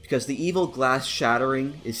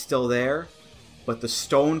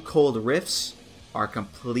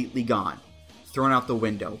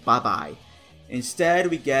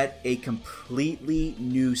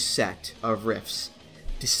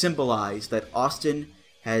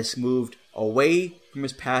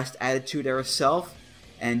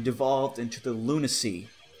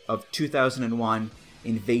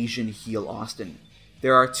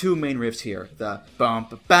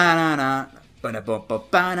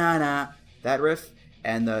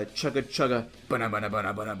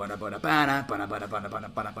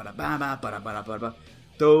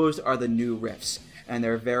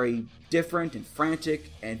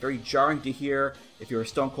 jarring to hear if you're a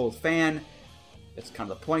Stone Cold fan. That's kind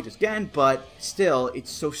of the point again, but still, it's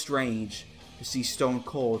so strange to see Stone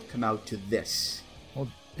Cold come out to this. Well,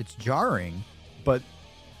 it's jarring, but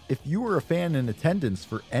if you were a fan in attendance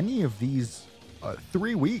for any of these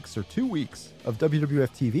 3 weeks or 2 weeks of WWF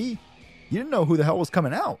TV, you didn't know who the hell was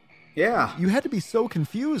coming out. Yeah. You had to be so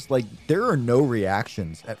confused. Like, there are no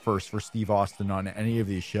reactions at first for Steve Austin on any of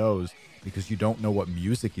these shows because you don't know what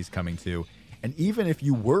music he's coming to. And even if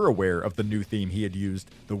you were aware of the new theme he had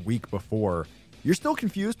used the week before, you're still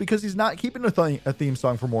confused because he's not keeping a theme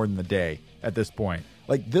song for more than a day at this point.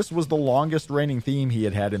 Like, this was the longest reigning theme he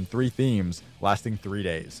had in 3 themes lasting 3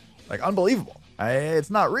 days. Like, unbelievable.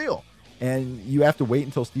 It's not real. And you have to wait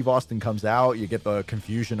until Steve Austin comes out. You get the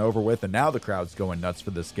confusion over with, and now the crowd's going nuts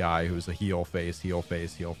for this guy who's a heel face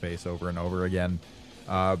over and over again.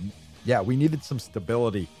 Yeah, we needed some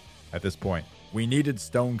stability at this point. We needed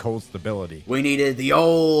Stone Cold stability. We needed the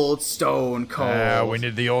old Stone Cold. Yeah, we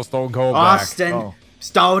needed the old Stone Cold Austin, back.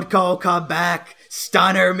 Stone Cold, come back.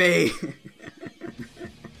 Stunner me.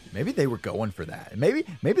 Maybe they were going for that. Maybe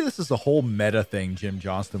this is the whole meta thing Jim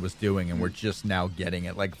Johnston was doing, and we're just now getting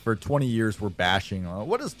it. Like, for 20 years, we're bashing,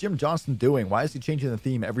 what is Jim Johnston doing? Why is he changing the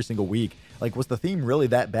theme every single week? Like, was the theme really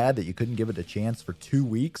that bad that you couldn't give it a chance for 2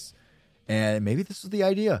 weeks? And maybe this is the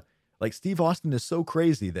idea. Like, Steve Austin is so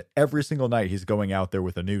crazy that every single night he's going out there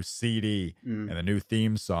with a new CD and a new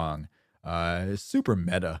theme song. Super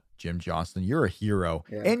meta, Jim Johnston. You're a hero,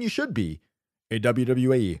 and you should be a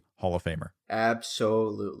WWE Hall of Famer.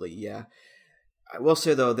 Absolutely, yeah. I will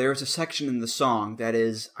say, though, there's a section in the song that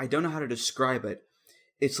is, I don't know how to describe it.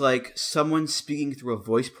 It's like someone speaking through a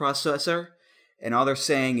voice processor, and all they're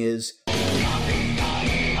saying is,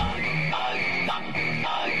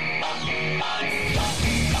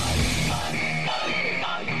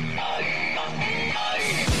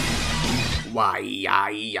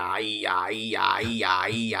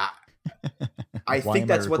 I think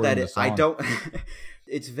that's what that is. I don't.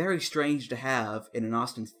 It's very strange to have in an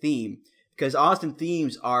Austin theme because Austin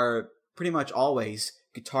themes are pretty much always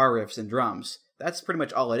guitar riffs and drums. That's pretty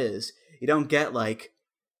much all it is. You don't get like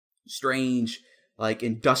strange, like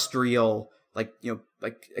industrial, like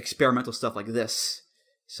experimental stuff like this.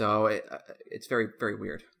 So it's very, very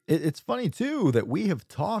weird. It's funny, too, that we have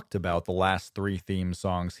talked about the last 3 theme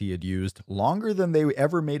songs he had used longer than they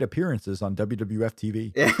ever made appearances on WWF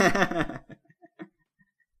TV. Yeah.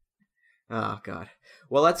 Oh, God.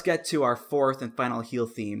 Well, let's get to our 4th and final heel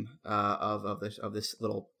theme of this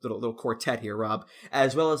little quartet here, Rob,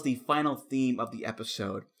 as well as the final theme of the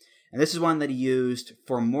episode. And this is one that he used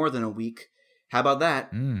for more than a week. How about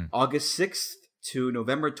that? August 6th to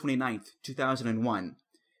November 29th, 2001.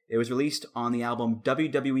 It was released on the album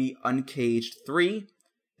WWE Uncaged 3.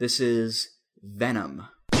 This is Venom.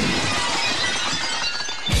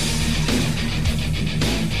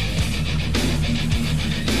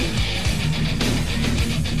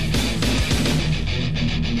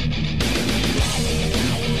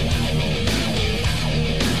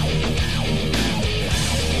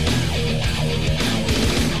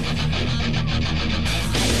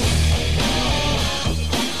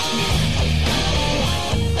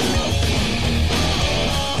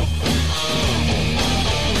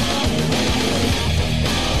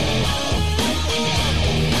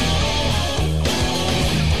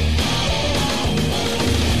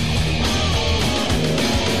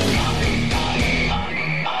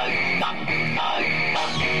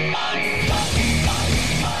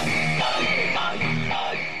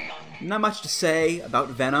 Not much to say about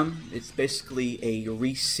Venom. It's basically a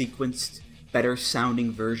resequenced, better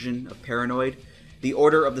sounding version of Paranoid. The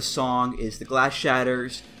order of the song is the glass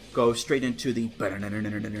shatters, go straight into the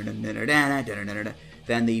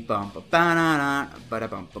then the bum ba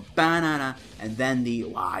bum ba and then the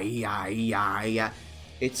why.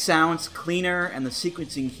 It sounds cleaner, and the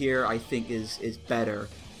sequencing here I think is better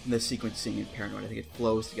than the sequencing in Paranoid. I think it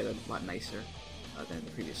flows together a lot nicer. than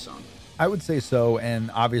the previous song. I would say so,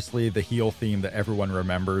 and obviously the heel theme that everyone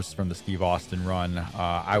remembers from the Steve Austin run,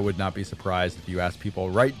 I would not be surprised if you asked people,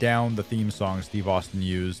 write down the theme song Steve Austin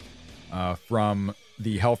used from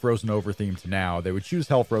the Hell Frozen Over theme to now. They would choose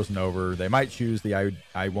Hell Frozen Over. They might choose the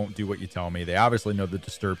I Won't Do What You Tell Me. They obviously know the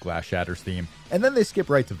Disturbed Glass Shatters theme, and then they skip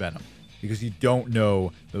right to Venom, because you don't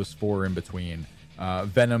know those four in between.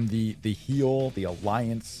 Venom, the heel, the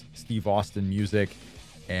Alliance, Steve Austin music,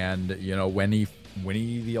 and, you know, when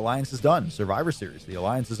the Alliance is done, Survivor Series, the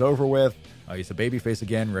Alliance is over with. He's a babyface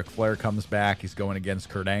again. Ric Flair comes back. He's going against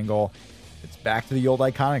Kurt Angle. It's back to the old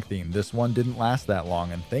iconic theme. This one didn't last that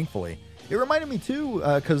long, and thankfully, it reminded me too,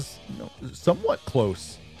 because somewhat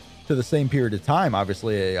close to the same period of time.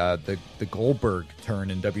 Obviously, the Goldberg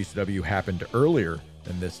turn in WCW happened earlier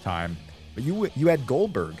than this time, but you had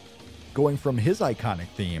Goldberg going from his iconic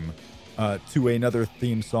theme to another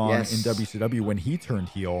theme song in WCW when he turned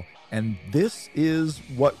heel. And this is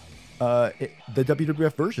what the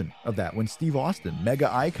WWF version of that, when Steve Austin, mega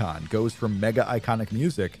icon, goes from mega iconic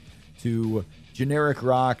music to generic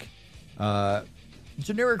rock, no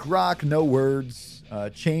words,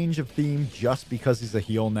 change of theme just because he's a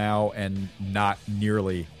heel now and not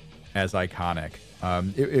nearly as iconic.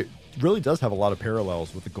 It really does have a lot of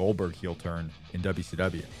parallels with the Goldberg heel turn in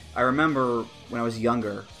WCW. I remember when I was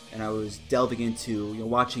younger and I was delving into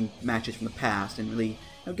watching matches from the past and really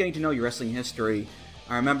getting to know your wrestling history.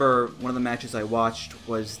 I remember one of the matches I watched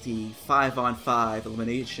was the 5-on-5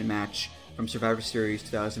 elimination match from Survivor Series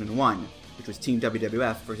 2001, which was Team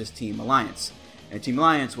WWF versus Team Alliance. And Team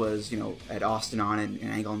Alliance was, had Austin on and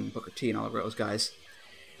Angle and Booker T and all of those guys.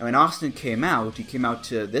 And when Austin came out, he came out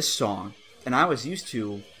to this song, and I was used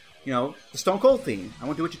to, the Stone Cold theme. I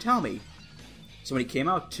Won't Do What You Tell Me. So when he came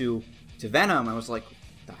out to Venom, I was like,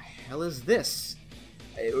 what the hell is this?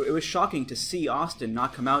 It was shocking to see Austin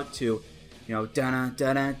not come out to, dana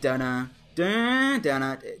dana dana dana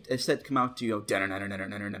dana. Instead, come out to dana dana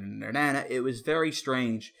dana dana dana. It was very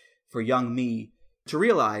strange for young me to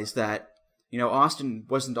realize that Austin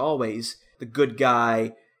wasn't always the good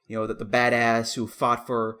guy, the badass who fought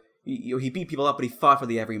for. He beat people up, but he fought for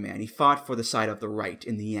the everyman. He fought for the side of the right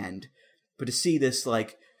in the end. But to see this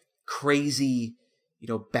crazy,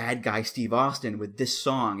 bad guy Steve Austin with this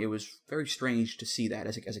song, it was very strange to see that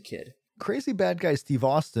as a kid. Crazy bad guy Steve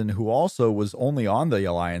Austin, who also was only on the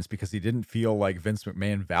Alliance because he didn't feel like Vince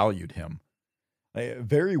McMahon valued him. A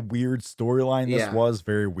very weird storyline this was,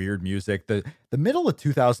 very weird music. The middle of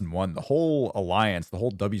 2001, the whole Alliance, the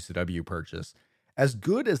whole WCW purchase, as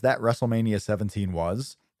good as that WrestleMania 17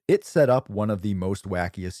 was, it set up one of the most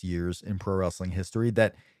wackiest years in pro wrestling history,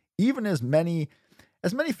 that even as many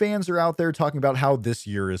fans are out there talking about how this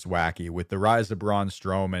year is wacky with the rise of Braun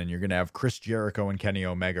Strowman, you're going to have Chris Jericho and Kenny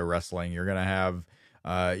Omega wrestling. You're going to have,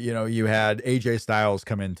 you had AJ Styles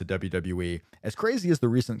come into WWE. As crazy as the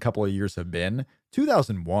recent couple of years have been,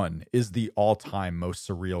 2001 is the all-time most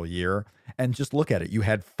surreal year. And just look at it. You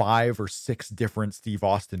had 5 or 6 different Steve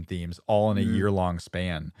Austin themes all in a year-long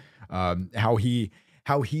span.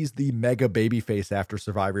 How he's the mega babyface after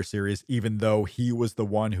Survivor Series, even though he was the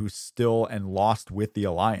one who still and lost with the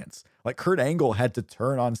Alliance. Like, Kurt Angle had to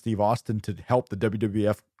turn on Steve Austin to help the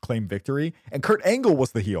WWF claim victory, and Kurt Angle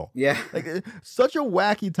was the heel. Yeah. Such a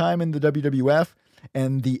wacky time in the WWF,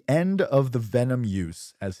 and the end of the Venom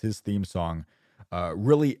use as his theme song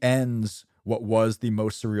really ends what was the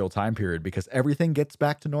most surreal time period, because everything gets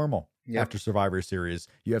back to normal. After Survivor Series.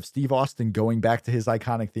 You have Steve Austin going back to his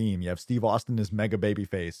iconic theme. You have Steve Austin as mega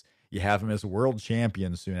babyface. You have him as world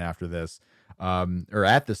champion soon after this, or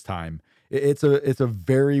at this time. It's a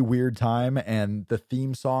very weird time, and the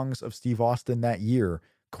theme songs of Steve Austin that year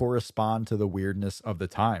correspond to the weirdness of the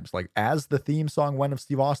times. Like, as the theme song went of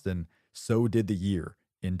Steve Austin, so did the year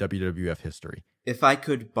in WWF history. If I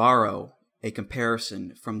could borrow a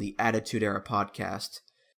comparison from the Attitude Era podcast,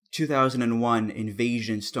 2001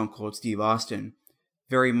 Invasion Stone Cold Steve Austin,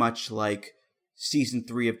 very much like Season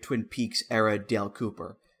 3 of Twin Peaks era Dale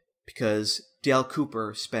Cooper, because Dale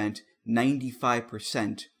Cooper spent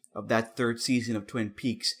 95% of that third season of Twin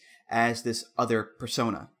Peaks as this other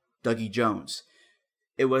persona, Dougie Jones.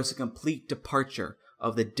 It was a complete departure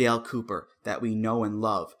of the Dale Cooper that we know and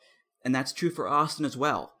love, and that's true for Austin as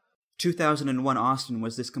well. 2001 Austin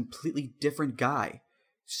was this completely different guy.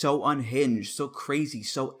 So unhinged, so crazy,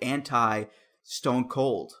 so anti-Stone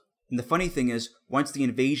Cold. And the funny thing is, once the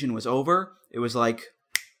invasion was over, it was like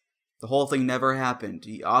the whole thing never happened.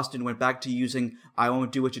 Austin went back to using I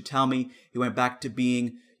Won't Do What You Tell Me. He went back to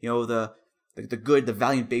being, the good, the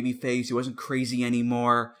valiant babyface. He wasn't crazy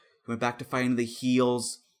anymore. He went back to fighting the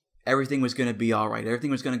heels. Everything was going to be all right.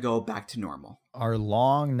 Everything was going to go back to normal. Our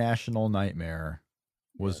long national nightmare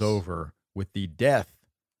was over with the death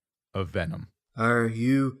of Venom. Are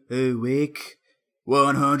you awake?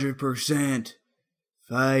 100%.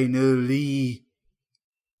 Finally.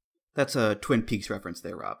 That's a Twin Peaks reference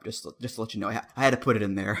there, Rob. Just to let you know. I had to put it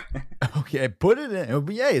in there. Okay, put it in.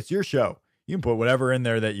 Yeah, it's your show. You can put whatever in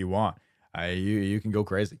there that you want. You can go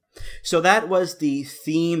crazy. So that was the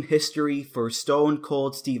theme history for Stone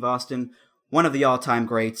Cold Steve Austin, one of the all-time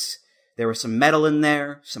greats. There was some metal in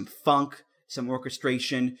there, some funk, some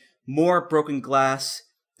orchestration, more broken glass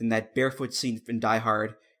than that barefoot scene in Die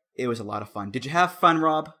Hard. It was a lot of fun. Did you have fun,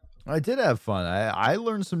 Rob? I did have fun. I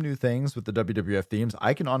learned some new things with the WWF themes.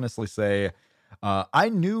 I can honestly say I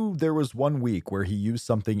knew there was 1 week where he used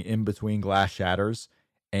something in between Glass Shatters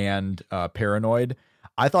and Paranoid.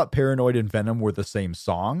 I thought Paranoid and Venom were the same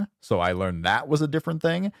song, so I learned that was a different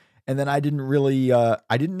thing. And then I didn't really, I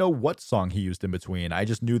didn't know what song he used in between. I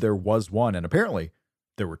just knew there was one, and apparently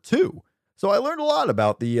there were two. So I learned a lot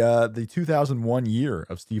about the 2001 year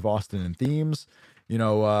of Steve Austin and themes. You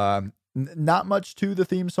know, not much to the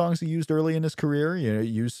theme songs he used early in his career. You know, he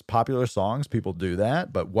used popular songs. People do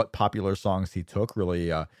that, but what popular songs he took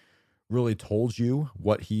really told you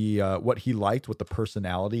what he liked, what the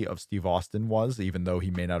personality of Steve Austin was, even though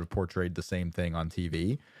he may not have portrayed the same thing on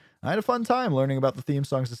TV. I had a fun time learning about the theme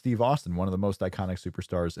songs of Steve Austin, one of the most iconic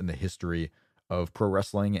superstars in the history of pro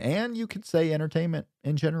wrestling, and you could say entertainment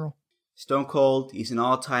in general. Stone Cold, he's an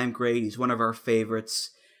all-time great. He's one of our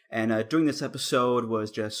favorites. And doing this episode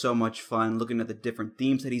was just so much fun, looking at the different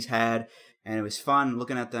themes that he's had, and it was fun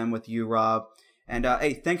looking at them with you, Rob. And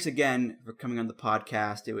hey, thanks again for coming on the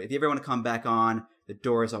podcast. If you ever want to come back on, the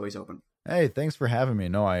door is always open. Hey, thanks for having me.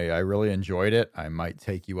 No, I really enjoyed it. I might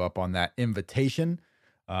take you up on that invitation.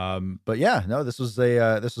 But yeah, no, this was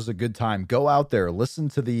a good time. Go out there, listen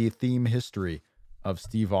to the theme history of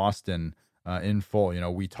Steve Austin in full. You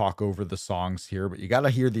know, we talk over the songs here, but you got to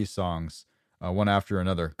hear these songs one after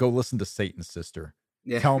another. Go listen to Satan's Sister.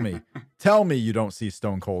 Yeah. Tell me you don't see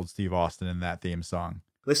Stone Cold Steve Austin in that theme song.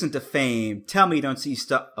 Listen to Fame. Tell me you don't see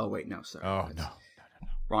stuff. Oh, wait, no, sorry. Oh, no.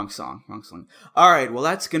 Wrong song. All right, well,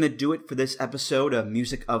 that's going to do it for this episode of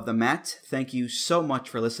Music of the Mat. Thank you so much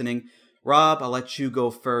for listening. Rob, I'll let you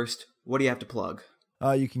go first. What do you have to plug?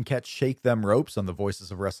 You can catch Shake Them Ropes on the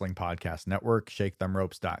Voices of Wrestling Podcast Network,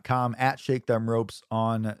 shakethemropes.com, at Shake Them Ropes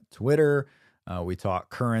on Twitter. We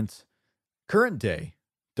talk current day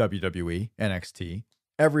WWE, NXT,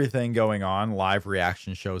 everything going on, live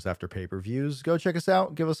reaction shows after pay-per-views. Go check us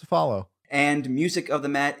out. Give us a follow. And Music of the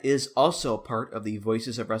Mat is also part of the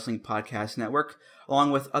Voices of Wrestling Podcast Network,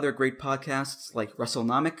 along with other great podcasts like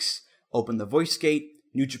WrestleNomics, Open the Voice Gate,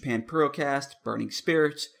 New Japan Purocast, Burning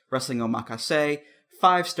Spirits, Wrestling Omakase,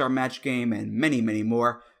 5-Star Match Game, and many, many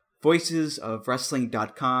more.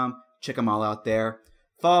 VoicesOfWrestling.com. Check them all out there.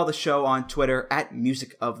 Follow the show on Twitter at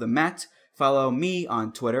Music of the Mat. Follow me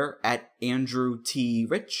on Twitter at Andrew T.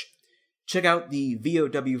 Rich. Check out the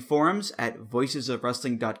VOW forums at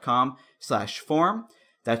voicesofwrestling.com/forum.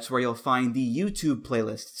 That's where you'll find the YouTube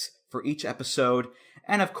playlists for each episode.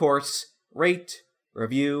 And of course, rate,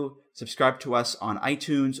 review, subscribe to us on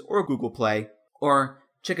iTunes or Google Play, or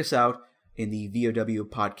check us out in the VOW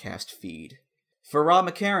podcast feed. For Rob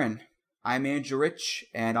McCarran, I'm Andrew Rich,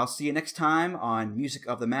 and I'll see you next time on Music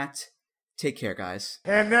of the Mat. Take care, guys.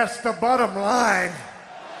 And that's the bottom line,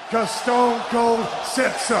 because Stone Cold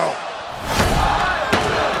said so.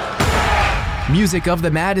 Music of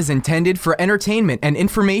the Mat is intended for entertainment and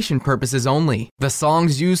information purposes only. The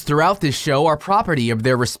songs used throughout this show are property of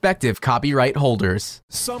their respective copyright holders.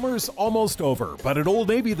 Summer's almost over, but at Old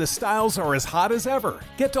Navy the styles are as hot as ever.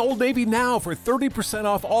 Get to Old Navy now for 30%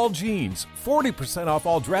 off all jeans, 40% off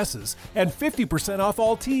all dresses, and 50% off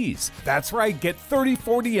all tees. That's right, get 30,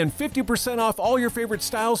 40, and 50% off all your favorite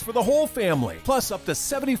styles for the whole family, plus up to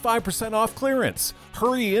 75% off clearance.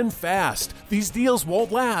 Hurry in fast. These deals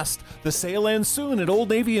won't last. The sale ends soon at Old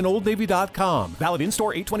Navy and OldNavy.com. Valid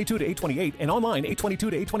in-store 8/22 to 8/28 and online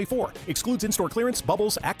 8/22 to 8/24. Excludes in-store clearance,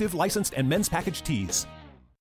 bubbles, active, licensed, and men's package tees.